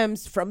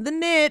DMs from the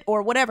knit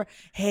or whatever.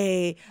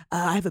 Hey,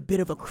 I have a bit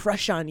of a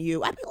crush on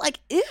you. I'd be like,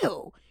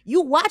 ew.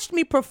 You watched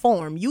me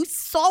perform. You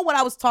saw what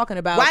I was talking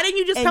about. why didn't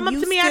you just and come up you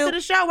to me still- after the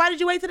show? Why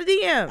did you wait to the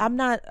DM? I'm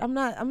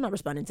not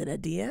responding to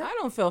that DM. I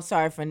don't feel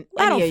sorry for any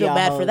I don't of feel y'all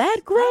bad hoes. for that.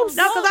 Gross.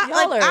 No, because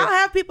Y'all are- I'll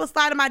have people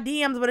slide in my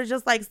DMs, but it's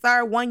just like,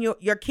 sir, one,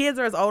 your kids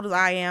are as old as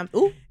I am.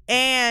 Ooh.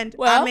 And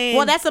Well- I mean,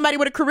 Well, that's somebody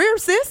with a career,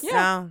 sis.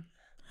 no.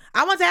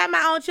 I want to have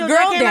my own children.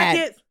 Girl I can't have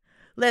dad. kids.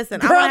 Listen,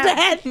 Girl I wanna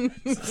dad.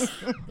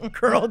 have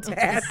girl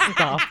dad.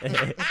 Stop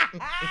it.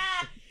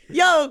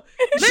 Yo,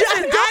 Listen,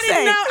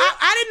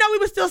 I didn't know we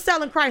were still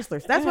selling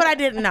Chryslers. That's what I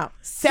didn't know.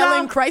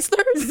 selling So,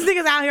 Chryslers. This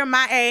nigga's out here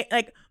my age,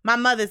 like my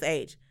mother's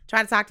age,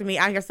 trying to talk to me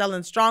out here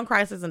selling strong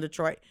Chryslers in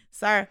Detroit.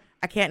 Sir,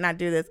 I can't not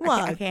do this.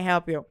 Why? I can't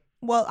help you.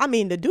 Well, I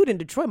mean, the dude in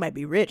Detroit might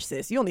be rich,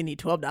 sis. You only need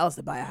 $12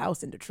 to buy a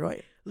house in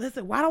Detroit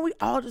Listen, why don't we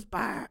all just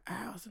buy a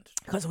house in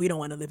Detroit? because we don't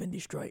want to live in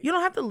Detroit. You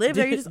don't have to live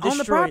there. You just own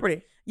the Detroit.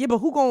 property. Yeah, but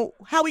who gon'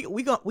 how we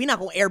not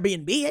gonna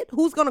Airbnb it?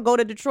 Who's gonna go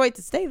to Detroit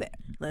to stay there?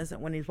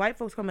 Listen, when these white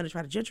folks come in to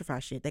try to gentrify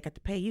shit, they got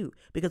to pay you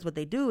because what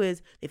they do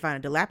is they find a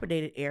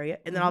dilapidated area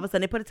and then all of a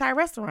sudden they put a Thai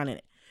restaurant in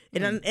it,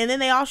 and then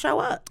they all show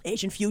up.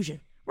 Asian fusion.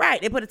 Right?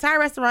 They put a Thai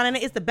restaurant in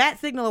it. It's the bat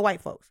signal of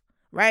white folks.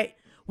 Right?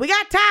 We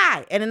got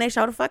Thai, and then they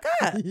show the fuck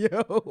up.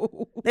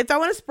 Yo. They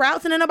throw in the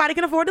Sprouts, and then nobody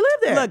can afford to live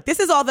there. Look, this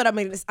is all that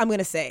I'm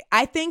gonna say.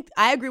 I think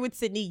I agree with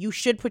Sydney. You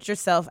should put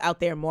yourself out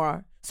there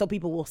more so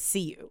people will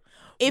see you.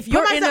 If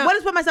you're put in myself, a, what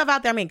does put myself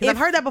out there mean? Because I've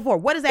heard that before.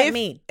 What does that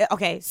mean?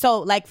 Okay, so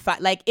like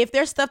if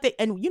there's stuff that,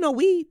 and you know,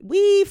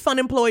 we fun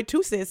employed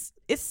too, sis.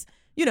 It's,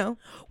 you know,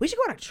 We should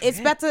go on a trip.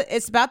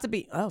 it's about to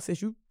be. Oh,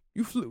 sis, you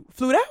flew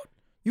out.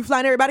 You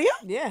flying everybody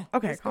out? Yeah.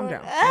 Okay, calm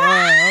down.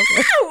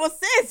 Well,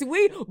 sis,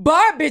 we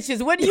bar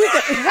bitches. What do you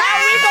think? How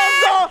we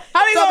gonna go?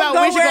 How we gonna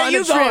go where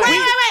you going? Wait.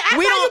 I saw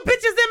you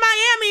bitches in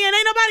Miami, and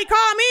ain't nobody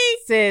call me.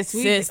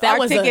 Sis, that our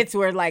was tickets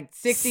were like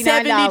 $69.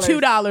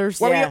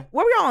 $72. Yeah.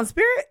 Were we all on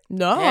Spirit?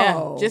 No.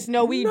 Yeah, just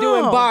know we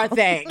doing bar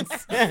things.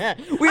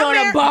 We on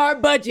a bar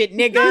budget,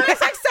 nigga. No,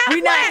 it's like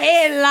We not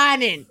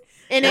headlining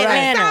in It's like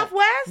Atlanta.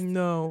 Southwest.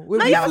 No.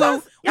 No,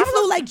 y'all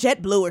flew like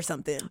JetBlue or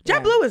something.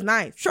 JetBlue is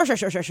nice.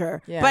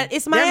 Sure. Yeah. But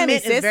it's Their Miami,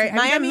 mint is sis. very. Have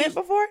you done Miami, mint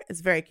before?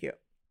 It's very cute.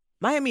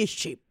 Miami is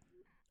cheap.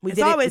 We It's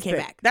did it. We always came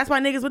been. back. That's why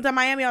niggas went to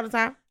Miami all the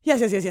time.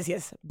 Yes.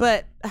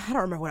 But I don't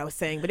remember what I was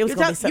saying. But it was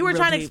gonna be something You were real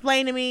trying to deep.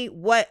 explain to me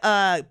what put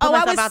I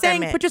myself was out there saying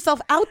meant. put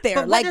yourself out there.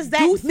 But what like does that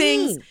do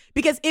things mean?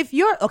 because if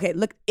you're okay,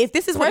 look, if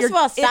this is what First you're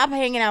of all, stop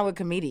hanging out with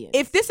comedians.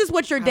 if this is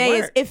what your I day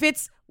is, work. if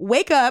it's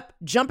wake up,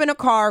 jump in a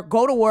car,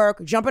 go to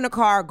work, jump in a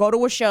car, go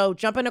to a show,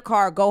 jump in a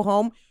car, go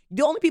home.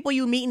 The only people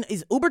you meet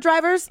is Uber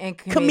drivers, And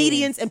comedians,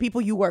 comedians. and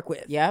people you work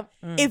with. Yep.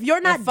 If you're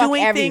not And fuck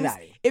doing things,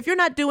 everybody. if you're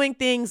not doing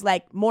things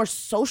like more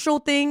social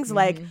things, Mm-hmm.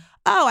 like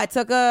I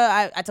took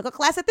a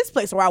class at this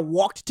place, or I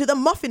walked to the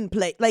muffin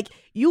place. Like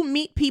you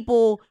meet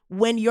people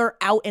when you're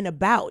out and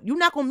about. You're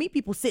not gonna meet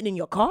people sitting in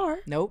your car.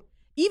 Nope.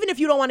 even if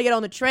you don't want to get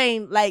on the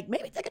train, like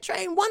maybe take a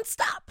train one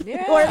stop.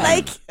 Yeah. Or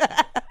like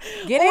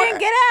Get in,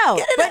 get out.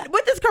 But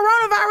with this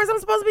coronavirus, I'm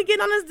supposed to be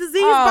getting on this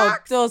disease Oh,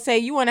 box. so say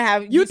you want to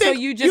have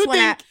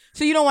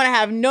so you don't want to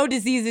have no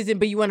diseases,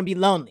 but you want to be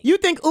lonely. you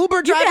think Uber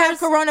You drivers can have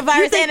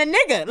coronavirus and a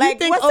nigga. Like, you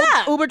think what's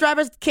up? Uber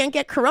drivers can't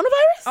get coronavirus?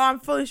 Oh, I'm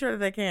fully sure that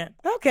they can.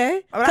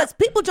 Okay. Because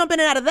people jump in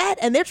and out of that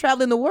and they're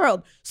traveling the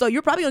world. So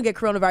you're probably going to get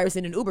coronavirus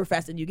in an Uber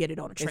faster than you get it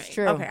on a train. It's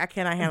true. Okay, I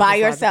cannot handle By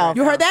this logic yourself. right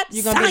You now. heard that?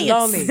 You're going to be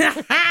lonely.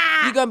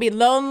 You're going to be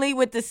lonely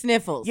with the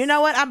sniffles. You know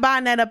what? I'm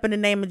buying that up in the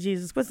name of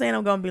Jesus. Quit saying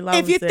I'm going to be lonely.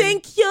 If you Sid.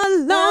 think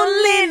you're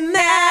lonely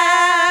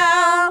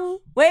now,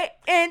 wait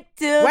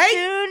until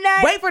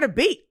tonight. Wait for the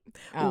beat.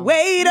 Oh.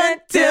 wait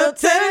until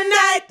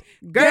tonight,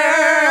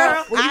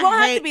 girl. Well, you I won't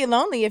have hate to be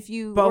lonely if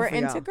you both were of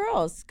into y'all.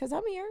 girls, because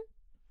I'm here.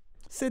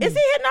 Sydney. Is he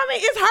hitting on me?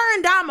 It's her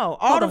and Damo all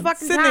Hold the on.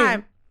 fucking Sydney.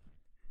 time.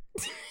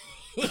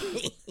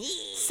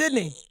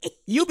 Sydney,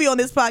 you be on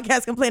this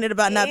podcast complaining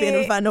about not being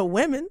able to find no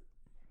women.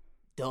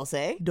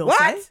 Dulcé. Don't What?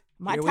 say.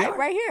 My Here we type are.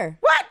 right here.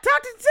 What?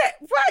 Talk to Sid.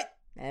 What?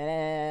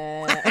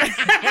 Uh,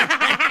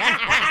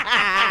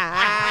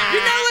 You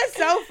know what's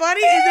so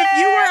funny is if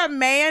you were a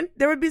man,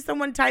 there would be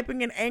someone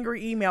typing an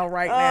angry email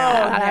right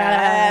now.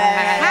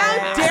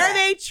 How dare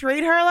they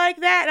treat her like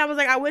that? And I was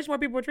like, I wish more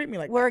people would treat me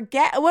like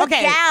that. we're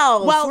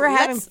gals. Well, we're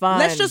having fun.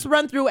 Let's just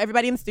run through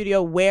everybody in the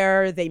studio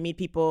where they meet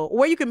people,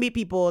 where you can meet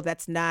people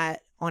that's not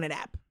on an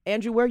app.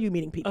 Andrew, where are you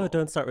meeting people? Oh,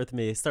 don't start with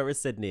me. Start with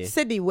Sydney.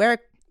 Sydney, where?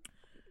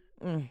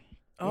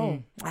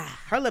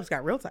 Her lips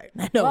got real tight.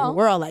 I know Well-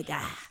 we're all like,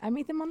 I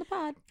meet them on the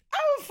pod. I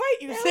will fight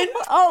you, Sydney.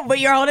 Oh, but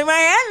you're holding my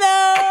hand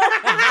though.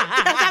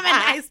 I'm a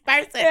nice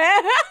person.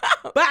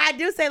 But I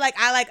do say, like,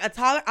 I like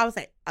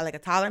a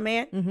taller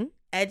man,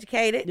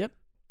 educated. Yep.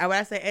 And when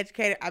I say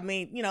educated, I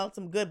mean, you know,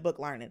 some good book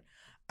learning.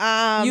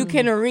 You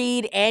can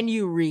read and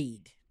you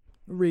read.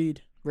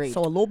 read. Read.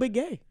 So a little bit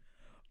gay.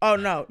 Oh,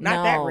 no,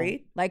 not that No.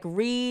 read. Like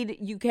read,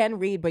 you can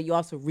read, but you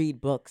also read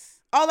books.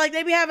 Oh, like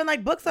they be having,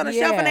 like, books on the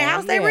shelf in their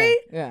house they yeah, read?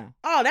 Yeah.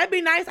 Oh, that'd be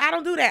nice. I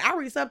don't do that. I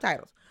read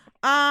subtitles.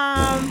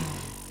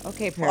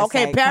 Okay, Parasite.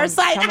 Okay,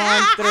 Parasite. Come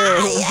on through.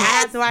 I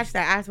have to watch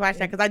that.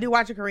 because I do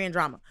watch a Korean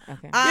drama.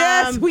 Okay.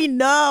 Yes, we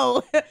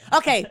know.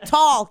 Okay,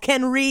 tall,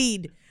 can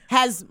read,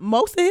 has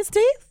most of his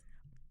teeth.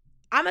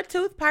 I'm a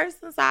tooth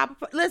person, so I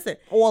prefer, listen.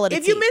 All of the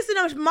if you teeth.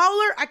 missing a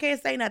molar, I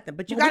can't say nothing.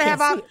 But you Well, we gotta have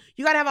can't all see it.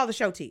 you gotta have all the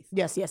show teeth.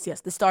 Yes.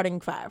 The starting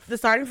five. The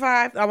starting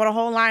five. I want a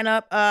whole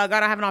lineup.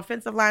 Gotta have an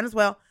offensive line as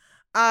well.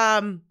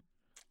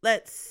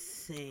 Let's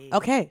see.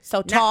 Okay,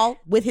 so tall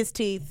with his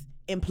teeth,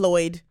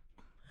 employed.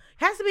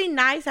 Has to be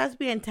nice. Has to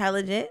be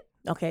intelligent.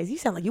 Okay, you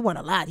sound like you want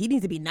a lot. He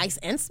needs to be nice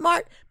and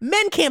smart.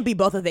 Men can't be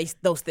both of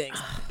those things.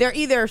 They're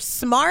either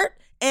smart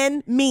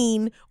and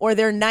mean, or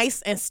they're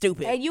nice and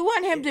stupid. And you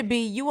want him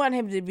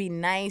to be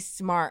nice,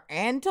 smart,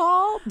 and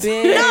tall?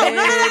 Bitch.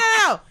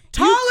 No.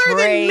 Taller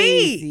than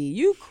me.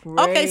 You crazy.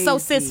 Okay, so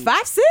sis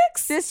 5'6"?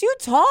 Sis, you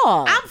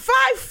tall. I'm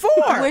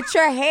 5'4". With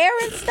your hair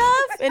and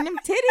stuff and them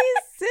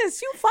titties.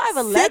 Sis, you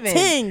 5'11".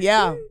 Sitting,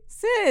 yeah.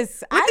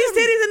 Sis. With these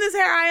titties and this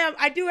hair,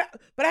 I do.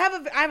 But I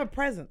have a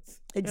presence.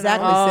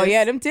 Exactly. Oh, sis.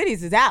 yeah, them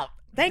titties is out.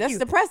 Thank That's you.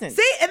 the present.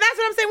 See, and that's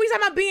what I'm saying. We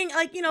talking about being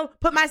like, you know,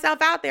 put myself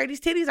out there.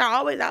 These titties are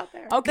always out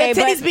there. Okay,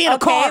 The titties be in a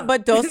car.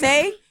 but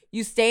Dulcé,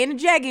 you stay in the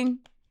jegging.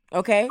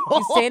 Okay?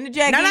 You stay in the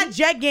jegging. No, not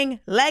jegging.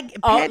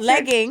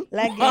 Legging.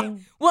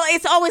 Legging. Well,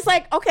 it's always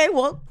like, okay,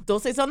 well,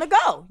 Dulcé's on the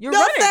go. You're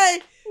Don't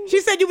running. say. She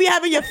said you be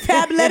having your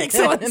fabletics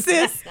on,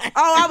 sis. Oh,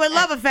 I would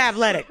love a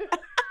fabletic.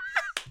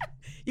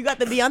 You got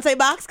the Beyonce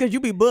box? Because you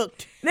be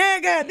booked.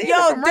 Nigga, these Yo,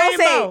 are from don't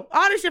say- Rainbow.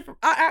 All this shit from,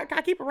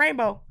 I keep a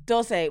rainbow.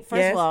 Dulcé, first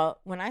Yes. of all,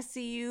 when I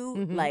see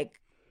you,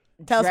 like,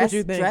 Tell us what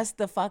you think. dress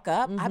the fuck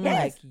up, I be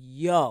Yes. like,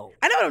 yo.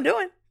 I know what I'm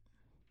doing.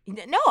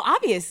 No,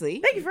 obviously.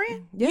 Thank you,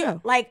 friend. Yeah.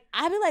 Like,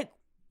 I be like,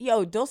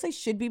 yo, Dulcé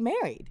should be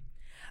married.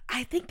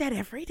 I think that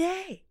every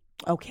day.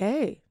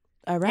 Okay.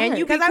 All right. And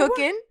you be 'Cause I work-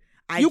 cooking.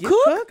 I You do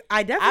cook? I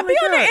I definitely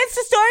be on the cook. Insta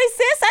story,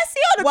 sis. I see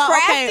all the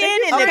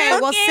crafting and the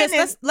cooking. Well, sis,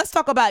 and- let's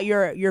talk about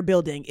your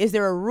building. Is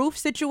there a roof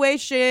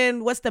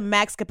situation? What's the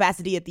max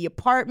capacity at the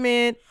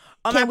apartment?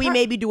 Can we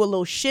maybe do a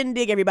little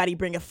shindig? Everybody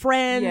bring a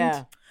friend.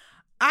 Yeah.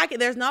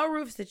 There's no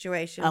roof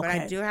situation, but I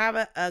Okay. do have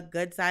a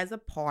good size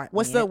apartment.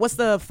 What's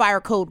the fire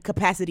code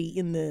capacity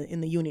in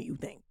the unit? You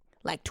think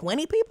like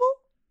 20 people?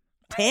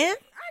 10?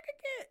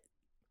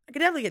 I could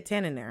definitely get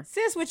 10 in there.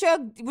 Sis, with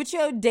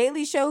your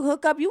Daily Show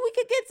hookup, we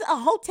could get a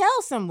hotel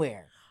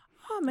somewhere.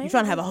 Oh man, You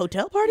trying to have a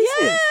hotel party?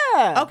 sis?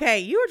 Yeah. Okay,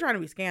 you were trying to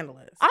be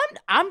scandalous.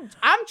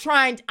 I'm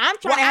trying to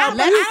help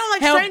I you. don't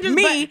like help strangers,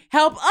 me,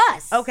 help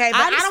us. Okay, but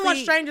I don't want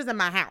Honestly- strangers in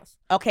my house.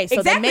 Okay, so then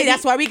Exactly, maybe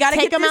that's why we gotta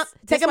take get them this- out.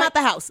 Take that's them why- out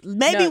the house.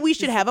 Maybe No, we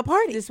should have a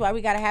party. This is why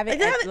we gotta have it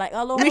Exactly. at, like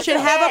a little. We should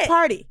hotel. have a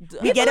party.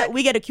 We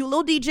People get a cute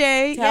little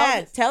DJ.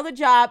 Tell the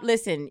job.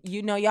 Listen,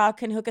 y'all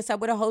can hook us up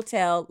with a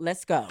hotel.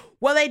 Let's go.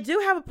 Well, they do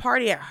have a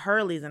party at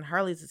Hurley's, and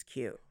Hurley's is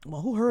cute.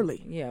 Well, who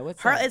Hurley? Yeah, what's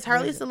It's that?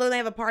 Hurley's Saloon. They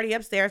have a party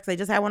upstairs because they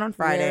just had one on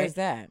Friday. Where is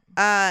that?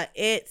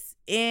 It's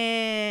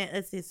in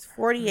it's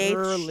 48th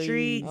Hurley's.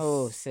 Street.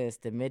 Oh, sis,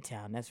 the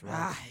Midtown. That's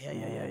right.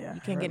 Yeah.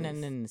 You can't get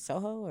nothing in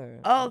Soho or.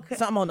 Okay.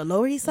 Something on the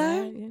Lower East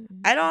Side.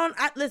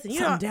 Listen, you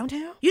Something know,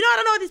 downtown? you know, I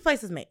don't know what these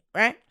places make,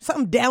 right?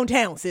 Something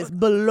downtown says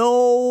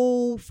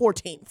below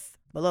 14th.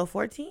 Below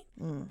 14?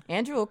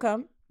 Andrew will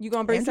come. You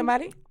gonna bring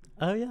somebody?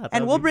 Oh yeah, that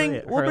And would we'll be bring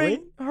great. we'll Hurley?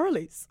 bring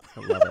Hurley's. I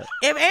love it.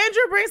 If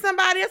Andrew brings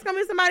somebody, it's going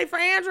to be somebody for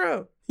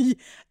Andrew. You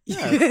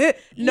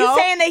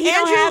saying that he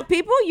don't have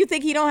people? You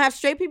think he don't have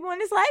straight people in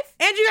his life?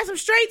 Andrew, you got some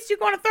straights you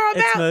going to throw It's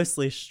about?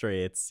 mostly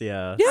straights,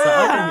 yeah. Yeah. So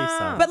I'll bring you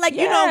some. But like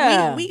you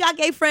Yeah. know, we got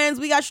gay friends,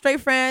 we got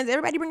straight friends.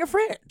 Everybody bring a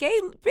friend. Gay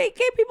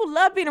people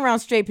love being around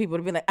straight people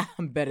to be like,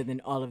 I'm better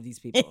than all of these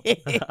people. That's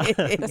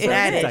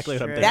exactly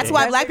what I'm thinking. That's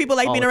why black people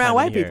like All being the around time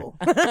white in here. people.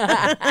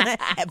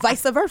 And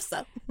vice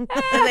versa. And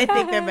they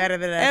think they're better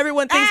than us.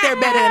 Everyone thinks they're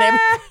better than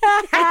everyone.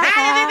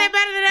 They think they're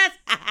better than us.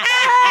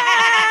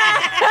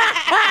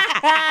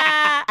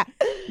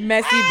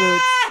 Messy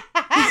boots.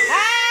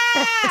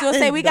 So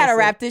say we gotta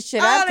wrap this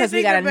shit up they because we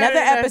think got we're better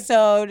another than us.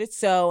 episode.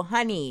 So,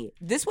 honey,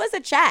 this was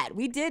a chat.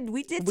 We did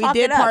talk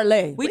did it up.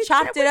 parlay. We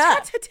chopped it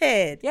up.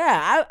 Talkative.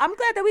 Yeah, I'm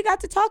glad that we got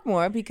to talk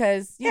more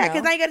because Yeah,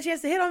 because know, I ain't got a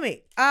chance to hit on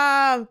me.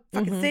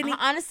 Fucking Sydney.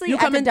 honestly, You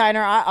at come the in-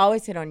 diner, I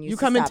always hit on you. You so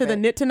come stop into the it.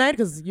 knit tonight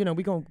because you know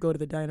we gonna go to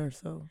the diner.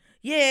 So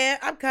Yeah,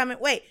 I'm coming.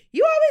 Wait,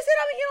 you always hit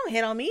on me? You don't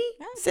hit on me.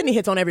 Sydney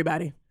hits on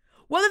everybody.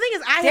 Well, the thing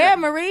is, I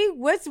Damn, hit Marie,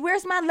 where's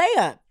my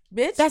layup,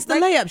 bitch? That's the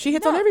layup. She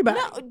hits on everybody.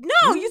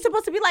 No, you're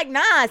supposed to be like,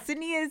 nah.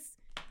 Sydney is.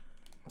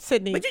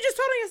 Sydney, But you just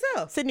told on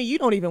yourself. Sydney, you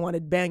don't even want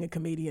to bang a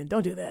comedian.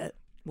 Don't do that.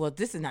 Well,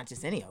 this is not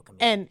just any old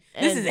comedian.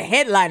 And This is a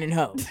headlining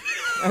hoe.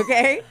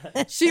 Okay,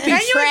 she be And you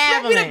expect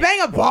traveling. me to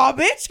bang a ball,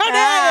 bitch? How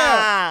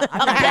dare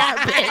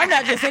you? I'm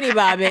not just any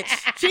bitch.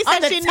 She I'm said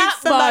the she needs top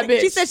somebody. bar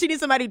bitch. She said she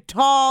needs somebody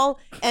tall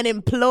and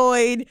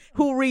employed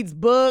who reads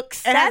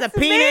books And has a That's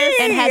penis. me.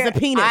 and has a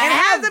penis.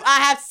 I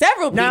have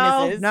several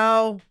penises.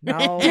 No.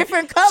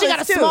 Different colors She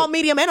got a too. small,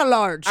 medium, and a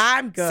large.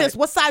 I'm good. Sis,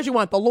 what size you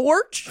want? The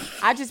large?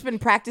 I just been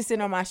practicing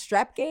on my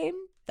strap game.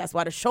 That's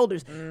why the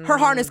shoulders. Her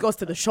harness goes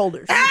to the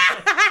shoulders.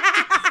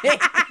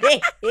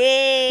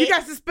 You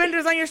got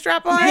suspenders on your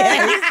strap on?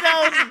 You're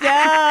so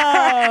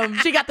dumb.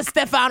 She got the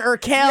Stefan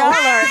Urkel. Y'all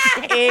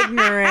are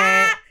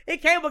ignorant.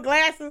 It came with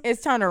glasses.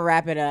 It's time to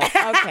wrap it up.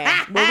 Okay.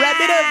 We'll wrap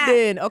it up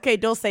then. Okay,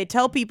 Dulcé,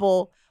 tell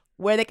people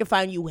where they can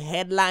find you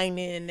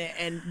headlining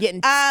and getting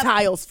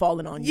tiles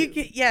falling on you. You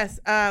can, yes,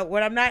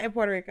 when I'm not in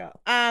Puerto Rico.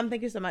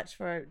 Thank you so much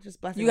for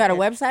just blessing You me got a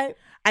with it. website?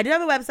 I do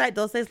have a website,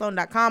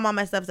 dulcesloan.com. All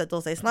my stuff's at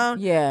Dulcé Sloan.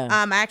 Yeah.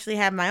 I actually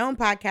have my own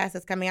podcast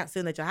that's coming out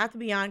soon that you'll have to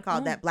be on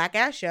called That Black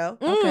Ass Show.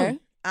 Okay.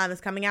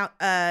 It's coming out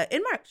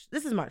in March.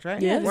 This is March,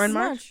 right? Yeah, We're this in is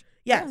March.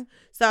 Yes.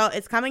 So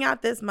it's coming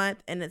out this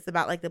month, and it's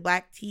about like the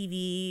black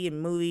TV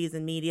and movies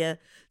and media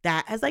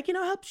that has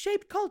helped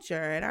shape culture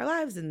and our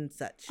lives and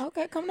such.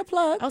 Okay, come to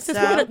plug. Oh, sis,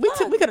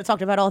 So- we could have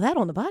talked about all that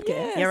on the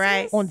podcast. You're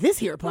right. On this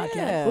here podcast.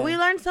 Yeah. But we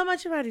learned so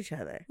much about each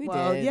other. We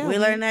Well, did. yeah. We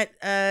learned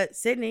that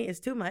Sydney is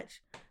too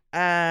much.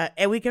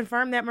 And we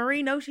confirmed that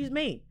Marie knows she's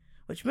mean,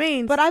 which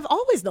means. But I've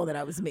always known that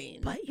I was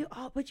mean.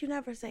 But you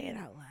never say it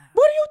out loud.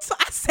 What do you?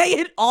 I say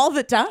it all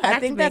the time. I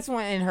think that's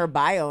one in her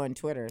bio on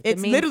Twitter. The It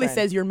mean literally friend.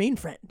 says your mean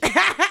friend.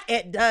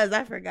 It does.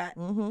 I forgot.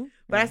 Mm-hmm.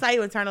 But I saw you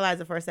internalize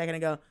it for a second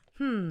and go,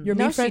 Your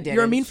No, mean she friend. didn't.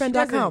 You're a She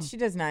meanfriend.com. doesn't- She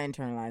does not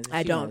internalize it.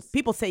 I She don't. knows.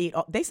 People say it.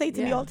 They say it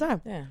to me Yeah. all the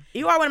time Yeah.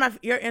 You are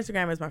your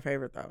Instagram is my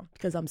favorite though.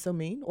 because I'm so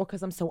mean or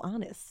because I'm so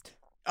honest.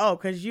 Oh,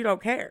 because you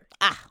don't care.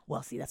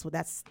 Well, see, that's why.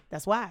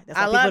 That's why I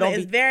people love don't it.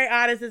 It's be. very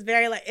honest. It's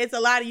very it's a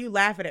lot of you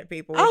laughing at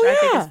people, which Oh, I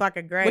think yeah. is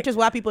fucking great. Which is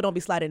why people don't be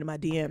sliding into my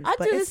DMs. I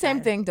but do the it's same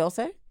fine. thing, Dulce.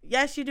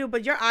 yes, you do.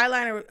 But your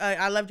eyeliner,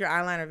 I loved your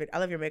eyeliner video. I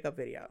love your makeup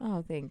video.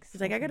 Oh, thanks.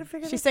 She's like, I gotta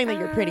figure. She's this saying that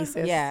you're pretty, out.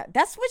 sis. Yeah,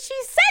 that's what she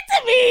said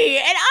to me,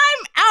 and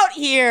I'm out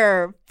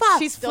here. Fuck.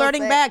 She's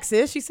flirting Dulce. back,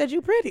 sis. She said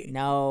you pretty.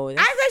 No, I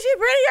said she's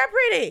pretty.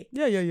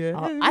 You're pretty. Yeah.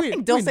 oh, I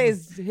think Dulce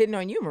is hitting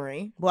on you,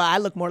 Marie. Well, I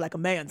look more like a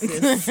man, sis.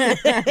 Listen,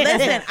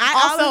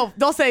 I also,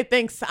 Dulce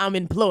thinks I'm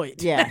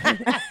employed. Yeah.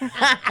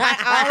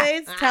 I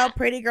always tell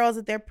pretty girls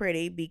that they're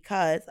pretty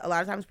because a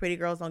lot of times pretty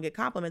girls don't get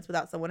compliments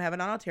without someone having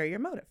an ulterior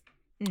motive.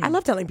 I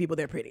love telling people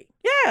they're pretty.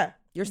 Yeah.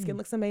 Your skin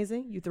looks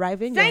amazing. You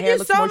thriving. Your Thank hair you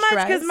looks so much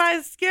moisturized. because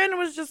my skin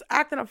was just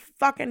acting a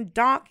fucking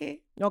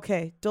donkey.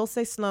 Okay,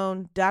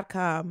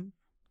 DulceSloan.com.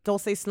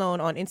 Dulce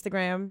Sloan on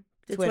Instagram,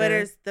 The Twitter.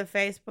 Twitters, the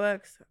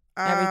Facebooks.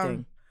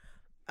 Everything.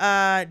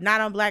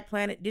 Not on Black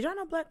Planet. Did y'all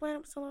know Black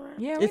Planet was still around?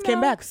 Yeah, we It came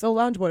know. back. So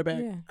Loungeboy back.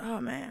 Yeah. Oh,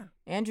 man.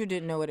 Andrew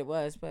didn't know what it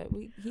was, but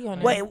he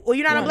on Wait, were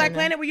you not Yeah, on Black no.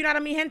 Planet? Were you not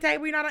on Mi Gente?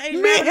 Were you not on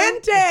Asian Mi Malibu?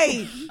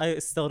 gente. I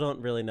still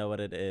don't really know what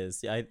it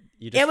is.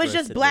 You just It was just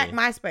roasted Black me.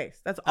 MySpace.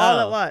 That's all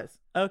Oh. it was.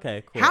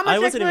 Okay, cool. How much I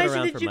wasn't even explanation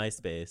around did for you-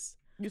 MySpace.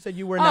 You said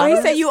you were Oh, not.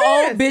 he said you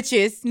Yes. old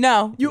bitches.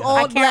 No, You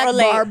I old can't black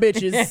relate. bar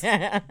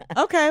bitches.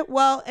 Okay,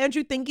 well,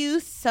 Andrew, thank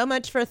you so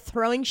much for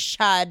throwing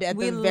shade at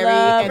We the very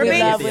love- end For we of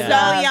being love- so we this.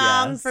 love.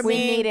 young, Yes. for We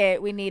being... need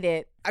it. We need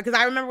it. Because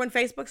I remember when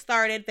Facebook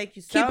started. Thank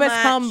you so Keep much.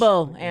 us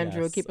humble,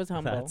 Andrew. Yes, Keep us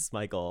humble. That's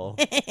my goal.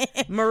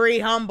 Marie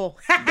Humble.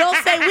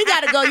 Don't say we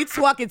gotta go. You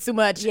talking too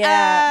much.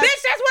 Yeah.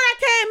 Bitch, that's what I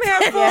came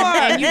here for.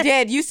 Yeah, and you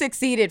did. You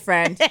succeeded,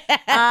 friend.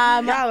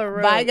 Y'all are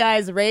rude. Bye,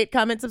 guys. Rate,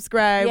 comment,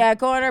 subscribe. Yeah,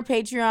 go on our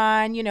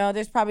Patreon. You know,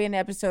 there's probably an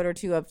episode or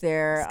two up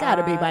there. It's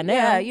gotta be by now.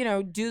 Yeah, you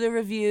know, do the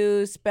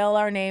review, spell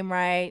our name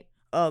right.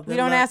 Oh, We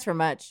don't ask for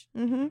much.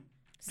 Mm-hmm.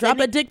 Drop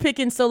a dick pic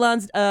in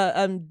Solange's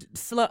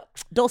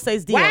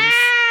Dulcé's DMs.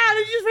 Wow,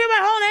 did you just read my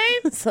whole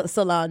name?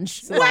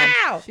 Solange.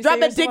 Wow. She Drop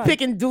said a dick you're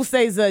pic in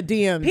Dulcé's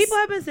DMs. People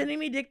have been sending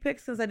me dick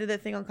pics since I did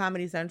that thing on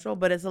Comedy Central,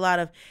 but it's a lot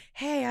of,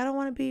 hey, I don't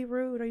want to be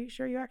rude. Are you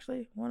sure you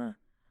actually want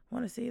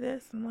to see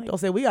this? I'm like,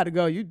 Dulcé, we gotta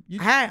go. I'm you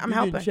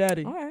helping. being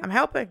chatty. All right. I'm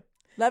helping.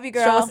 Love you,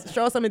 Show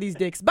girl. us some of these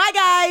dicks. Bye,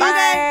 guys.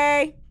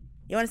 Bye.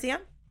 You want to see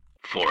him?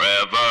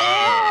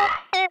 Forever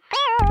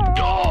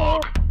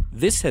Dog.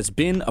 This has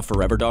been a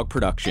Forever Dog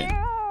production.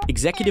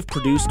 Executive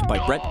produced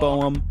by Brett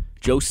Boehm,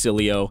 Joe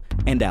Cilio,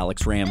 and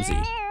Alex Ramsey.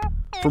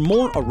 For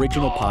more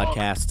original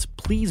podcasts,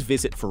 please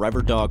visit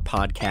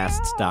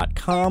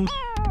foreverdogpodcasts.com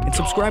and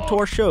subscribe to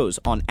our shows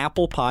on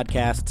Apple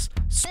Podcasts,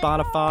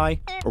 Spotify,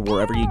 or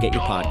wherever you get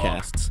your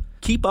podcasts.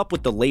 Keep up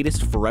with the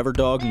latest Forever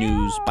Dog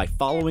news by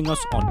following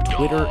us on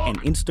Twitter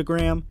and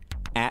Instagram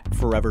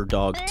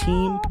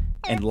 @ForeverDogTeam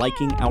and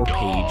liking our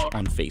page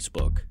on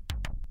Facebook.